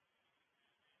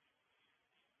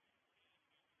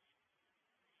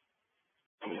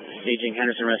 Staging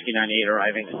Henderson Rescue 98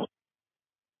 arriving.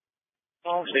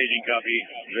 Staging copy,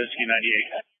 Rescue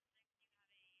 98.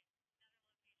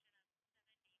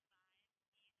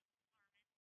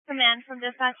 Command from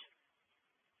dispatch.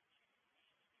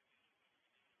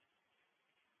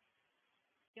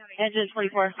 Engine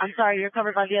 24. I'm sorry, you're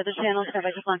covered by the other channel. Step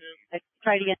back to fun.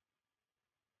 Try it again.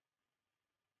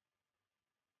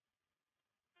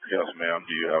 Yes, ma'am.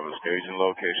 Do you have a staging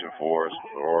location for us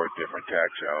or a different TAC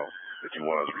channel that you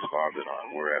want us responded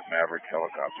on? We're at Maverick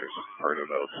Helicopters, per the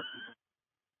notes.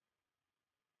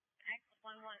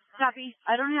 Copy.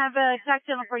 I don't have a TAC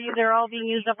channel for you. They're all being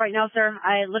used up right now, sir.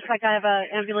 It looks like I have an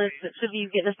ambulance that should be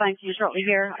getting assigned to you shortly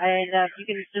here. And you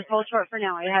can just hold short for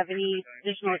now. I have any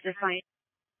additional at this time.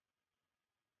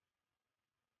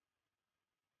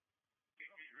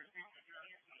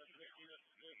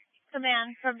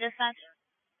 Command from dispatch.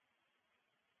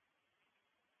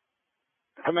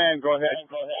 Command, go ahead.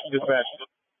 Dispatch.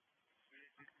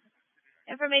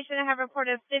 Information I have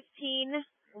reported 15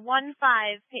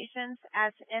 patients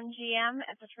at MGM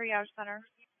at the triage center.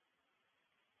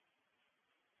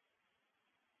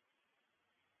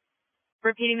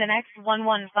 Repeating the next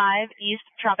 115 East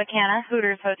Tropicana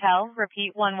Hooters Hotel.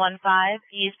 Repeat 115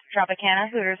 East Tropicana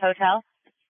Hooters Hotel.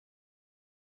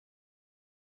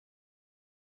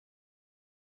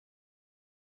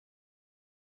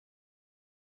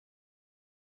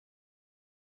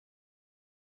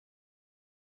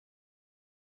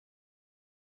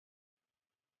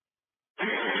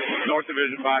 North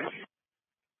Division 5.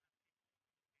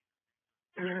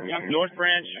 North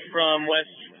Branch from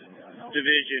West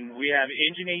Division. We have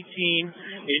Engine 18,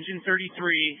 Engine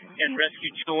 33, and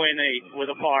Rescue 208 with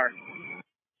a par.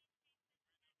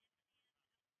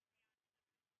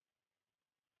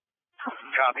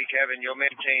 Copy, Kevin. You'll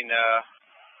maintain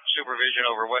supervision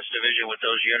over West Division with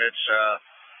those units.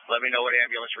 Let me know what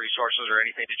ambulance resources or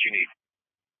anything that you need.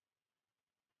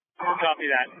 Copy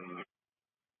that.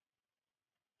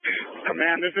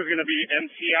 Command, this is going to be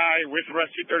MCI with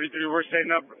Rescue 33. We're setting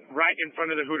up right in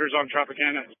front of the Hooters on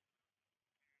Tropicana.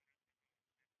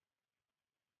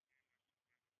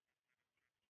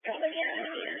 TAC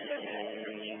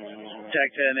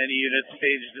 10, any units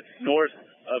staged north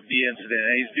of the incident?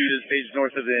 Any students staged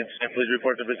north of the incident, please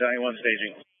report to Battalion 1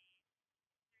 staging.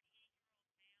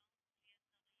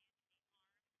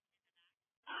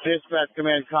 Dispatch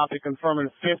command, copy, confirming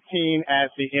 15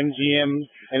 at the MGM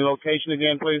and location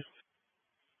again, please.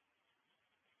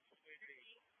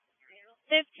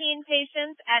 15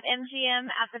 patients at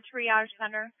MGM at the triage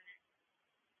center.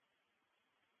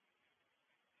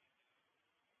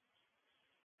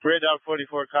 Red Dog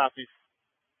 44 copies.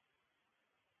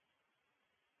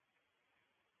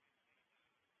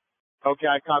 Okay,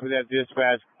 I copy that,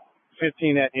 dispatch.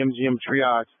 15 at MGM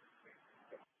triage.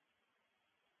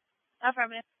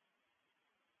 Affirmative.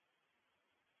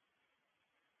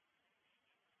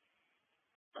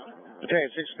 Okay,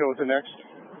 6 go with the next.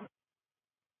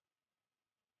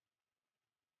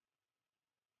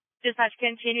 Dispatch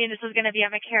continuing. This is going to be at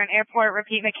McCarran Airport.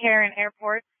 Repeat, McCarran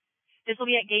Airport. This will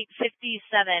be at gate 57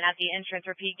 at the entrance.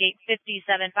 Repeat, gate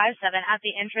 5757 at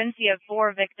the entrance. You have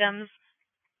 4 victims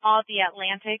all at the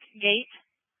Atlantic gate.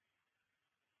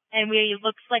 And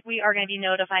looks like we are going to be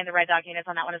notifying the Red Dog units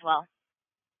on that one as well.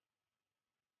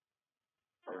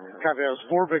 Copy, that was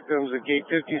 4 victims at gate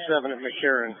 57 at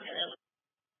McCarran.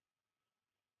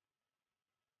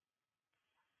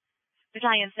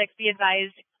 Battalion 6, be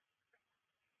advised,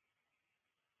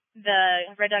 the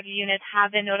Red Dog units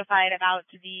have been notified about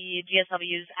the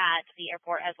GSWs at the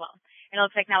airport as well. And it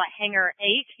looks like now at Hangar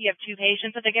 8, you have 2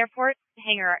 patients at the airport.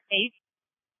 Hangar 8.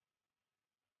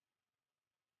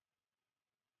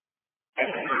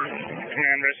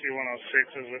 Command Rescue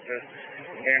 106 is with the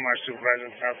AMR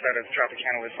supervisor outside of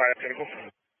Tropicana with fire critical.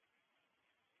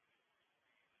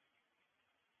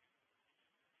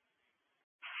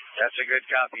 That's a good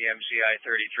copy, MCI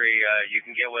 33. You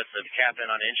can get with the captain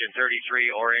on engine 33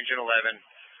 or engine 11.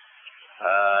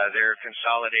 They're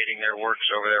consolidating their works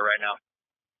over there right now.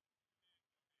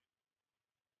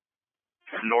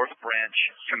 North Branch,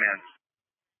 command.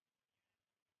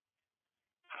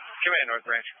 Command, North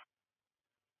Branch.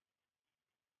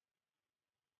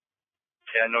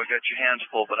 Yeah, I know you got your hands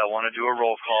full, but I want to do a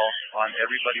roll call on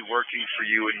everybody working for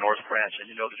you in North Branch. And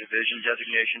you know the division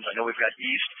designations. I know we've got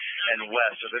East and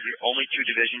West. Are they the only two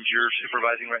divisions you're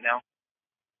supervising right now?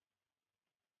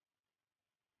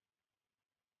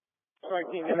 Strike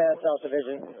Team Command, South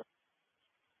Division.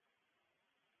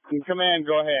 Team Command,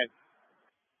 go ahead.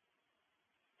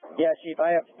 Yeah, Chief,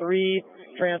 I have 3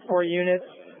 transport units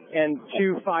and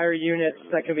 2 fire units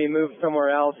that can be moved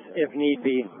somewhere else if need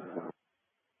be.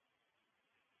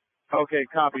 Okay,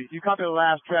 copy. You copy the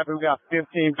last traffic. We've got 15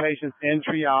 patients in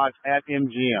triage at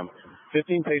MGM.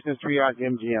 15 patients triage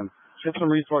MGM. Shift some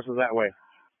resources that way.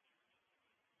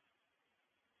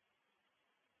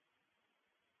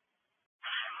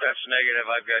 That's negative.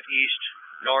 I've got East,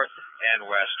 North, and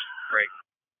West. Great.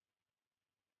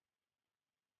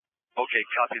 Okay,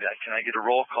 copy that. Can I get a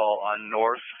roll call on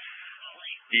North,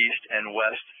 East, and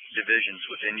West divisions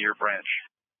within your branch?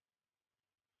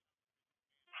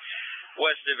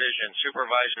 West Division,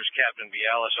 Supervisors Captain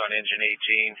Bialis on Engine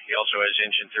 18. He also has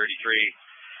Engine 33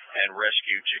 and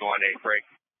Rescue 218. Break.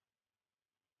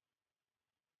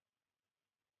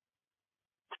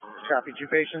 Copy, 2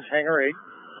 patients, hangar 8.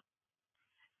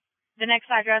 The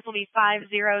next address will be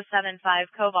 5075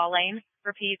 Koval Lane.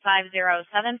 Repeat,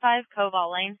 5075 Koval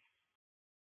Lane.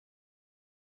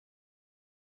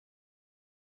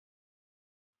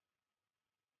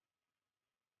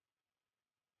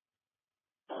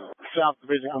 South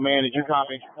Division Command, did you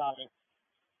copy?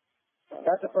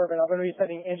 That's affirmative. I'm going to be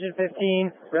sending Engine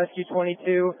 15, Rescue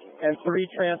 22, and 3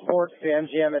 transports to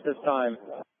MGM at this time.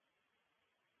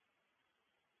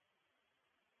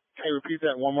 Okay, repeat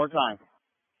that one more time.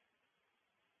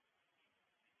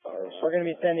 We're going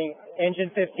to be sending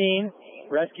Engine 15,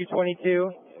 Rescue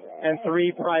 22, and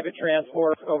 3 private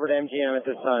transports over to MGM at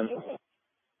this time.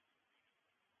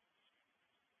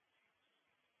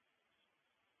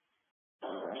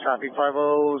 Copy,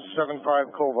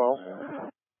 5075 Koval.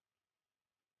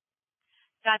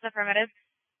 That's affirmative.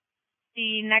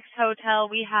 The next hotel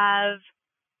we have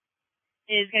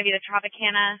is going to be the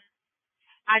Tropicana.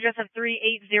 Address of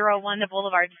 3801 The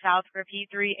Boulevard South. Repeat,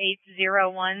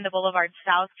 3801 The Boulevard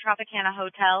South, Tropicana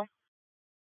Hotel.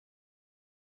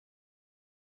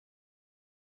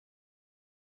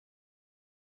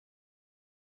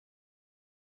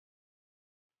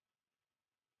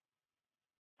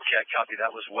 Okay, copy.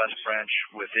 That was West Branch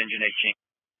with Engine 18.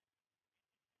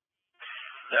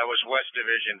 That was West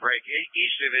Division. Break.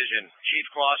 East Division. Chief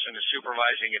Clausen is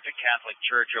supervising at the Catholic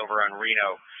Church over on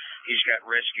Reno. He's got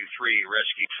Rescue 3,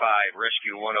 Rescue 5,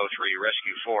 Rescue 103,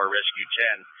 Rescue 4, Rescue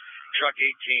 10, Truck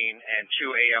 18, and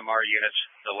 2 AMR units,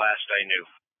 the last I knew.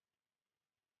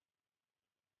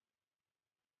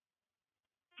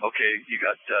 Okay, you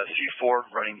got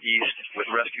C4 running east with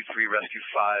Rescue 3, Rescue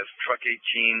 5, Truck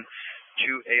 18,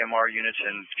 2 AMR units,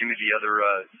 and give me the other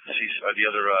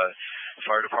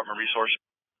fire department resource.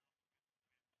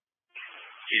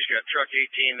 He's got Truck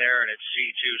 18 there, and it's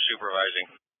C2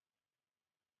 supervising.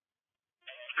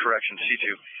 Correction, C2.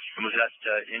 And was that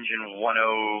Engine 103?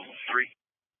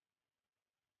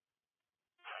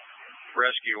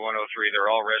 Rescue 103. They're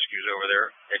all rescues over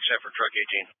there, except for Truck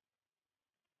 18.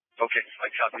 Okay, I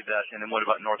copied that. And then what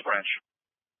about North Branch?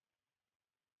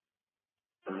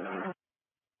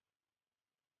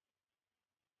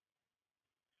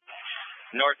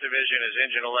 North Division is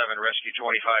Engine 11, Rescue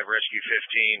 25, Rescue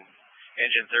 15,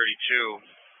 Engine 32,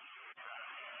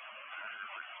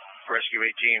 Rescue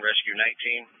 18, Rescue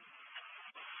 19,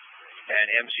 and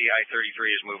MCI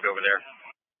 33 is moved over there.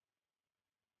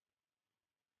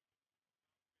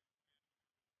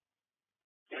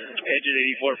 Engine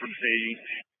 84 from staging.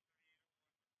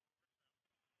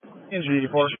 Engine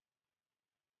 84.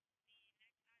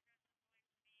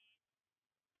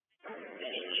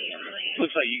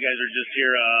 Looks like you guys are just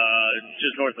here,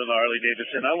 just north of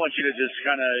Harley-Davidson. I want you to just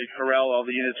kind of corral all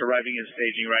the units arriving and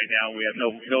staging right now. We have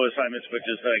no assignments, but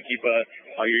just keep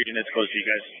all your units close to you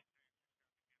guys.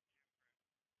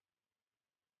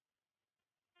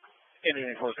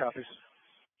 Engine 84 copies.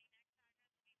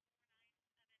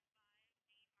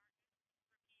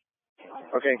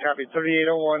 Okay, copy.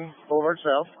 3801 Boulevard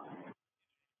South.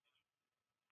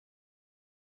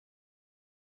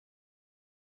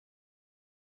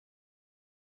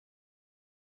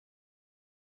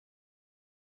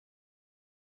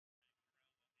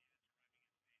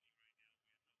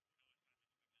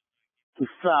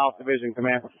 South Division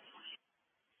Command.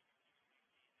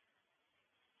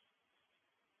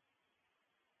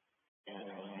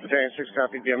 Battalion 6,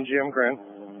 copy the MGM Grand.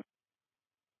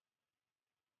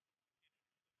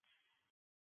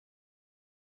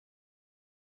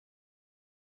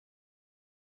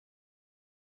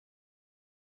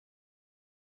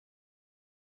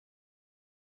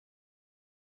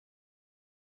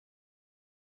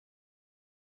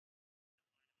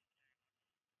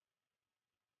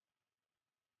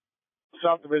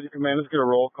 South Division Command, let's get a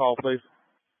roll call, please.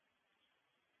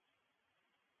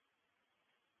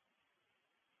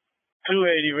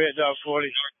 280, Red Dog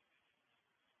 40.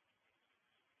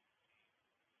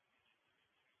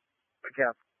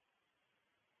 Cap.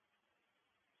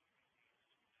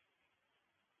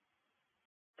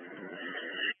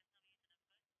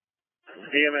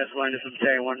 EMS 1, this is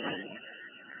Battalion 1.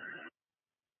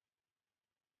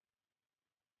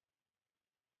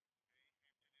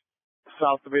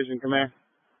 South Division Command.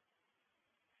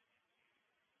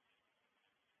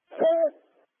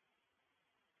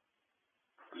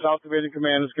 South Division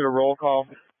Command, let's get a roll call.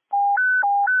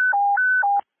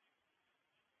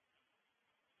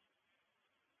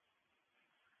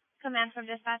 Command from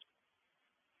dispatch.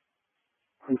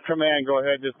 Command, go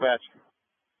ahead, dispatch.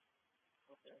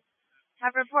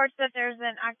 Have reports that there's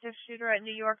an active shooter at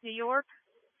New York, New York,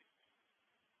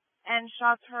 and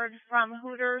shots heard from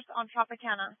Hooters on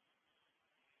Tropicana.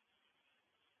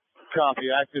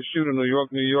 Copy. Active shooter, New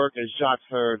York, New York, and shots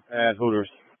heard at Hooters.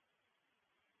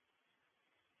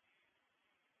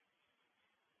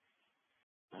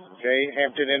 Okay,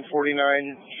 Hampton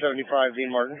N4975,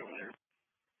 Dean Martin.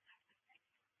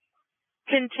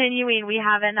 Continuing, we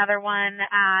have another one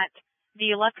at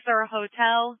the Luxor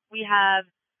Hotel. We have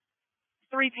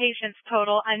 3 patients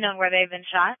total unknown where they've been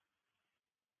shot.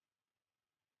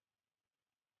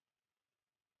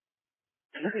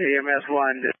 EMS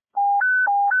 1.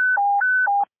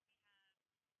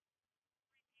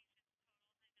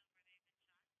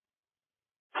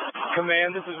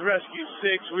 Command, this is Rescue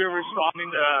 6. We are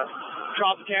responding to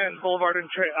Tropicana Boulevard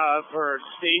for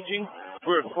staging.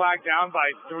 We were flagged down by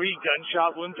 3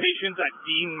 gunshot wound patients at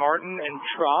Dean Martin and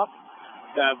Trop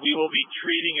that we will be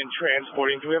treating and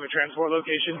transporting. Do we have a transport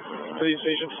location for these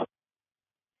patients?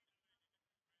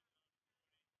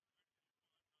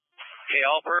 Okay,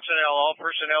 all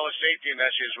personnel with safety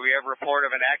messages. We have report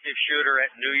of an active shooter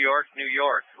at New York, New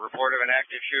York. Report of an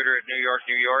active shooter at New York,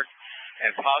 New York,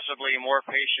 and possibly more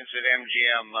patients at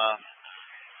MGM.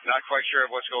 Not quite sure of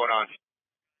what's going on.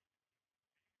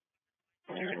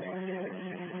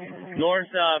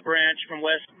 North branch from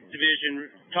West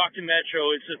Division. Talk to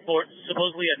Metro. It's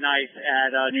supposedly a knife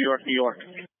at New York, New York.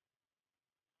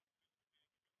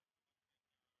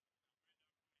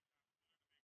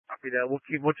 Copy that. We'll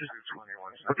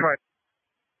try.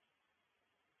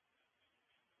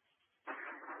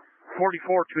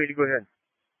 44, 280, go ahead.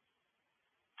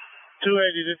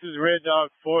 280, this is Red Dog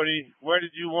 40. Where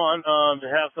did you want to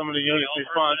have some of the units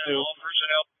respond to? All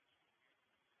personnel.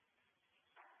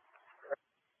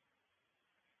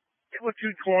 Get with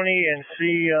 220 and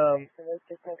see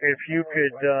if you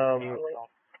could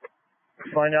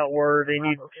find out where they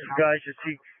need guys to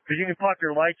see. Because you can pop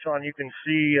your lights on, you can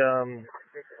see,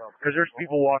 because there's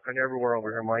people walking everywhere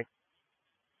over here, Mike.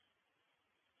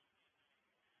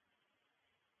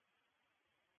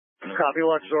 Copy,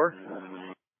 Luxor.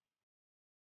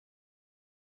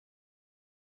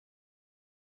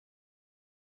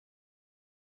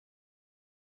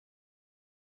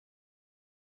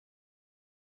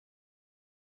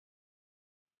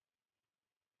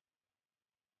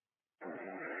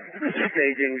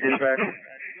 Staging, dispatch.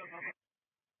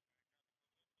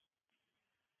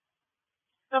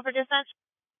 Go for dispatch.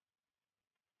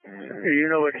 You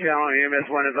know what channel EMS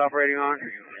 1 is operating on?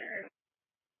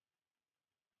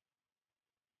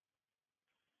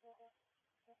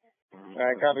 All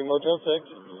right, copy, Motel 6.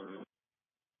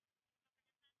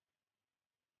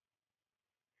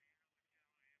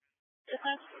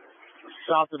 Dispatch.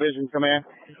 South Division Command.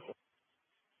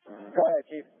 Go ahead,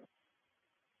 Chief.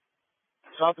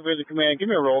 South Division Command, give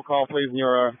me a roll call, please, in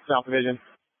your South Division.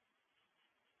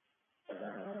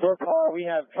 For call, we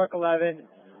have Truck 11.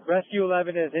 Rescue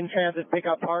 11 is in transit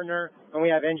pickup partner, and we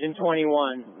have Engine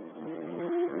 21.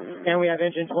 And we have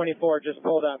Engine 24 just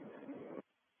pulled up.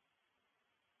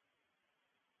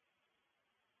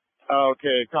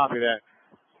 Okay, copy that.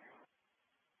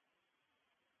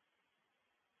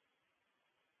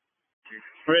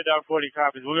 Red Dog 40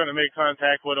 copies. We're going to make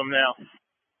contact with them now.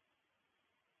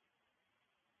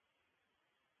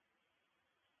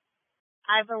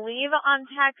 I believe on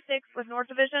TAC 6 with North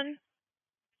Division.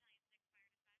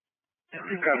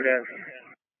 Copy that.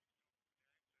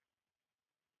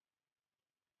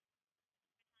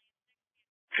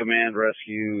 Command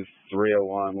Rescue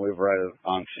 301. We're right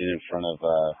on scene in front of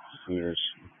Hooters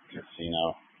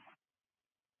Casino.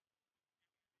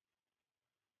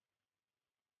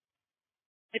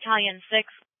 Battalion 6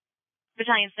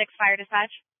 Fire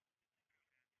Dispatch.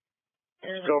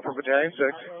 Go for Battalion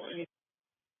 6.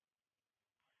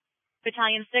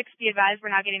 Battalion 6, be advised we're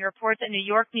now getting reports at New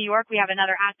York, New York. We have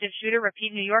another active shooter.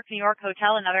 Repeat, New York, New York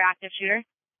Hotel, another active shooter.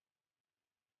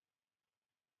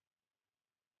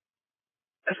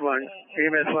 That's one.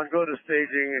 EMS 1, go to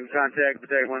staging and contact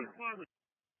Battalion 1.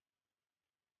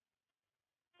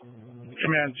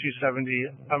 Command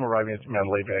 270, I'm arriving at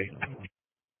Mandalay Bay.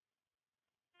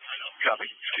 Copy.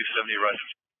 270,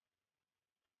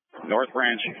 right. North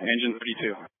Branch, engine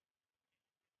 32.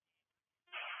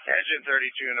 Engine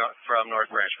 32 from North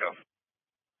Branch, go.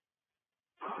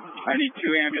 I need 2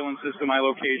 ambulances to my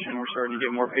location. We're starting to get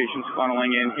more patients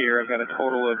funneling in here. I've got a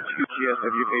total of 2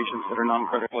 GSW patients that are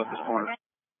non-critical at this point.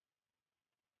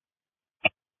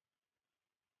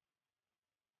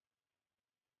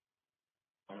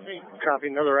 Copy.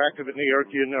 Another active at New York,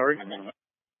 New York.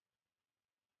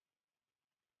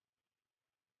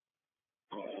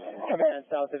 Command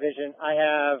South Division. I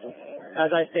have,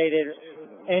 as I stated,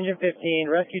 Engine 15,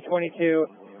 Rescue 22,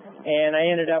 and I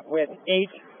ended up with 8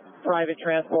 private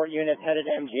transport units headed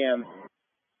to MGM.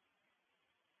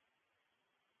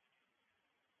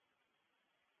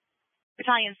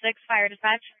 Battalion 6 Fire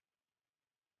Dispatch.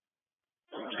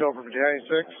 Let's go for Battalion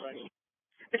 6.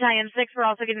 Battalion 6, we're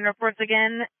also getting reports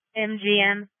again.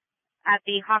 MGM at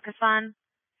the Hakkasan.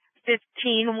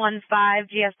 1515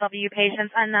 GSW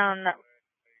patients, unknown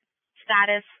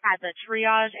status at the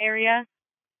triage area.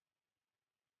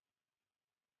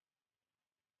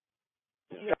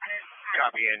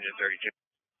 Copy, engine 32.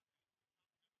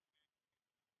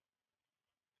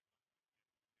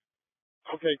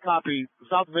 Okay, copy.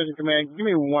 South Division Command, give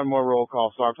me one more roll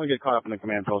call, Sarge. I'm going to get caught up in the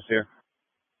command post here.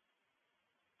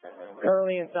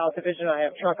 Currently in South Division, I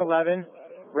have Truck 11.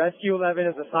 Rescue 11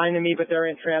 is assigned to me, but they're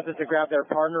in transit to grab their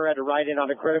partner at a ride-in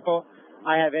on a critical.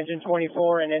 I have Engine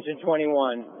 24 and Engine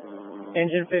 21.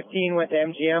 Engine 15 went to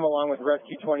MGM along with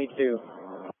Rescue 22.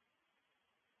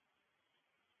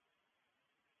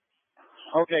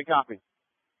 Okay, copy.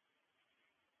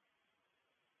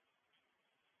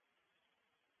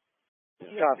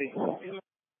 Copy.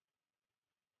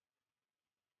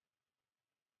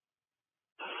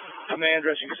 Command,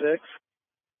 Rescue 6.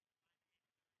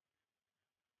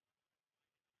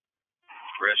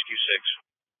 Rescue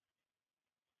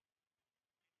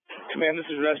 6. Command, this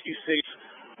is Rescue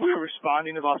 6. We were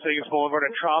responding to Las Vegas Boulevard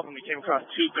and Trop, and we came across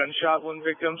 2 gunshot wound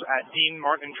victims at Dean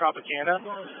Martin and Tropicana.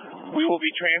 We will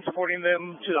be transporting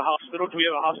them to the hospital. Do we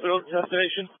have a hospital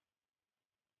destination?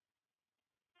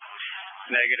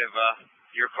 Negative.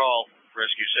 Your call,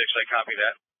 Rescue 6. I copy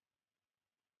that.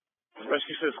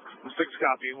 Rescue 6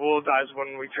 copy. We'll advise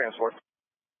when we transport.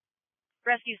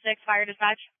 Rescue 6 Fire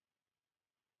Dispatch.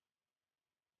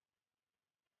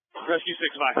 Rescue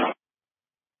 6, bye.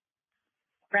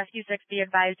 Rescue 6, be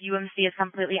advised, UMC is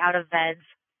completely out of beds.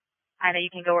 I know you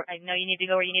can go. I know you need to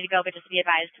go where you need to go, but just be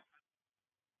advised.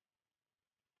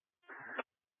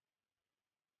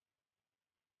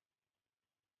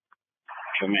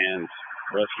 Command,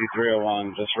 Rescue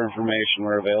 301, just for information,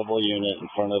 we're available unit in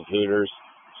front of Hooters,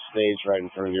 stage right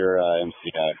in front of your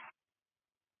MCI.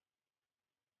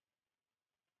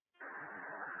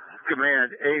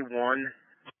 Command, A1.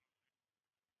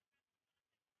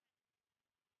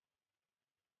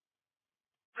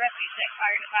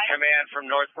 Command from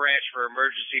North Branch for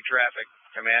emergency traffic.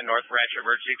 Command, North Branch,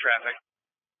 emergency traffic.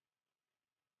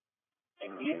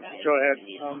 Go ahead.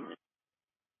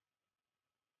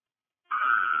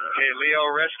 Okay, Leo,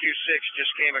 Rescue 6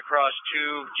 just came across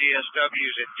 2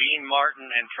 GSWs at Dean Martin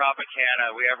and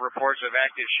Tropicana. We have reports of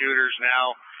active shooters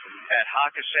now at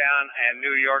Hakkasan and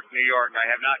New York, New York. I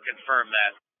have not confirmed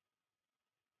that.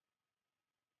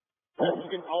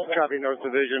 Copy, North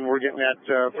Division. We're getting that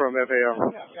from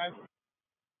FAO.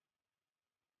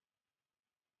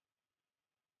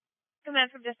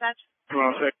 Command from dispatch.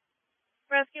 106.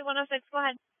 Rescue 106, go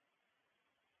ahead.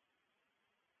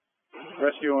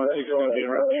 Rescue 106 going to be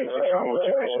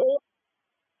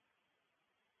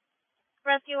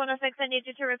Rescue 106, I need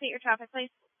you to repeat your traffic, please.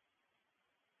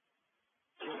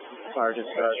 Fire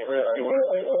dispatch. Rescue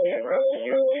 106.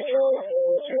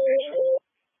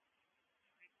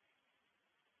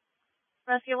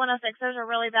 Rescue 106, there's a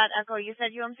really bad echo. You said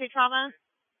UMC trauma?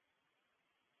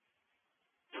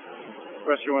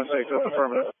 Rescue 106, that's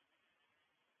affirmative.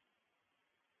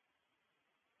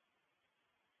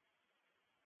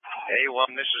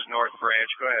 A1, this is North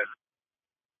Branch. Go ahead.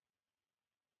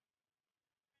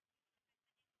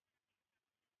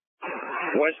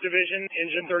 West Division,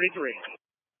 engine 33.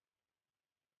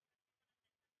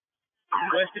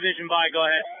 West Division by, go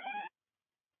ahead.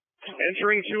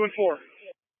 Entering 2 and 4.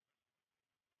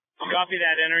 Copy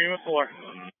that, entering with 4.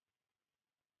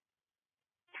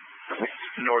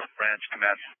 North Branch,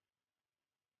 command.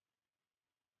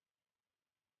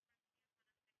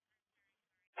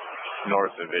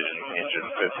 North Division, engine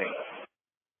 15.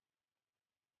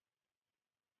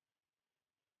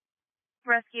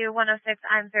 Rescue 106,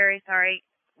 I'm very sorry.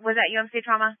 Was that UMC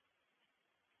trauma?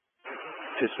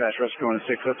 Dispatch, Rescue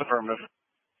 106, that's affirmative.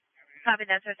 Copy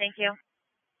that, sir. Thank you.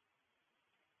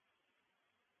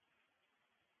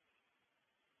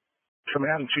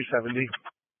 Command 270.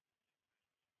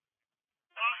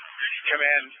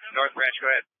 Command, North Branch, go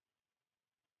ahead.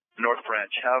 North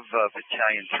Branch, have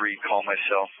Battalion 3 call my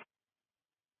cell.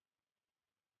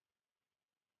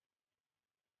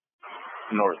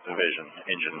 North Division,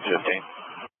 engine 15.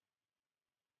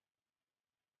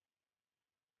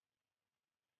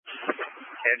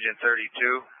 Engine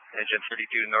 32,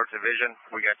 North Division.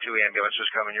 We got 2 ambulances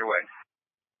coming your way.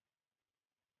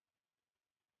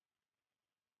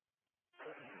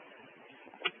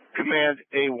 Command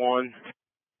A1.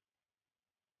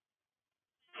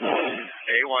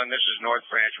 A1, this is North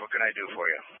Branch. What can I do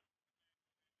for you?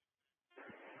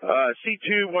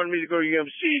 C2 wanted me to go to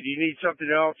UMC. Do you need something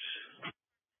else?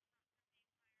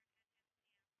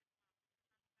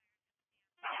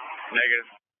 Negative.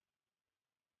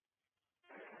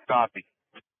 Copy.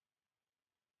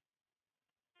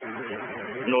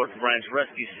 North Branch,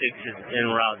 Rescue 6 is en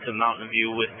route to Mountain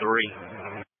View with 3.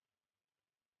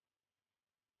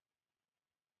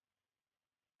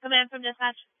 Command from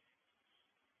dispatch.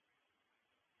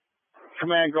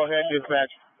 Command, go ahead,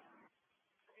 dispatch.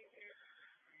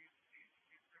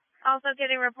 Also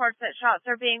getting reports that shots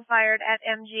are being fired at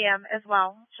MGM as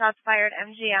well. Shots fired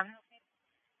MGM.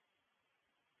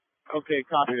 Okay,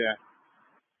 copy that.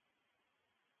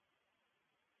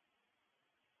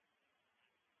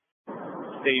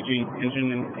 Staging,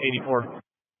 engine 84.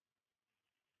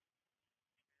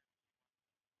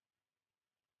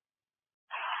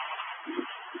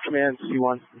 Command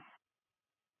C1.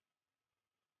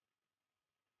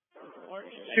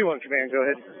 C1 command, go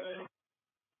ahead.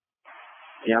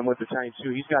 Yeah, I'm with Battalion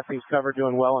 2. He's got things covered,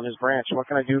 doing well in his branch. What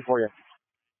can I do for you?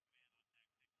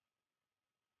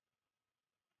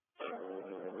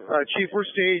 Chief, we're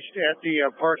staged at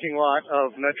the parking lot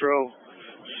of Metro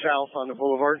South on the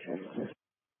boulevard.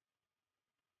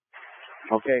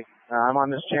 Okay, I'm on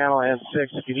this channel and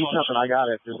 6. If you need something, I got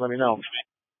it. Just let me know.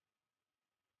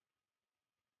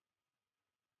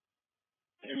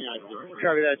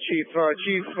 Copy that, Chief.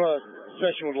 Chief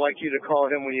Session would like you to call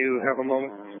him when you have a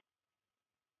moment.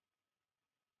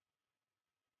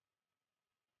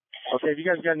 Okay, if you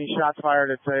guys got any shots fired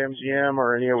at MGM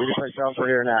or any place else, we're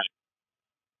hearing that.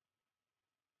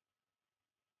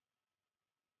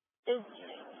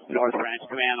 North Branch,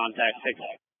 command on TAC 6.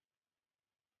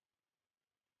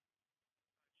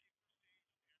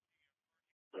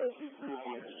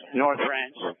 North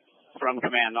Branch, from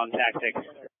command on TAC 6.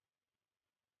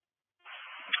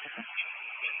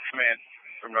 Command,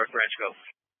 from North Branch, go.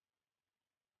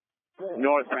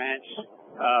 North Branch,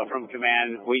 from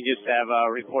command, we just have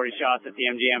reported shots at the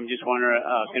MGM. Just want to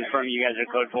confirm you guys are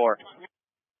code 4.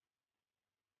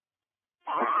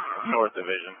 North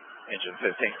Division, engine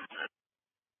 15.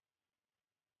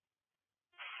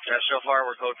 So far,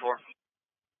 we're code 4.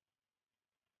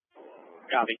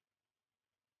 Copy.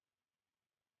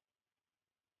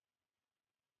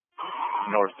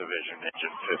 North Division,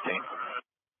 engine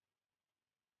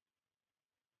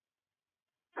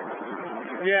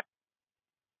 15. Yeah.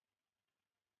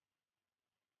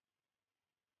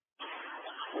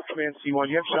 Command C1,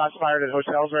 you have shots fired at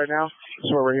hotels right now?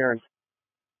 That's what we're hearing.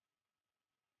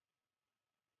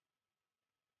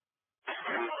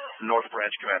 North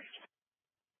Branch, command.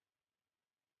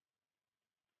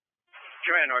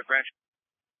 Command, North Branch.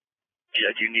 Yeah,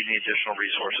 do you need any additional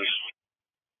resources?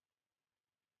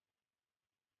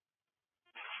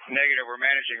 Negative, we're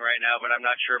managing right now, but I'm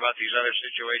not sure about these other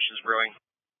situations brewing.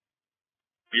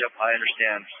 Yep, I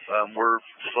understand. We're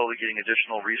slowly getting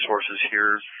additional resources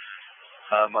here.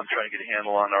 I'm trying to get a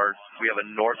handle on we have a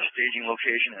north staging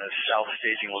location and a south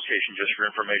staging location, just for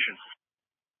information.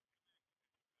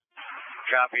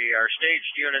 Copy. Our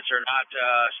staged units are not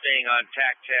staying on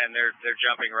TAC 10. They're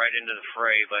jumping right into the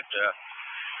fray, but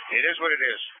it is what it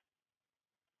is.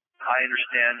 I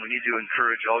understand. We need to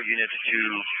encourage all units to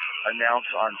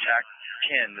announce on TAC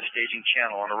 10, the staging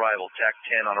channel on arrival, TAC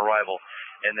 10 on arrival,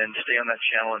 and then stay on that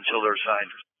channel until they're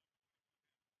assigned.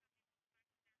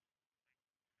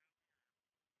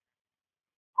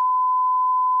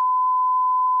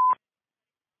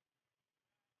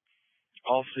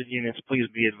 all city units, please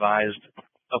be advised,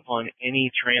 upon any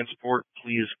transport,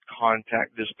 please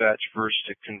contact dispatch first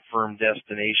to confirm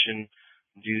destination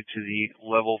due to the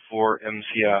level 4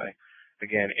 MCI.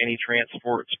 Again, any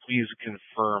transports, please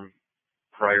confirm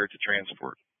prior to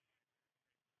transport.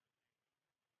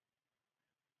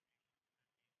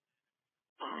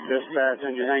 Dispatch,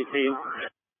 engine 19.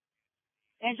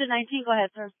 Engine 19, go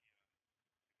ahead, sir.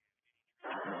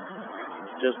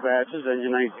 Dispatch is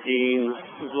engine 19.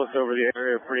 We've looked over the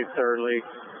area pretty thoroughly.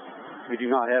 We do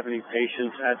not have any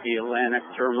patients at the Atlantic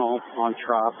terminal on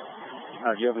Trop.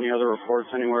 Do you have any other reports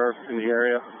anywhere in the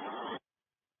area?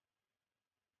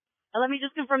 Let me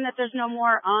just confirm that there's no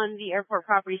more on the airport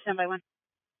property. Stand by one.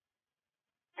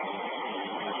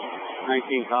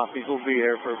 19 copies. We'll be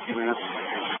here for a few minutes.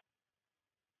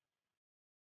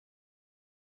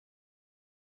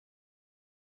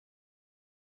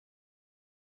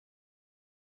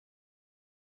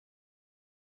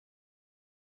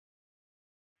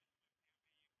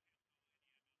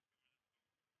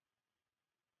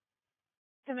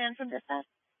 Command from dispatch.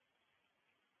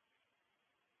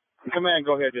 Command,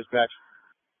 go ahead, dispatch.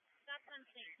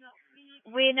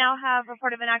 We now have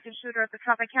report of an active shooter at the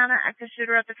Tropicana. Active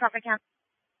shooter at the Tropicana.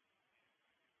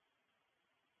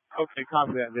 Okay,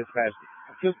 copy that, dispatch.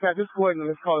 Dispatch, just go ahead and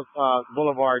let's call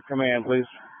Boulevard Command, please.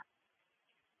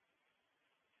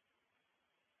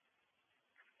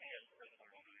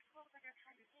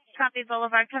 Copy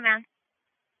Boulevard Command.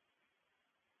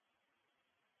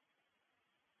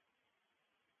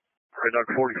 Red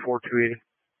Dog 44, 280.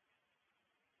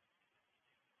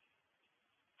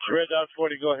 Red Dog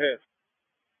 40, go ahead.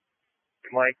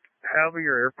 Mike, have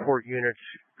your airport units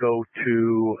go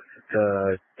to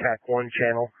the TAC 1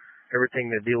 channel. Everything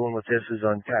that's dealing with this is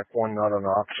on TAC 1, not on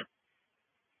ops.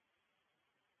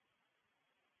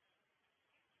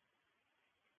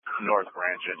 North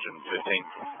Branch, engine 15.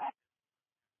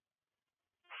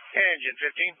 Engine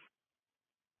 15.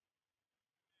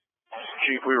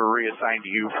 Chief, we were reassigned to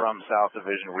you from South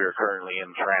Division. We are currently in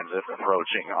transit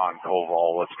approaching on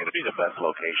Koval. What's going to be the best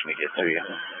location to get to you?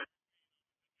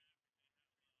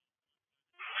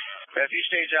 If you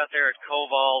stage out there at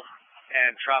Koval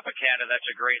and Tropicana, that's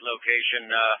a great location.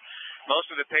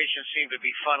 Most of the patients seem to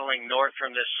be funneling north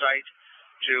from this site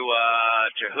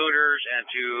to Hooters and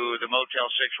to the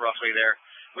Motel 6 roughly there.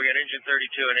 We got engine 32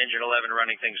 and engine 11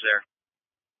 running things there.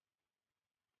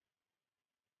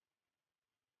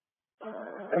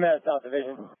 Command, South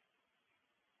Division.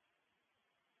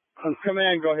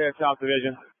 Command, go ahead, South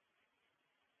Division.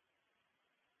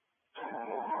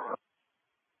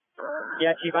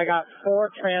 Yeah, Chief, I got 4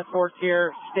 transports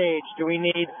here staged. Do we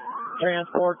need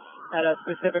transports at a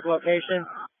specific location?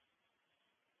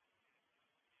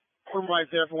 I'm right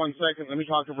there for 1 second. Let me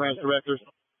talk to branch directors.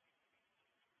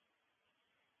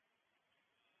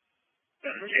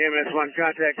 MS1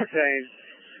 contact saying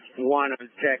 1 on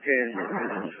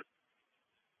check-in.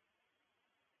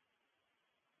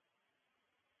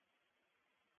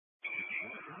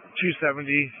 270.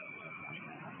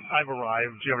 I've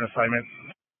arrived. Do you have an assignment?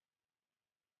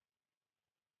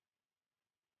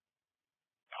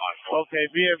 Okay,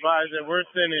 be advised that we're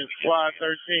sending Squad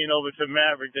 13 over to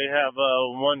Maverick. They have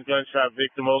 1 gunshot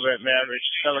victim over at Maverick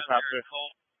helicopter.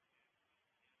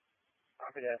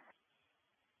 Copy that.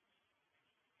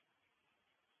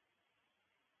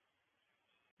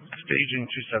 Staging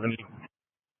 270.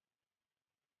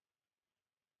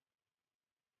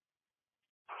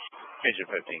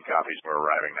 Engine 15 copies. We're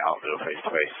arriving now. Do a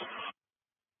face-to-face.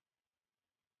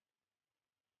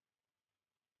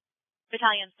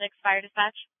 Battalion 6, fire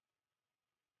dispatch.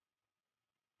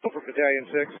 For Battalion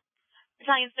 6.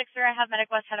 Battalion 6, sir, I have Medic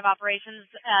West head of operations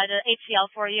at HCL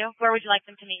for you. Where would you like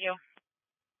them to meet you?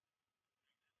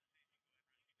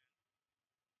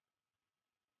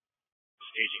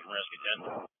 Staging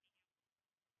Rescue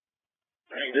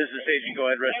 10. This is staging. Go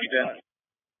ahead, Rescue 10.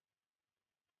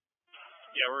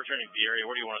 Yeah, we're returning to the area.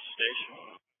 Where do you want us to stage?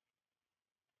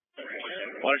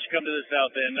 Why don't you come to the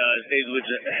south end, stage with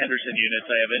Henderson units.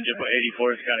 I have engine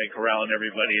 84 is kind of corralling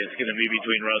everybody. It's going to be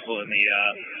between Russell and the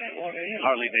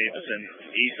Harley Davidson,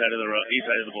 east side of the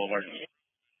boulevard. Rest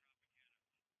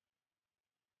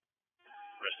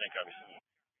 10 copies.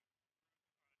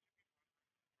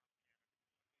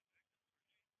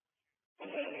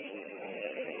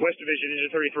 West Division,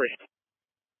 engine 33.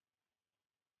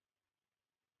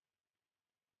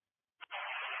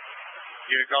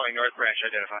 You're calling North Branch.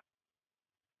 Identify.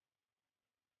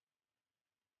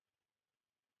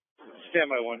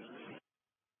 Standby 1.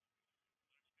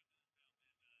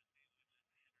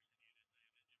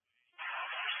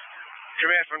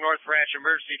 Command from North Branch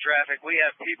Emergency Traffic. We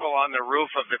have people on the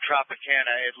roof of the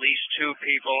Tropicana, at least 2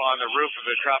 people on the roof of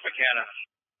the Tropicana.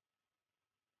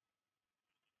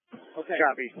 Okay.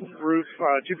 Copy. Roof,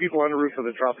 2 people on the roof of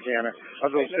the Tropicana.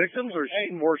 Are those victims or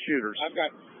more shooters? I've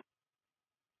got...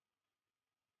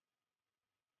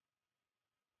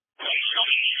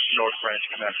 North Branch,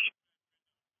 Command.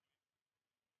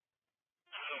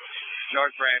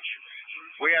 North Branch.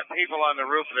 We have people on the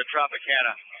roof of the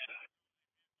Tropicana.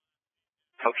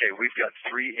 Okay, we've got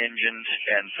 3 engines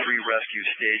and 3 rescues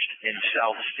staged in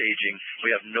south staging. We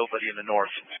have nobody in the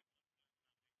north.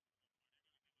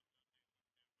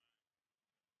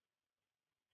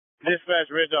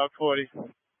 Dispatch, Red Dog 40.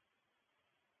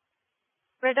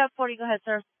 Red Dog 40, go ahead,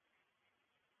 sir.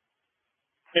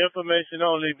 Information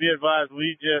only. Be advised,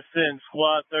 we just sent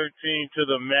Squad 13 to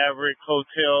the Maverick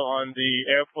Hotel on the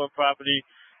airport property.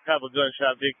 Have a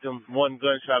gunshot victim, 1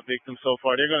 gunshot victim so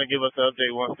far. They're going to give us an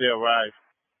update once they arrive.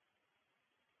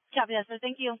 Copy that, sir.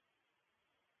 Thank you.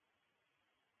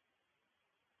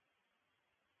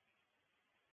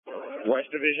 West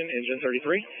Division, Engine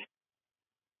 33.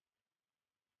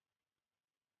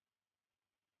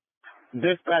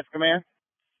 Dispatch, Command.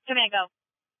 Command, go.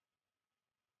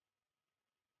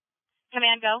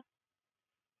 Command, go.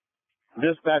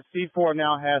 Dispatch, C4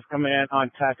 now has command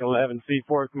on TAC 11.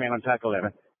 C4 command on TAC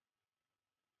 11.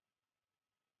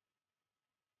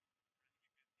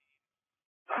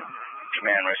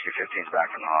 Command, Rescue 15 is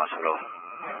back from the hospital.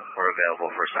 We're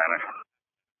available for assignment.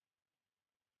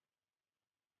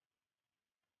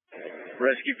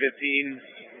 Rescue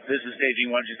 15, this is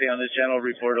staging. Why don't you stay on this channel?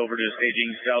 Report over to staging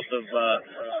south of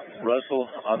Russell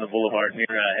on the boulevard near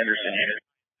Henderson unit.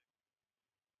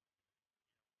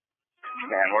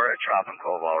 Command, we're at Trop and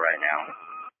Cobalt right now.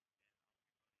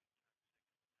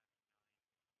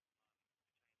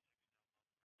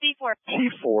 C4.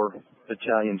 C4,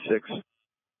 Battalion 6.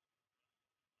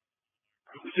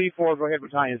 C4, go ahead,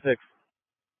 Battalion 6.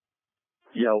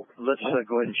 Yeah, let's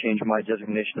go ahead and change my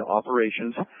designation to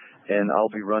operations, and I'll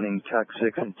be running TAC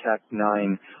 6 and TAC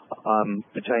 9.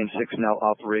 Battalion 6 now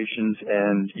operations,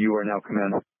 and you are now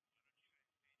command.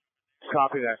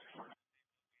 Copy that.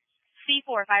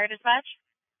 C4, fire dispatch.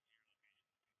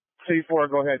 C4,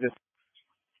 go ahead.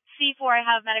 C4, I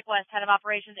have Medic West, head of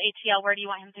operations, ATL. Where do you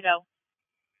want him to go?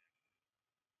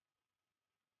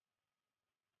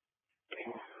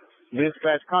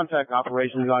 Dispatch, contact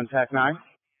operations on TAC 9.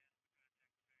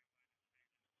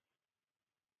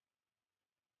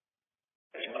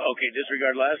 Okay,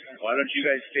 disregard last. Why don't you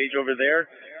guys stage over there,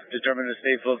 determine a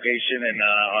safe location, and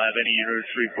I'll have any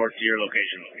units report to your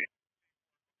location.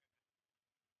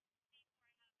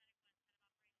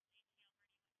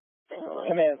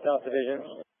 Command, South Division.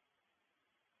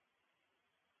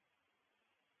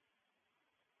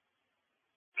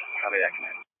 Copy that,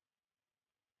 Command.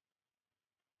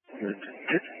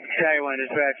 Battalion 1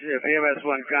 dispatch, if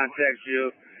EMS-1 contacts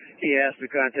you, he has to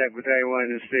contact Battalion 1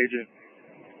 and stage it.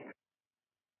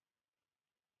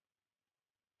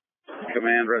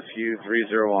 Command, Rescue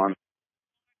 301.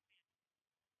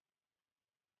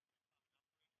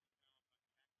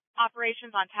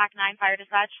 Operations on TAC 9, fire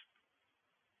dispatch.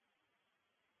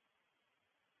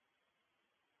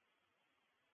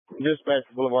 Dispatch,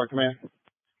 Boulevard Command.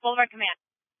 Boulevard Command.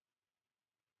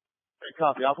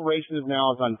 Copy. Operations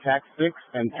now is on TAC 6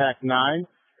 and TAC 9.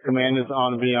 Command is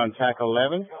on to be on TAC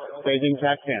 11. Staging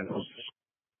TAC 10.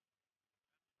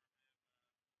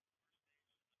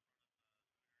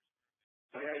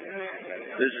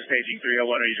 This is staging 301.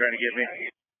 Are you trying to get me?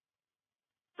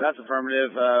 That's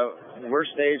affirmative. We're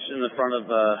staged in the front of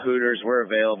Hooters. We're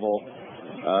available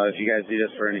if you guys need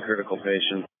us for any critical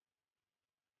patients.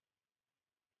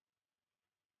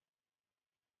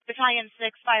 Battalion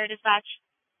 6, fire dispatch.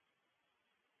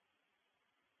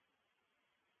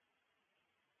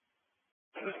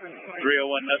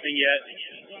 Nothing yet.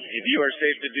 If you are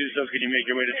safe to do so, can you make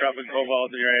your way to Trop and Cobalt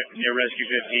near Rescue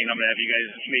 15? I'm going to have you guys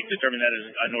determine that as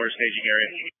a north staging area.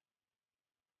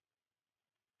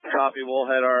 Copy. We'll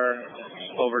head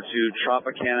over to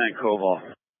Tropicana and Cobalt.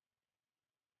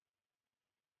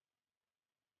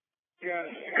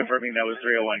 Confirming that was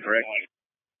 301, correct?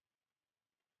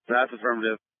 That's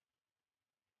affirmative.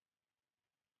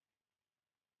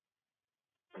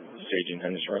 Staging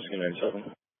Henderson Rescue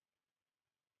 97.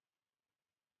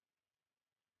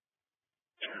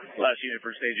 Last unit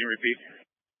for staging, repeat.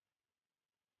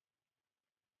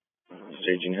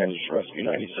 Staging Henderson Rescue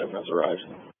 97 has arrived.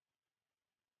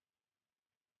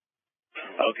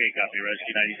 Okay, copy.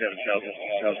 Rescue 97,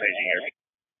 south staging here.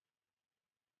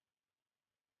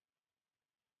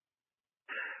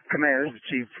 Command, this is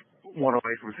Chief 108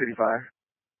 from City Fire.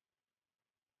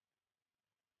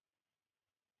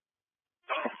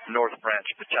 North Branch,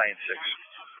 Battalion 6.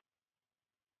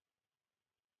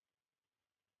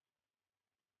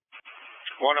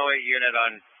 108 unit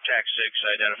on TAC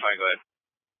 6, identify, go ahead.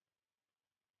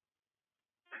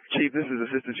 Chief, this is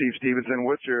Assistant Chief Stevenson.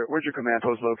 Where's your command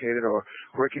post located, or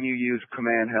where can you use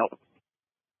command help?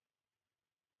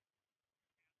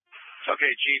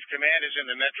 Okay, Chief, command is in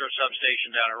the Metro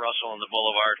substation down at Russell on the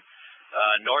Boulevard.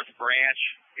 North Branch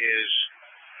is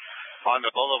on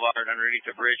the Boulevard underneath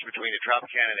the bridge between the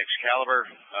Tropicana and Excalibur.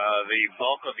 The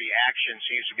bulk of the action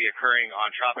seems to be occurring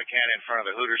on Tropicana in front of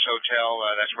the Hooters Hotel.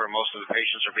 That's where most of the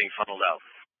patients are being funneled out.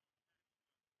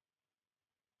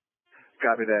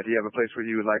 Copy that. Do you have a place where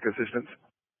you would like assistance?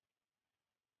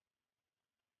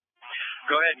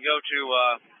 Go ahead and go to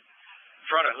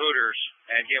front of Hooters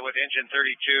and get with engine 32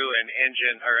 and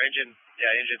engine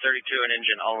 32 and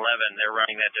engine 11. They're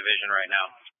running that division right now.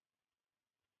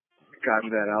 Copy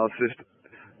that. I'll assist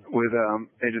with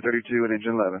engine 32 and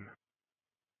engine 11.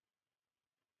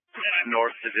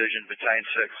 North Division, Battalion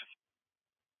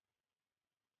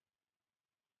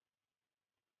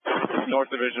 6. North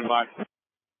Division 5.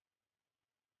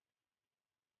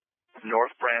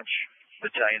 North Branch,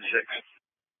 Battalion 6.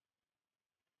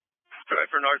 Go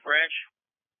ahead for North Branch.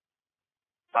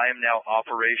 I am now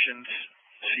operations.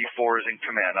 C4 is in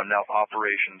command. I'm now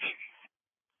operations.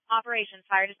 Operations,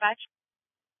 fire dispatch.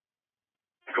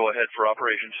 Go ahead for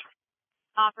operations.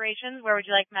 Operations, where would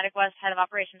you like Medic West head of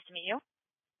operations to meet you?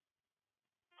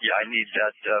 Yeah, I need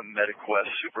that Medic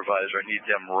West supervisor. I need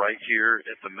them right here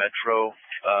at the Metro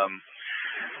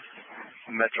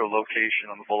location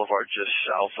on the Boulevard just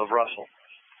south of Russell.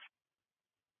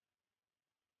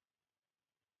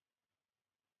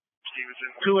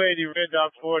 Stevenson. 280, Red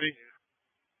Dot 40.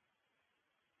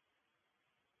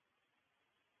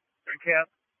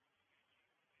 Cap.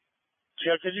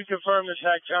 Yeah, could you confirm the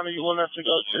TAC channel you want us to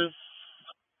go to?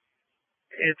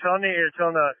 If you're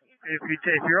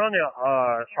on the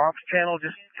ops channel,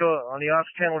 just go on the ops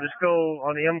channel. Just go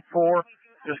on the M4.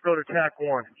 Just go to TAC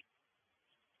 1.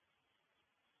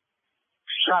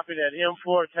 Copy that.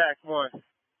 M4 TAC 1. Copy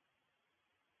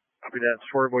that. That's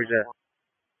where everybody's at.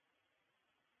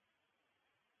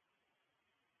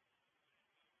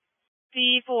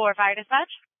 C4, fire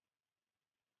dispatch.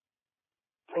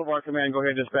 Boulevard Command, go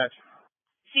ahead and dispatch.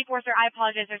 C4, sir, I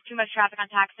apologize. There's too much traffic on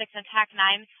TAC 6 and TAC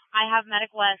 9. I have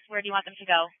Medic West. Where do you want them to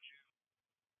go?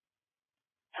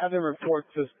 Have them report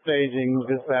to staging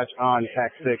dispatch on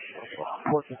TAC 6.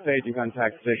 Report to staging on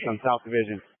TAC 6 on South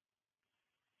Division.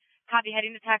 Copy,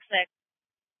 heading to TAC 6.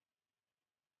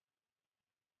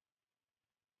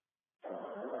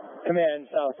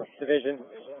 Command, South Division.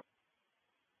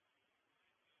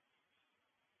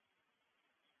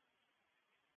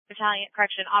 Battalion,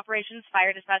 operations,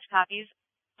 fire dispatch copies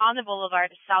on the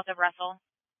Boulevard south of Russell.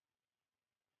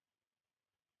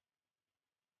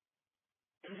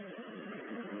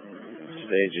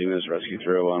 Staging is Rescue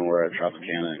 301. We're at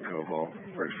Tropicana and Coval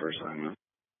for the first assignment.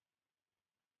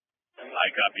 I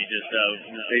copy. Just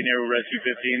stay near Rescue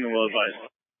 15 and we'll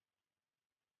advise.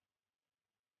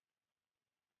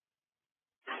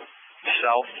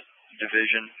 South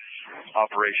Division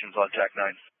operations on TAC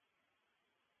 9.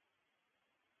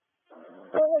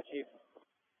 Go ahead, Chief.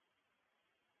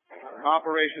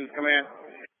 Operations Command.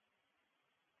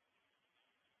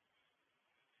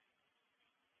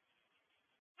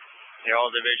 Yeah,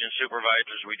 all division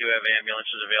supervisors, we do have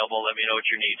ambulances available. Let me know what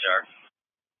your needs are.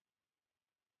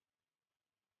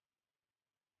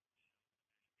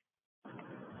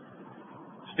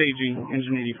 Staging,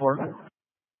 engine 84.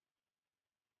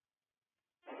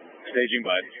 Staging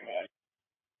by.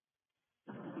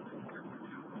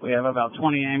 We have about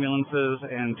 20 ambulances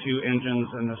and 2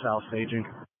 engines in the south staging.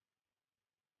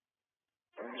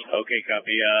 Okay,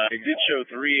 copy. I did show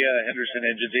 3 Henderson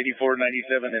engines, 84,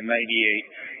 97, and 98,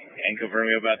 and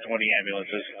confirming about 20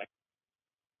 ambulances.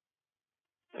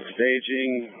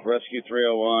 Staging, Rescue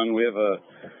 301. We have a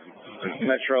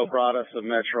Metro Broadus, a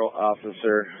Metro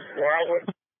officer.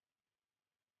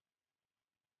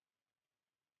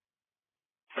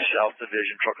 South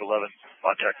Division, Truck 11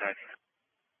 on TAC 9.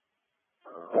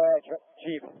 Go ahead,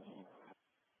 Chief.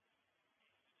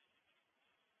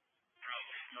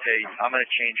 Hey, I'm going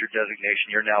to change your designation.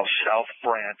 You're now South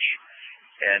Branch.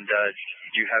 And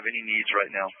do you have any needs right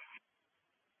now?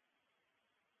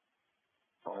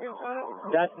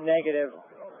 That's negative.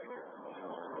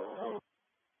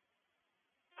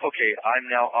 Okay, I'm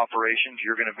now operations.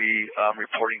 You're going to be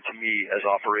reporting to me as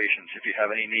operations if you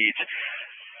have any needs.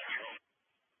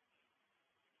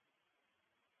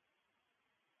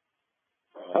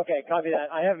 Okay, copy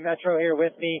that. I have Metro here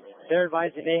with me. They're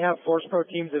advising they have Force Pro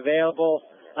teams available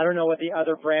I don't know what the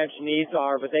other branch needs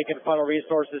are, but they can funnel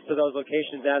resources to those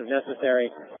locations as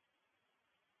necessary.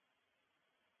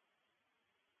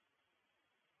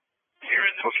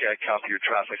 Okay, I copy your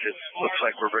traffic. It looks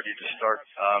like we're ready to start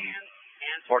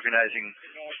organizing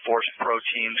force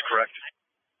proteins, correct?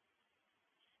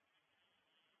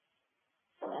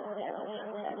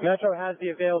 Metro has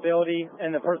the availability and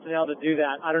the personnel to do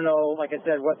that. I don't know, like I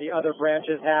said, what the other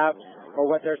branches have or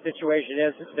what their situation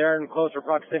is. They're in closer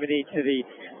proximity to the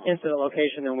incident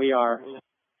location than we are. Okay,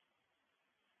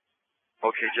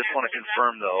 just want to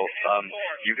confirm though,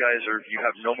 you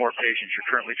have no more patients.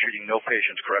 You're currently treating no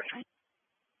patients, correct?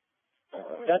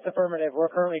 That's affirmative.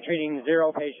 We're currently treating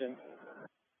 0 patients.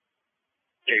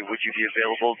 Okay, would you be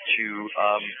available to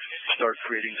start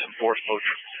creating some force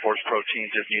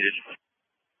proteins if needed?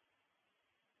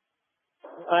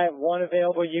 I have 1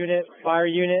 available unit, fire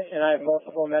unit, and I have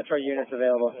multiple Metro units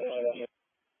available.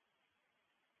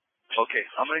 Okay,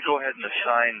 I'm going to go ahead and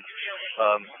assign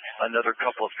another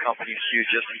couple of companies to you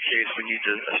just in case we need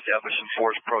to establish some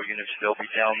Force Pro units. They'll be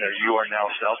down there. You are now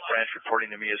South Branch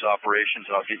reporting to me as operations,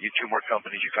 and I'll get you 2 more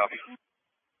companies. You copy?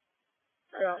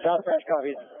 South Branch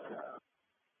copies.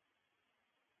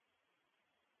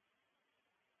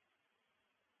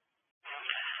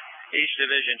 East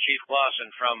Division, Chief Clausen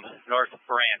from North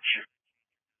Branch.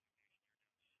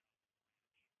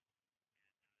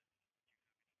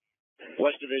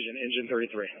 West Division, Engine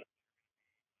 33.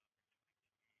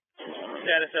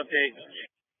 Status update.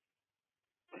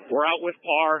 We're out with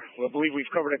PAR. I believe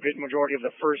we've covered a good majority of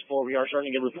the first floor. We are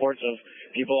starting to get reports of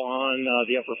people on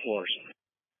the upper floors.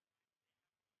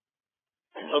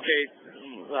 Okay,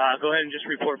 go ahead and just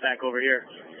report back over here.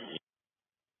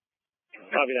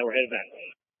 Copy that. We're headed back.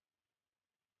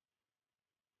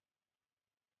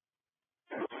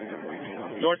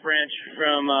 North Branch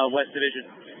from West Division.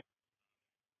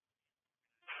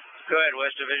 Go ahead,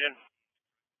 West Division.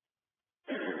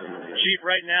 Chief,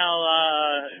 right now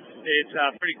it's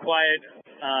pretty quiet.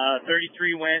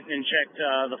 33 went and checked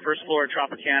the first floor of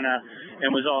Tropicana and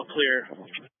was all clear.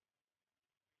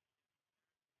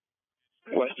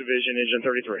 West Division, Engine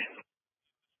 33.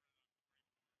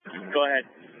 Go ahead.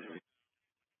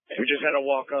 We just had a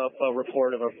walk-up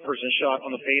report of a person shot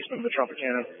on the basement of the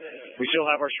Tropicana. We still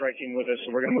have our strike team with us,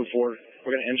 so we're going to move forward.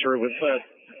 We're going to enter with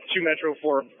 2 Metro,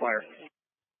 4 fire.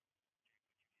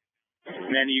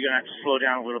 Manny, you're going to have to slow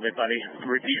down a little bit, buddy.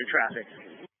 Repeat your traffic.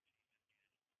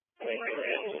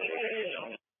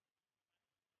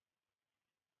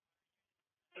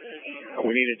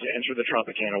 We needed to enter the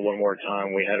Tropicana one more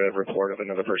time. We had a report of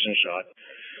another person shot.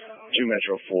 2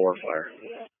 Metro, 4 fire.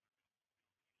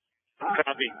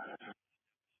 Copy.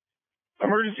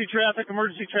 Emergency traffic.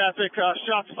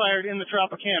 Shots fired in the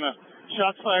Tropicana.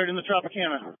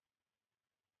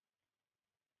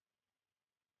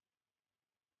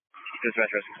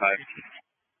 Dispatch Rescue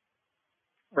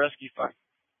 5. Rescue 5.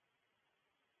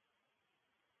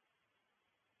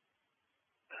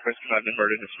 Rescue 5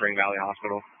 diverted to Spring Valley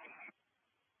Hospital.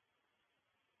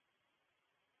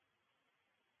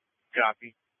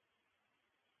 Copy.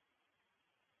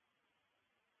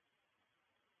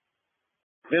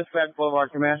 Dispatch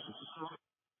Boulevard Command.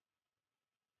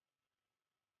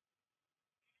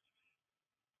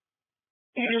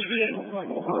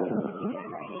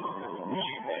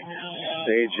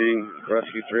 Staging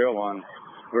Rescue 301.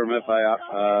 We're met by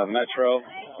Metro.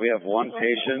 We have 1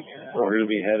 patient. We're going to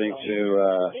be heading to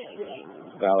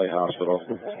Valley Hospital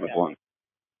with 1.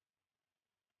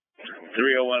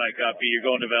 301, I copy. You're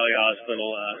going to Valley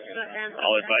Hospital.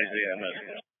 I'll advise the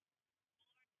MS.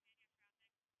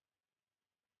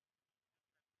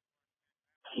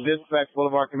 Dispatch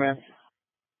Boulevard Command.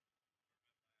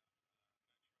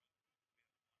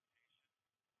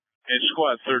 It's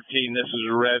Squad 13. This is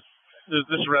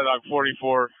Red Hawk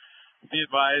 44. Be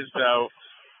advised,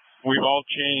 we've all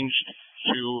changed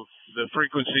to the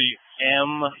frequency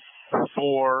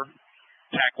M4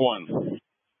 TAC 1.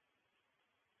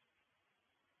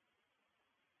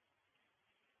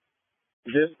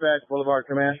 Dispatch Boulevard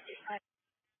Command.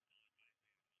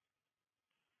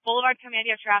 Boulevard Command,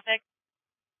 you have traffic.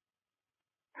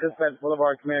 Dispatch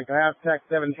Boulevard Command. Can I have TAC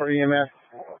 7 for EMS?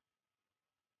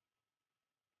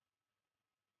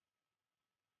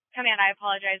 Command, I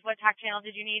apologize. What TAC channel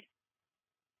did you need?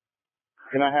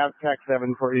 Can I have TAC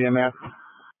 7 for EMS?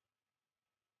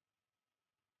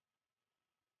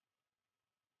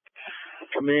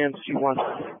 Command C1.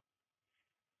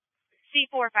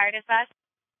 C4 Fire Dispatch.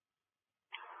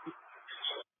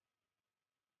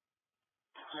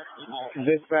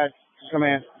 Dispatch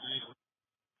Command.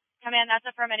 Command, that's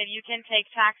affirmative. You can take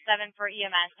TAC 7 for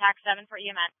EMS. TAC 7 for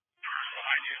EMS.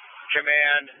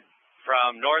 Command,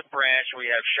 from North Branch, we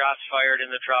have shots fired in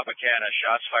the Tropicana.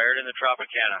 Shots fired in the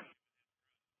Tropicana.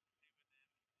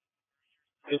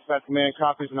 Dispatch command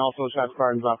copies and also shots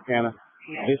fired in Tropicana.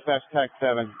 Dispatch Tech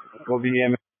 7 will be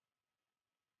in.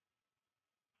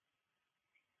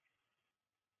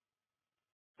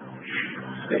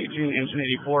 Staging engine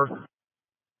 84.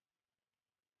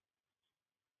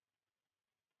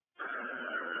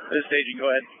 This is staging, go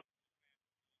ahead.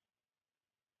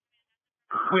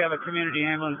 We have a community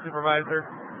ambulance supervisor.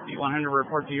 Do you want him to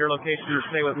report to your location or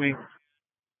stay with me?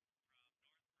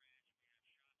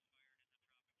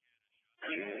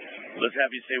 Let's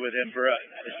have you stay with him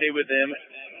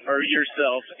or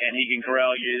yourself, and he can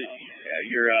corral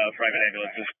your private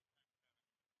ambulances.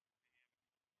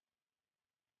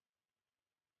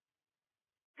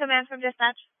 Command from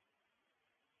dispatch.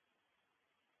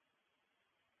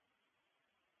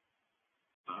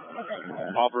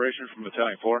 Operation from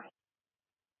Battalion 4.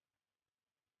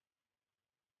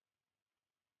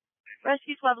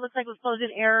 Rescue 12 looks like it was closed in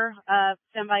error.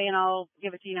 Stand by and I'll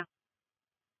give it to you now.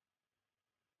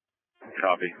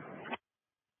 Copy.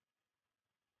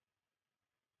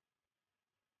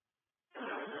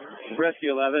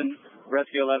 Rescue 11.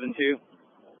 Rescue 11-2.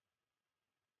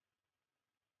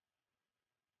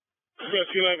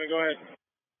 Rescue 11, go ahead.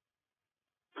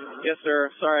 Yes, sir.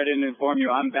 Sorry I didn't inform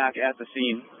you. I'm back at the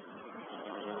scene.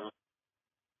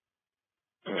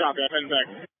 Copy, I'm heading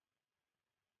back.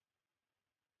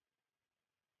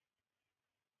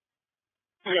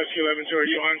 Rescue 11, so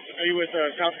are you with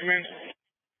South Command?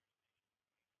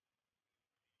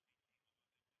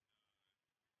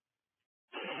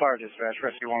 Fire dispatch,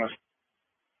 Rescue 106.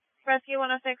 Rescue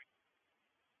 106.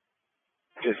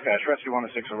 Dispatch, Rescue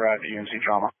 106 arrived at UNC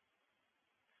Trauma.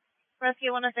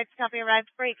 Rescue 106, copy, arrived.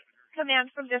 Break.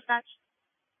 Command from dispatch.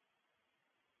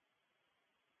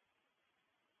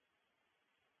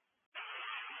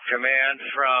 Command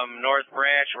from North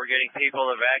Branch, we're getting people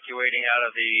evacuating out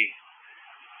of the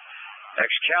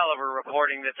Excalibur,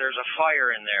 reporting that there's a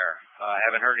fire in there. I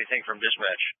haven't heard anything from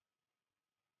dispatch.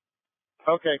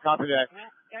 Okay, copy that.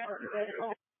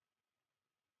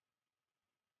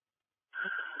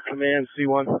 Command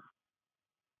C1.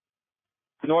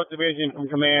 North Division from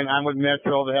Command, I'm with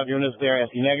Metro. They have units there.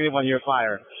 It's negative on your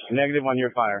fire. Negative on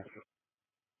your fire.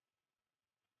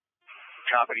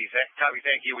 Copy,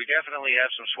 thank you. We definitely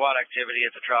have some SWAT activity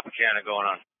at the Tropicana going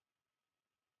on.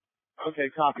 Okay,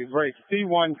 copy. Great.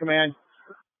 C1, Command.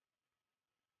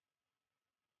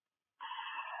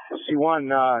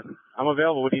 C1, I'm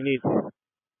available. What do you need?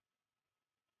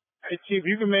 Hey, Chief,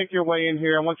 you can make your way in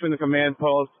here. I want you in the command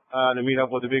post to meet up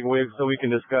with the big wigs so we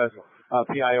can discuss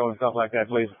PIO and stuff like that,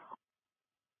 please.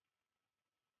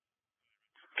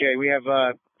 Okay, we have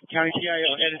County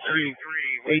PIO headed to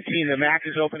 18. The MAC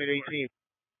is open at 18.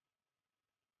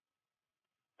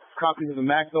 Copies of the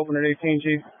MAC open at 18,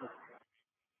 Chief?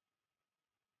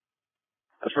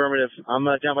 Affirmative. I'm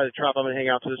down by the trop. I'm going to hang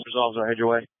out till this resolves. I'll head your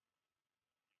way.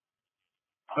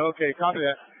 Okay, copy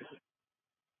that.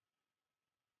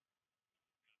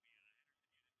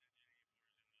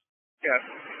 Yeah,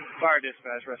 fire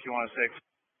dispatch, Rescue 106.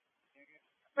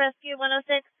 Rescue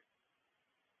 106.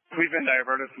 We've been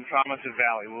diverted from trauma to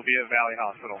Valley. We'll be at Valley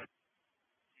Hospital.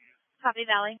 Copy,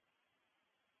 Valley.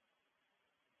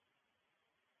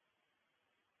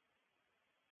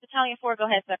 Battalion 4, go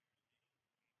ahead, sir.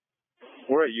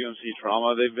 We're at UMC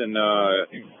Trauma. They've been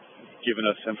giving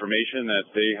us information that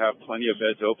they have plenty of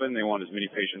beds open. They want as many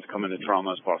patients coming to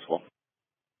trauma as possible.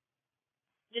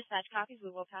 Dispatch copies.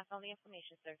 We will pass on the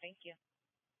information, sir. Thank you.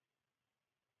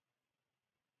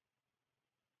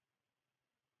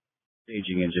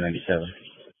 Staging engine 97.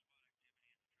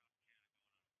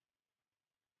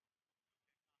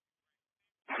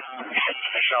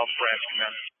 South Branch,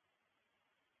 Command.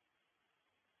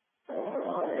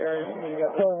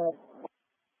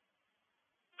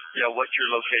 Yeah, what's your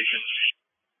location?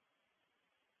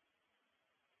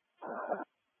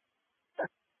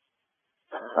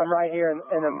 I'm right here in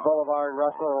the Boulevard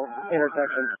Russell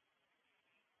intersection.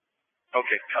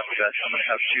 Okay, copy that. I'm going to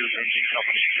have two engine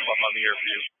companies come up on the air for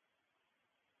you.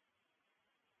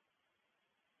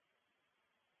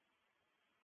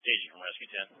 Staging from Rescue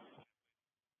 10.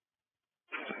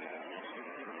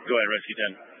 Go ahead, Rescue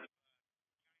 10.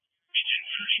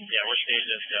 Yeah, we're staged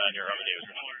at near Harvey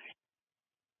Davidson.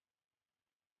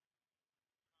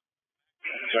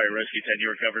 Sorry, Rescue 10, you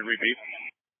were covered. Repeat.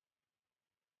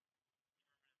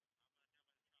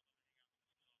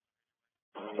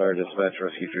 Fire dispatch,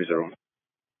 Rescue 30.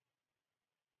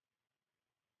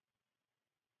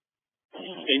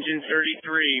 Engine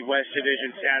 33, West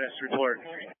Division status report.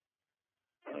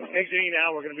 Exiting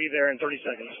now, we're going to be there in 30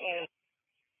 seconds.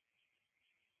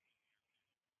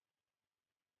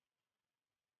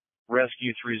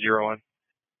 Rescue 301.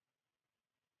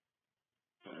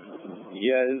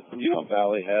 Yeah, do you know if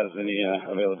Valley has any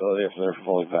availability if they're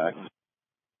fully packed?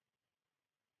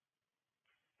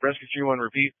 Rescue 301,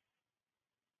 repeat.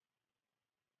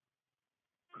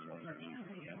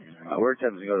 We're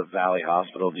attempting to go to Valley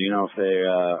Hospital. Do you know if they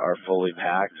are fully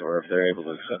packed or if they're able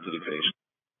to accept any patients?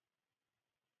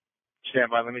 Stand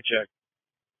by, let me check.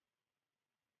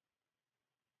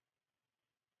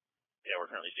 Yeah, we're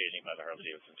currently staging by the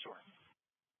Harley-Davidson store.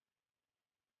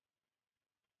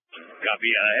 Copy.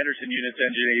 Henderson units,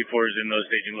 engine 84 is in those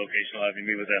staging location. I'll have you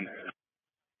meet with them.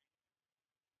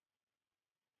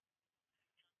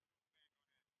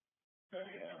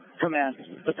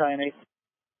 Command, Battalion 8.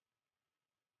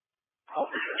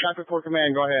 Traffic for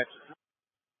command, go ahead.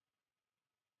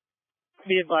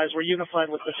 Be advised, we're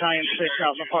unified with Battalion 6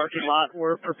 out in the parking lot.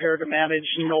 We're prepared to manage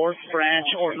North Branch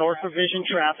or North Division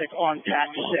traffic on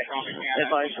TAC 6.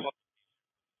 Advise.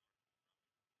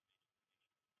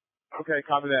 Okay,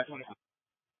 copy that. Copy.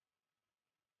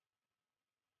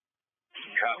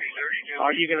 32.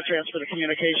 Are you going to transfer the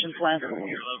communication plan to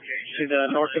the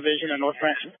North Division and North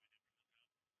Branch?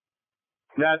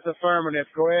 That's affirmative.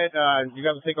 Go ahead. You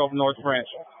got to take over North Branch.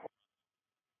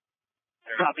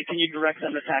 Copy. Can you direct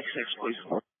them to TAC 6, please?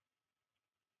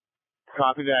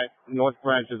 Copy that. North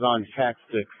Branch is on TAC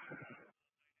 6.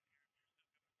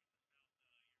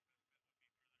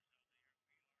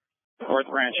 North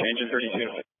Branch, engine 32.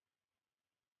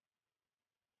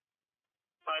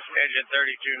 Engine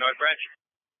 32, North Branch.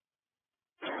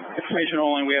 Information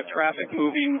only. We have traffic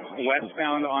moving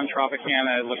westbound on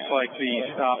Tropicana. It looks like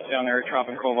the stop down there at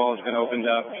Tropicoval has been opened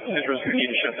up. Israel's going to need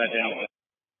to shut that down.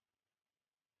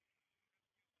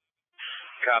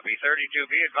 Copy. 32.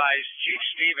 Be advised, Chief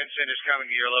Stevenson is coming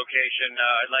to your location.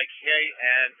 I'd like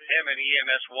him and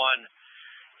EMS 1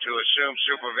 to assume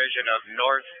supervision of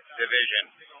North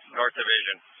Division.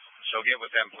 So get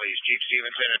with them, please. Chief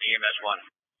Stevenson and EMS 1.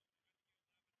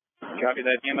 Copy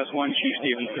that. EMS 1, Chief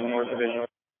Stevenson, North Division.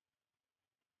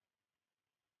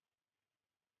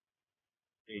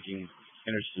 Staging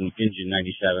Henderson, engine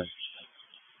 97.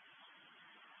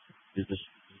 Is this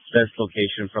best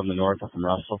location from the north from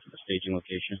Russell for the staging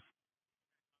location?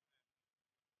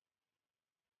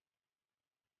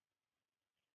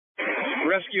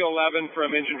 Rescue 11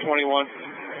 from engine 21.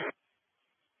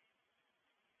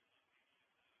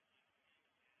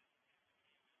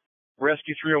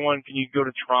 Rescue 301, can you go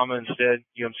to trauma instead?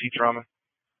 UMC trauma.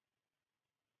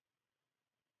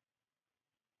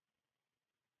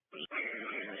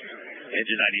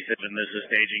 Engine 97, this is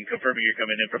staging. Confirming you're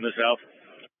coming in from the south.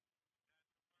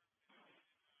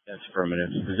 That's affirmative.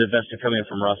 Is it best to come in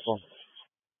from Russell?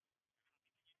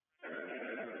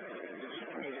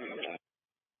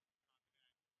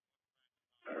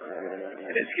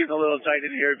 It's getting a little tight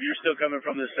in here. If you're still coming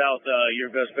from the south, your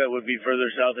best bet would be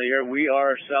further south of here. We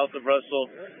are south of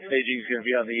Russell. Staging is going to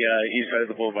be on the east side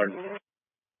of the boulevard.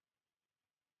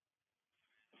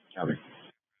 Copy.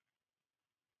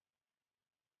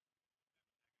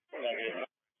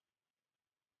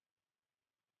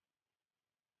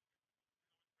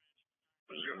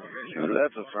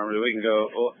 That's affirmative. We can go.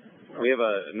 Well, we have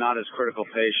a not as critical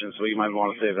patient, so we might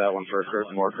want to save that one for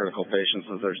more critical patients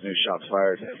since there's new shots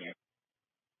fired.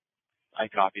 I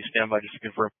copy. Stand by just to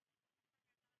confirm.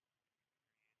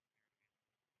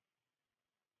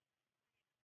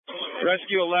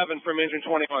 Rescue 11 from engine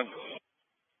 21.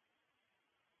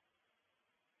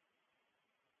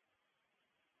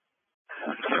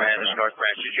 Command, this is North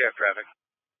Branch. Did you have traffic?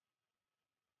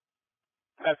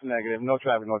 That's negative. No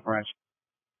traffic, North Branch.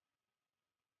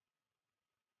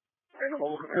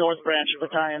 North Branch,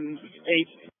 Battalion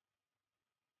 8.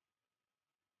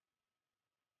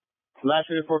 Last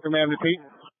unit for command, repeat.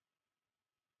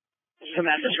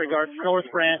 Command disregard. North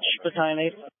Branch, Battalion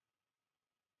 8.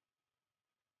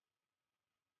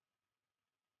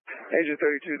 Engine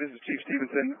 32, this is Chief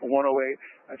Stevenson, 108.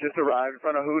 I just arrived in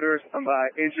front of Hooters. I'm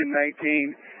by engine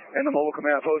 19 and the mobile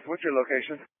command post. What's your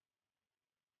location?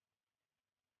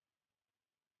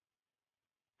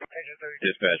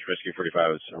 Dispatch, Rescue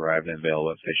 45 has arrived and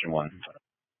available at Station 1.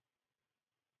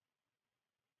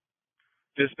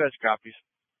 Dispatch copies.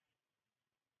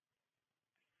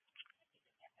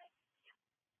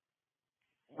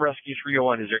 Rescue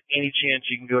 301, is there any chance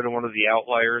you can go to one of the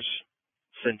outliers?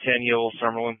 Centennial,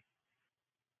 Summerlin?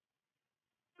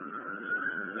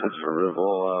 That's affirmative.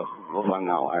 We'll find an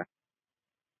outlier.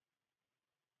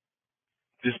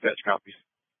 Dispatch copies.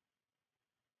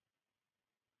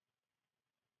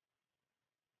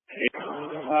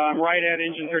 Right at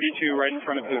engine 32, right in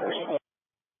front of Hooters.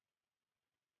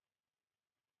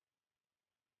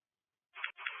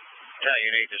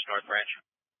 Battalion 8, this is North Branch.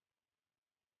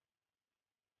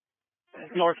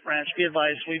 North Branch, be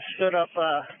advised, we've stood up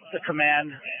the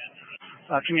command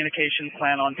communication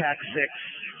plan on TAC 6,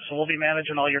 so we'll be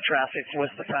managing all your traffic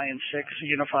with Battalion 6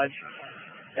 Unified.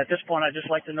 At this point, I'd just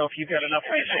like to know if you've got enough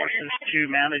resources to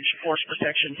manage force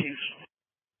protection teams.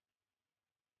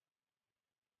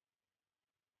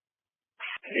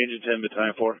 Engine 10,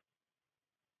 Battalion 4.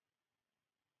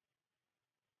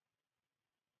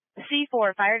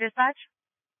 C4, Fire Dispatch.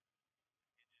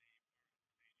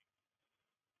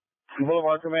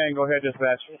 Boulevard Command, go ahead,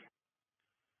 dispatch.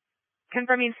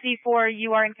 Confirming C4,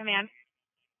 you are in command.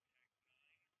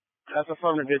 That's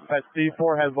affirmative, dispatch.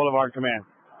 C4 has Boulevard Command.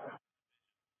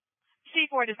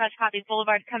 C4 Dispatch copies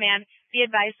Boulevard Command. Be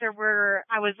advised, sir,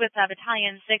 I was with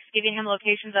Battalion 6 giving him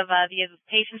locations of the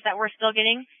patients that we're still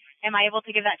getting. Am I able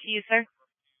to give that to you, sir?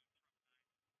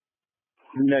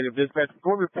 Negative, dispatch.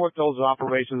 We'll report those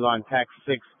operations on TAC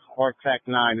 6 or TAC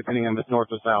 9, depending on if it's north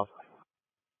or south.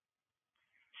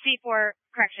 C4,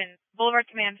 correction. Boulevard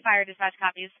Command, Fire Dispatch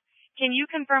copies. Can you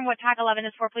confirm what TAC 11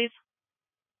 is for, please?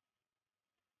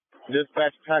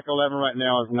 Dispatch, TAC 11 right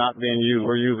now is not being used.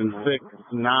 We're using 6,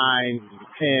 9,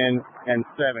 10, and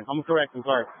 7. I'm correct, I'm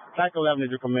sorry. TAC 11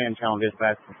 is your command channel,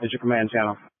 dispatch. It's your command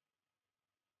channel.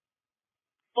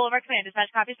 Boulevard Command, Dispatch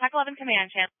copies. TAC 11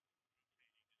 command channel.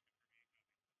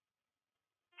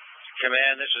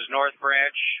 Command, this is North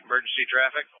Branch, emergency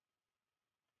traffic.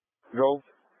 Go.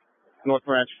 North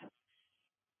Branch.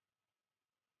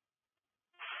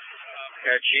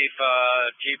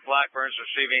 Chief Blackburn's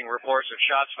receiving reports of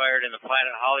shots fired in the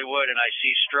Planet Hollywood, and I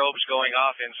see strobes going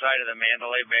off inside of the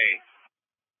Mandalay Bay.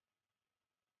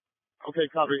 Okay,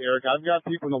 copy, Eric. I've got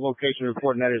people in the location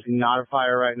reporting that is not a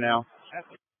fire right now.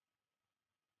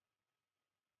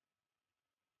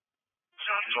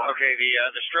 Okay,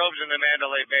 the strobes in the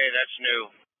Mandalay Bay, that's new.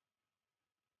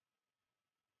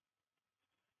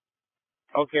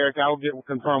 Okay, Eric, I will get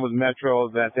confirmed with Metro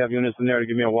that they have units in there to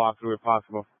give me a walkthrough if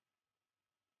possible.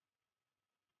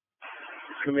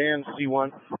 Command,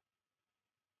 C1.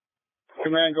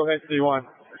 Command, go ahead, C1.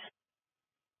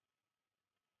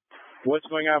 What's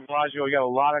going on, Bellagio? We got a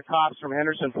lot of cops from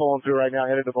Henderson pulling through right now,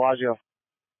 headed to Bellagio.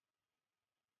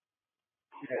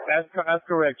 That's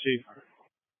correct, Chief.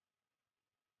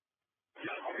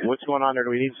 What's going on there?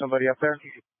 Do we need somebody up there?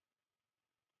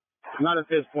 Not at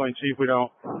this point, Chief, we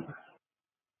don't.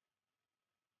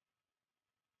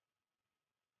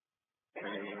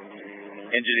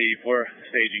 Engine 84,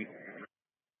 staging.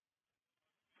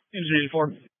 Engine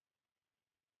 84.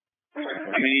 I'm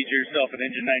going to need yourself and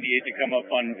Engine 98 to come up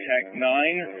on TAC 9.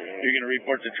 You're going to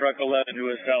report to Truck 11, who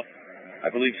is South,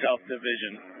 I believe, South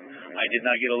Division. I did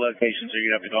not get a location, so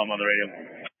you're going to have to call him on the radio.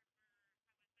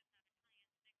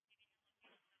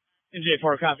 Engine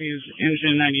 84 copies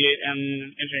Engine 98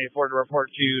 and Engine 84 to report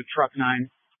to Truck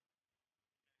 9.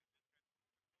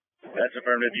 That's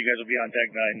affirmative. You guys will be on TAC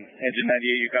 9. Engine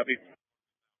 98, you copy?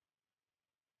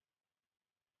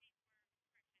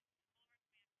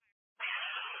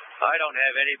 I don't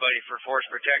have anybody for force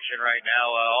protection right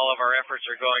now. All of our efforts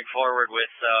are going forward with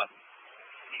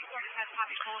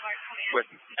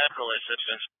medical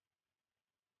assistance.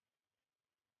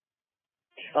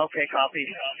 Okay, copy.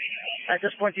 At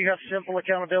this point, do you have simple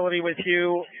accountability with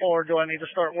you, or do I need to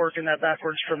start working that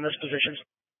backwards from this position?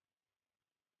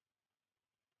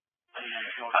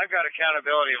 I've got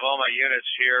accountability of all my units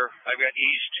here. I've got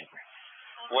East,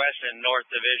 West, and North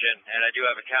Division, and I do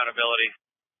have accountability.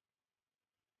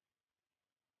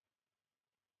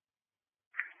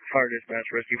 Fire Dispatch,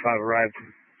 Rescue 5 arrived.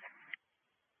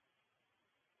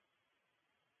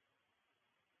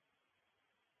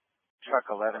 Truck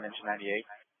 11, Engine 98.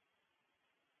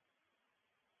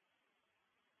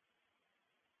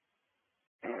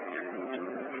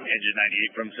 Engine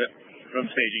 98 from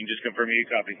staging, just confirming you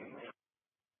copy.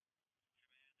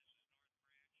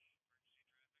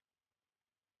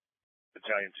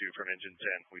 Battalion 2 from Engine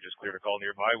 10. We just cleared a call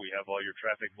nearby. We have all your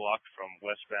traffic blocked from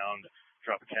westbound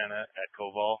Tropicana at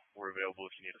Koval. We're available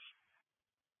if you need us.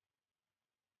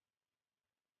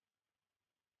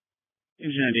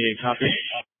 Engine 98, copy.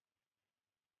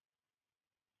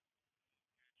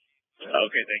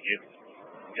 Okay, thank you.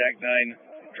 TAC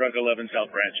 9, Truck 11, South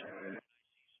Branch.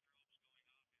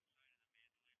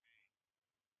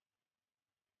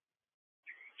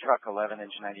 Truck 11,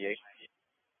 Engine 98.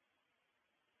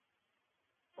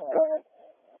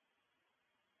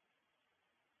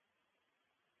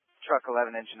 Truck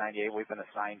 11, Engine 98, we've been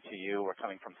assigned to you. We're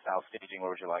coming from South Staging. Where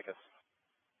would you like us?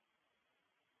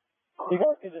 You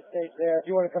guys can just stage there. If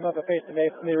you want to come up and face to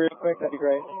face with me real quick, that'd be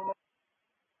great.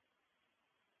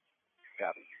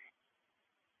 Copy.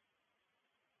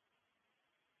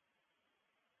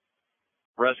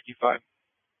 Rescue 5.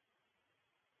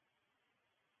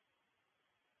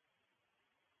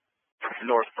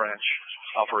 North Branch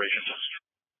operations.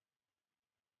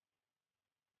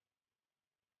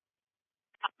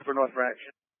 For North Branch.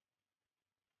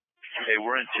 Okay,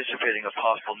 we're anticipating a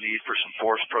possible need for some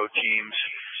Force Pro teams,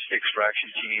 extraction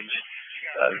teams.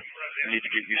 We need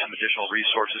to get you some additional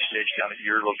resources staged down at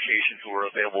your location who are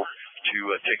available to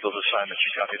take those assignments.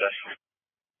 You copy that?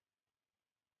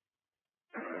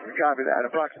 Copy that.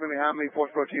 Approximately how many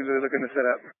Force Pro teams are they looking to set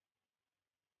up?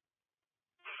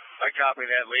 I copy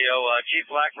that, Leo. Chief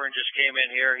Blackburn just came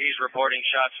in here. He's reporting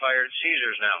shots fired at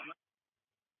Caesars now.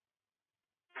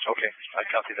 Okay, I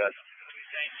copy that.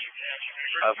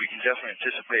 We can definitely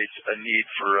anticipate a need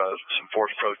for some Force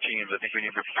Pro teams. I think we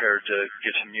need to be prepared to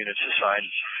get some units assigned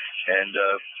and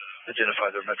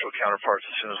identify their Metro counterparts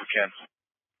as soon as we can.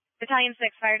 Battalion 6,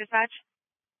 Fire Dispatch.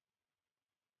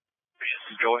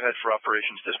 Go ahead for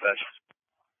operations dispatch.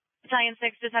 Battalion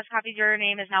 6, Dispatch copies. Your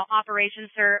name is now Operations,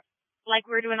 sir. Like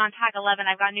we were doing on TAC 11,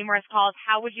 I've got numerous calls.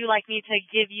 How would you like me to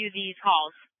give you these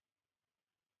calls?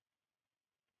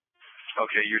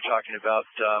 Okay, you're talking about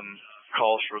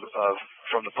calls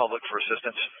from the public for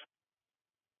assistance?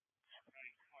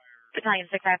 Battalion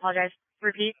 6, I apologize.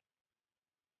 Repeat.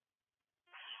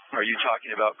 Are you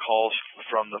talking about calls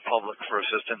from the public for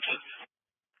assistance?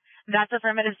 That's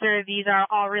affirmative, sir. These are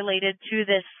all related to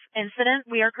this incident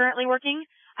we are currently working.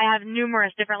 I have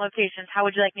numerous different locations. How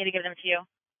would you like me to give them to you?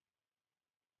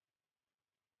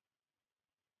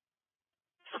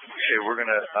 Okay, we're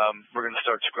gonna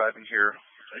start scribing here.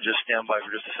 Just stand by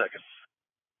for just a second.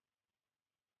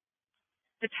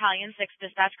 Battalion 6,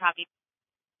 Dispatch copy.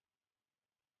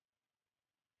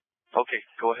 Okay,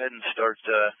 go ahead and start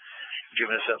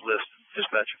giving us that list,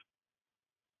 dispatch.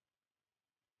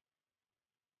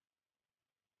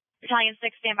 Battalion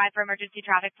 6, stand by for emergency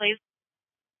traffic, please.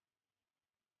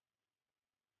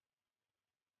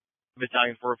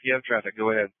 Battalion 4, if you have traffic,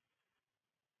 go ahead.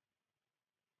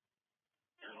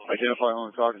 Identify who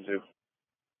I'm talking to.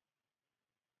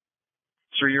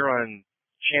 Sir, you're on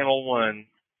channel 1,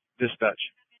 dispatch.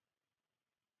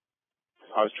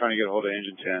 I was trying to get a hold of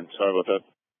engine 10. Sorry about that.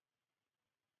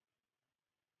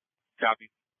 Copy.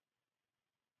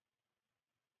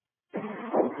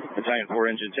 Battalion 4,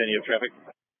 engine 10, you have traffic?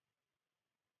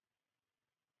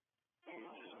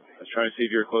 I was trying to see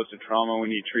if you're close to trauma. We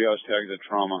need triage tags at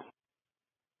trauma.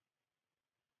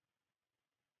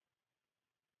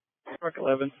 Truck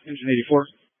 11, engine 84.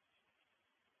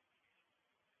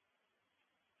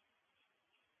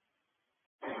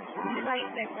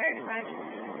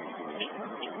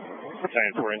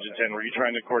 Battalion 4, engine 10, were you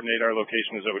trying to coordinate our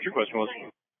location? Is that what your question was?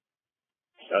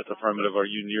 That's affirmative. Are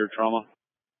you near trauma?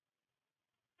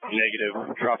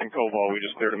 Negative. Dropping Koval. We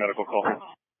just cleared a medical call. All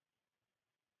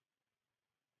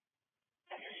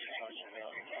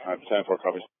right, Battalion 4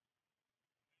 copies.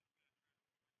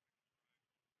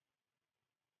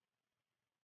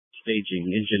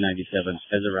 Staging, engine 97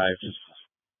 has arrived.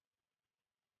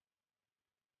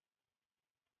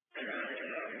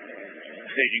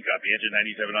 Staging copy. Engine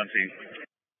 97 on scene.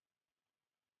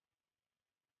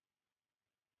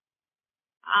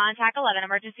 On TAC 11,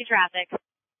 emergency traffic.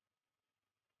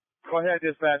 Go ahead,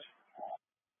 dispatch.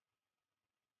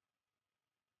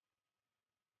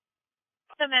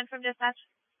 Some men from dispatch.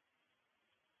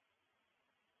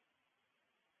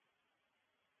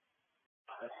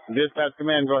 Dispatch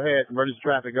command, go ahead. Emergency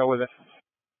traffic, go with it.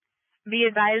 Be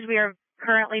advised, we are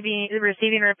currently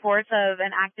receiving reports of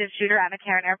an active shooter at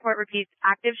McCarran Airport. Repeat,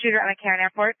 active shooter at McCarran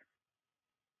Airport.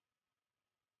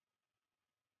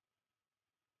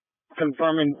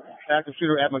 Confirming active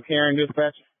shooter at McCarran,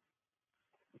 dispatch.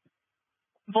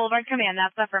 Boulevard Command,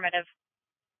 that's affirmative.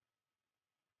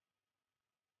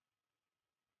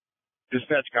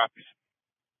 Dispatch copies.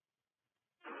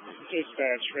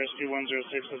 Dispatch, Rescue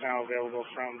 106 is now available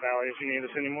from Valley if you need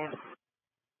us anymore.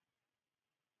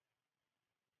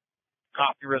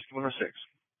 Copy, Rescue 106.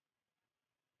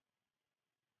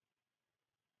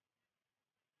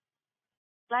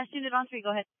 Last unit on 3,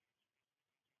 go ahead.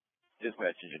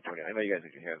 Dispatch, engine 20. I know you guys are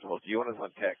hands full. Do you want us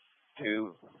on tech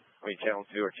 2, channel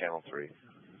 2 or channel 3?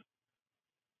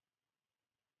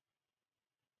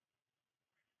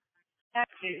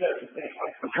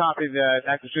 Copy that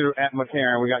active shooter at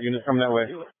McCarran. We got units coming that way.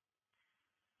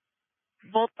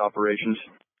 Operations.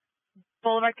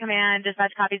 Boulevard Command,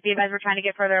 dispatch copies. Be advised, we're trying to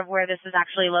get further of where this is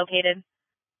actually located.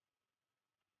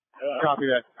 Copy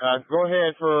that. Go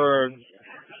ahead for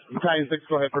Battalion 6.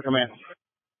 Go ahead for command.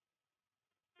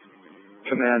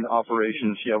 Command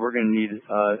operations. Yeah, we're going to need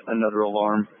another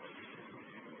alarm.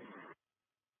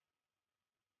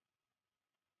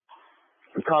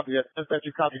 Copy that. Dispatch,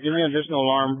 you copy. Give me an additional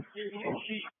alarm.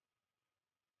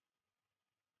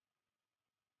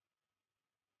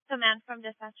 Command from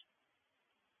dispatch.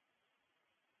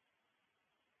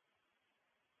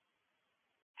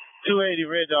 .280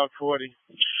 Red Dog 40.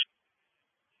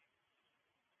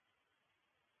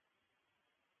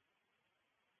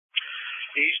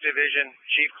 East Division,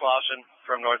 Chief Clausen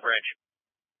from North Branch.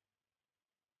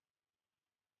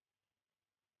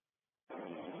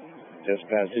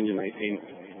 Dispatch, engine 19.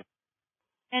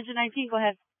 Engine 19, go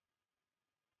ahead.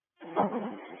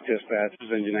 Dispatch, this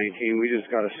is engine 19. We just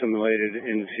got assimilated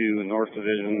into North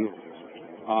Division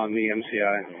on the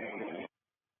MCI.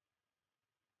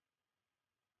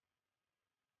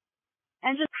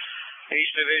 Engine.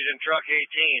 East Division, Truck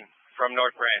 18 from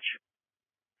North Branch.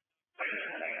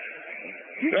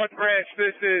 North Branch,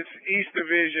 this is East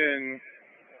Division.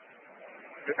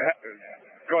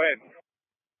 Go ahead.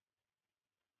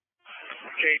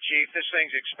 Okay, Chief, this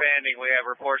thing's expanding. We have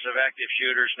reports of active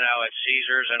shooters now at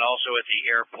Caesars and also at the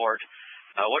airport.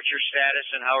 What's your status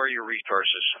and how are your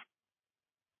resources?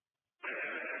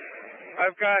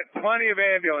 I've got plenty of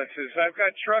ambulances. I've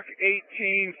got Truck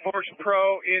 18 Force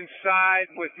Pro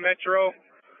inside with Metro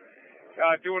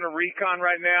doing a recon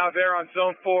right now. They're on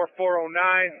Zone 4, 409.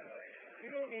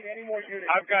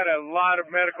 I've got a lot of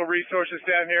medical resources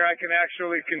down here. I can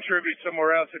actually contribute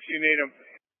somewhere else if you need them.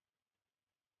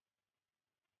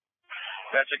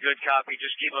 That's a good copy.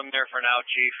 Just keep them there for now,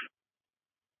 Chief.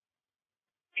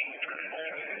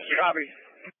 Copy.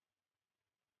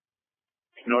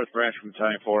 North Branch from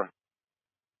Battalion 4.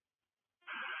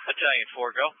 Battalion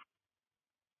 4, go.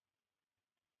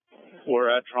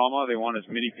 We're at trauma. They want as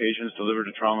many patients delivered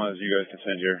to trauma as you guys can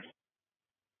send here.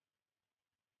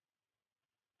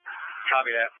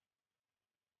 Copy that.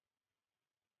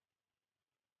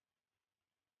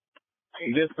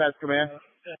 Dispatch command.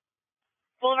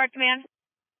 Boulevard Command.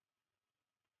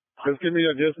 Just give me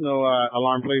additional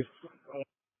alarm, please.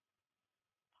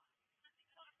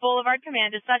 Boulevard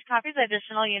Command. Dispatch copies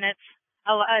additional units.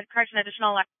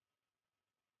 Additional.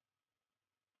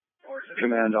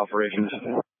 Command operations.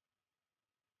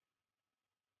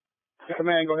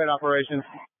 Command, go ahead, operations.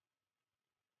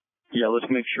 Yeah, let's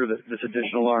make sure that this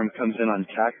additional alarm comes in on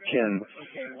TAC 10.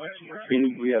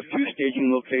 We have two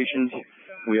staging locations.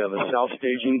 We have a south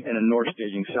staging and a north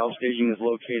staging. South staging is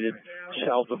located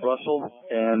south of Russell,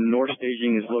 and north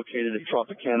staging is located at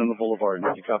Tropicana on the Boulevard.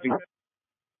 You copy?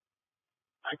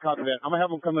 I copy that. I'm going to have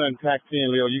them come in on TAC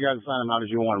 10, Leo. You guys assign them out as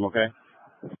you want them, okay?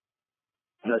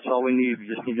 That's all we need. We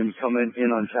just need them to come in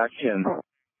on TAC 10.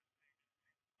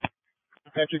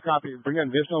 Patrick, copy. Bring an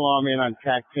additional alarm in on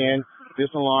TAC 10.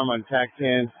 Additional alarm on TAC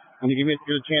 10. When you give me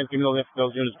a chance, give me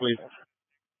those units, please.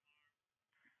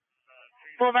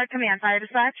 Boulevard Command. Fire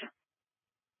dispatch.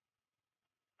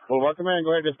 Boulevard Command,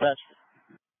 go ahead, dispatch.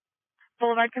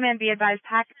 Boulevard Command, be advised,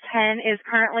 TAC 10 is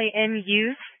currently in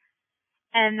use,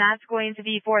 and that's going to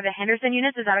be for the Henderson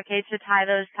units. Is that okay to tie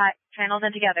those channels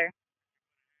in together?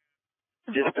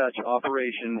 Dispatch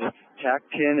operations. TAC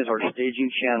 10 is our staging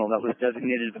channel that was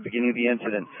designated at the beginning of the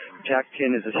incident. TAC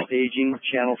 10 is a staging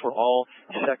channel for all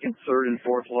second, third, and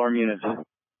fourth alarm units.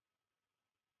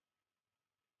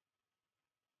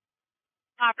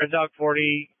 Red Dog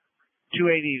 40,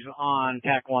 280s on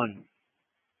TAC 1.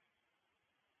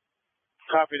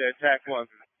 Copy that, TAC 1.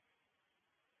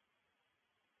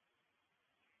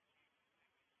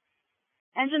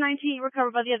 Engine 19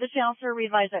 recovered by the other channel, sir.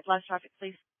 Revise that glass traffic,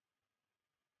 please.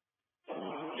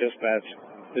 Dispatch,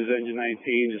 this is engine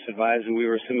 19. Just advising we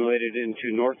were assimilated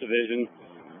into North Division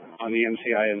on the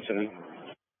MCI incident.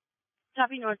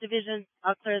 Copy, North Division.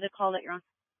 I'll clear the call that you're on.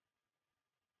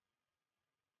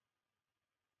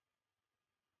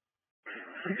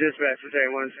 Dispatch,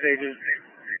 Battalion 1 staging.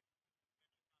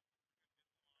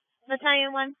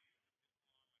 Battalion 1.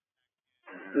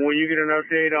 When you get an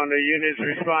update on the units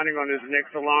responding on this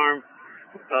next alarm,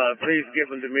 please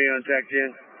give them to me on TAC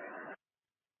 10.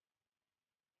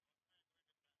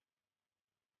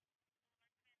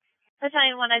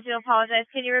 Battalion 1, I do apologize.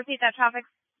 Can you repeat that traffic?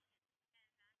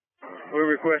 We're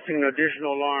requesting an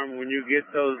additional alarm. When you get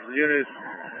those units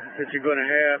that you're going to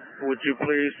have, would you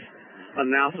please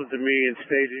announce them to me in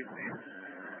staging?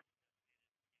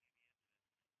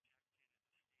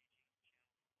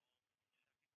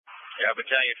 Yeah,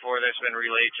 Battalion 4, that's been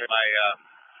relayed to my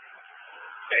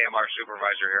AMR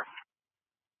supervisor here.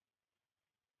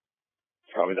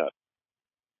 Copy that.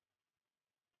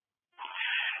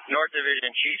 North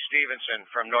Division, Chief Stevenson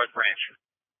from North Branch.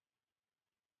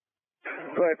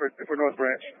 Go ahead for North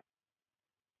Branch.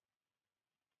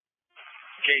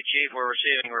 Okay, Chief, we're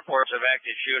receiving reports of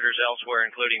active shooters elsewhere,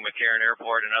 including McCarran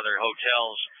Airport and other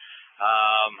hotels.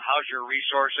 How's your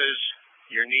resources,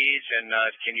 your needs, and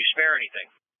can you spare anything?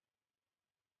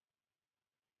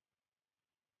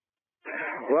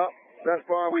 Well, thus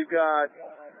far we've got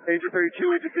Agent 32,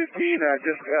 Agent 15. I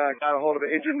just got a hold of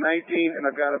Agent 19, and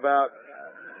I've got about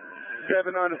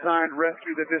 7 unassigned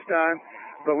rescues at this time.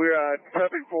 But we're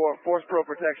prepping for Force Pro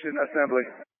Protection Assembly.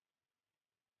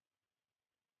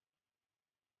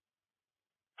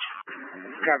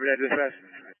 Copy that, dispatch.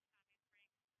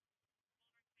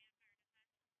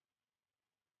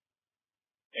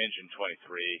 Engine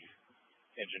 23.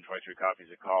 Engine 23 copies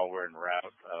the call. We're en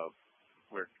route.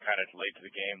 We're kind of late to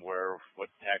the game. What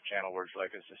TAC channel would you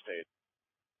like us to stay?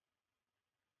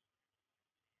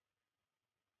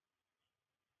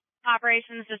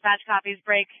 Operations dispatch copies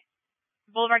break.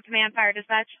 Boulevard Command Fire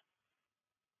Dispatch.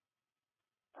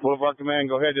 Boulevard Command,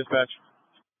 go ahead, dispatch.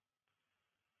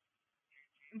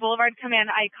 Boulevard Command,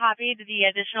 I copied the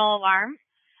additional alarm.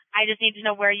 I just need to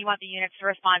know where you want the units to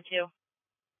respond to.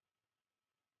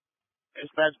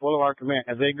 Dispatch Boulevard Command.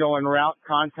 As they go en route,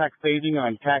 contact staging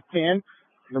on TAC 10.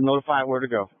 They'll notify where to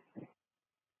go.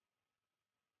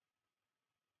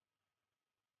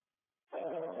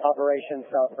 Operation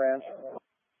South Branch.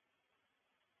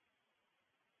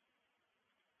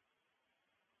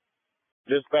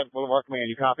 Dispatch Boulevard Command,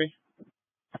 you copy?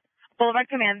 Boulevard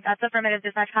Command, that's affirmative.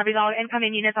 Dispatch copies all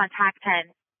incoming units on TAC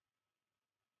 10.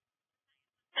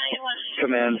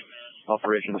 Command,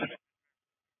 operations.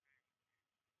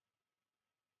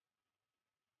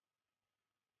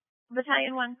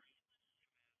 Battalion 1.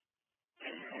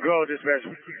 Go, dispatch.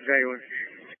 Battalion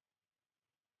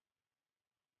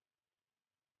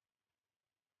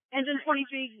 1. Engine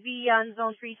 23 be on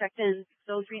zone 3 checked in.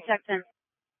 Zone 3 checked in.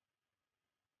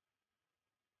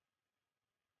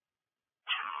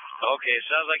 Okay,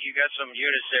 sounds like you got some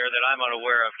units there that I'm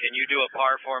unaware of. Can you do a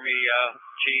par for me,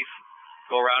 Chief?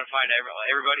 Go around and find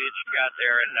everybody that you got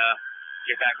there and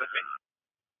get back with me.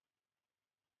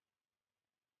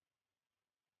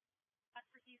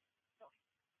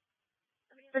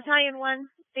 Battalion 1,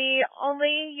 the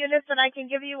only units that I can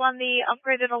give you on the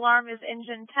upgraded alarm is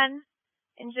Engine 10,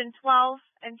 Engine 12,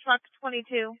 and Truck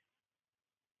 22.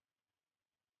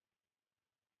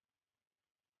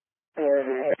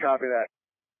 Copy that.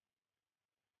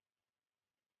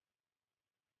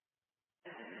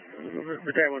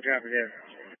 Battalion 1, copy there.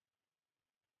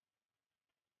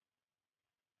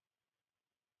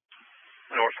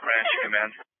 North Branch,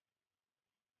 command.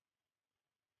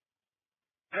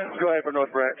 Go ahead for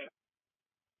North Branch.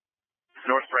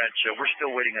 North Branch, we're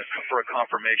still waiting for a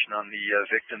confirmation on the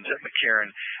victims at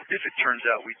McCarran. If it turns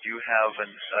out we do have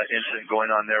an incident going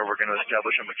on there, we're going to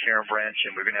establish a McCarran branch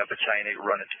and we're going to have Battalion 8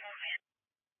 run it.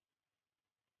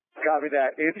 Copy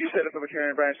that. If you set up a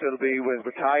McCarran branch, it'll be with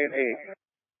Battalion 8.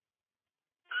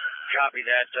 Copy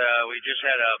that. We just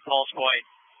had a pulse point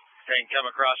thing come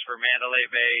across for Mandalay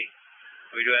Bay.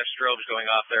 We do have strobes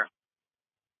going off there.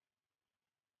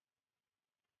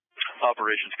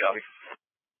 Operations, copy.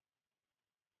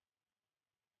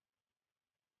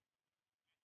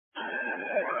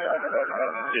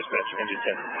 Dispatch, Engine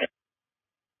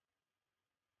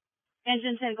 10.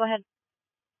 Engine 10, go ahead.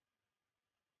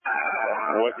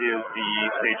 What is the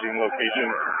staging location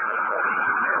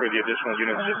for the additional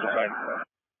units just assigned?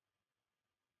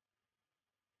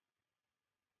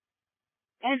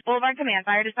 And Boulevard Command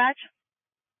Fire Dispatch.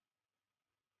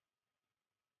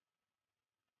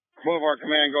 Boulevard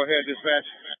Command, go ahead, dispatch.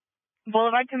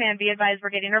 Boulevard Command, be advised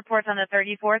we're getting reports on the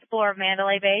 34th floor of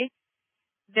Mandalay Bay.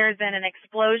 There's been an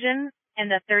explosion and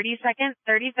the 32nd,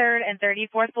 33rd, and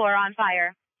 34th floor on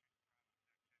fire.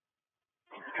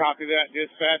 Copy that,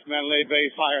 dispatch. Mandalay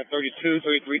Bay Fire 32,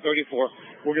 33, 34.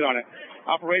 We'll get on it.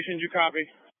 Operations, you copy?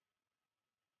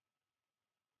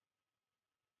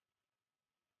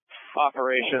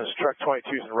 Operations, Truck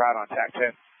 22 is en route on TAC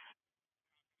 10.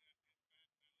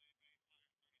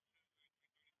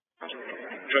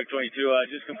 Truck 22,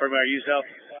 just confirm, are you south?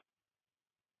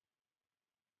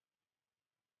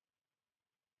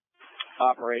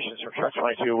 Operations from Truck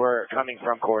 22, we're coming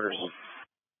from quarters.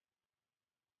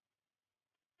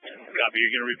 Copy,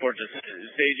 you're going to report to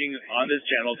staging on this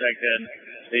channel, TAC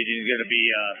 10. Staging is going to be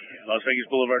Las Vegas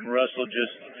Boulevard and Russell,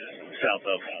 just south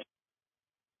of.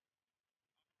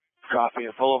 Copy,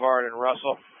 Boulevard and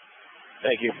Russell.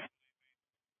 Thank you.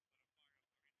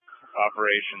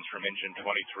 Operations from Engine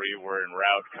 23, we're en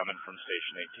route coming from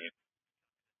Station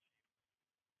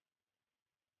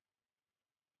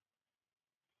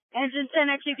 18. Engine 10,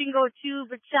 actually, you can go to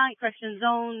Battalion, correction,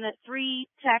 Zone 3,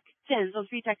 TAC 10. Zone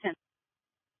 3, TAC 10.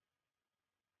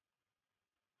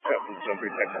 Zone 3,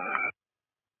 TAC 10.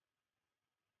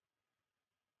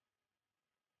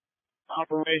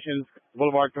 Operations,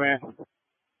 Boulevard Command.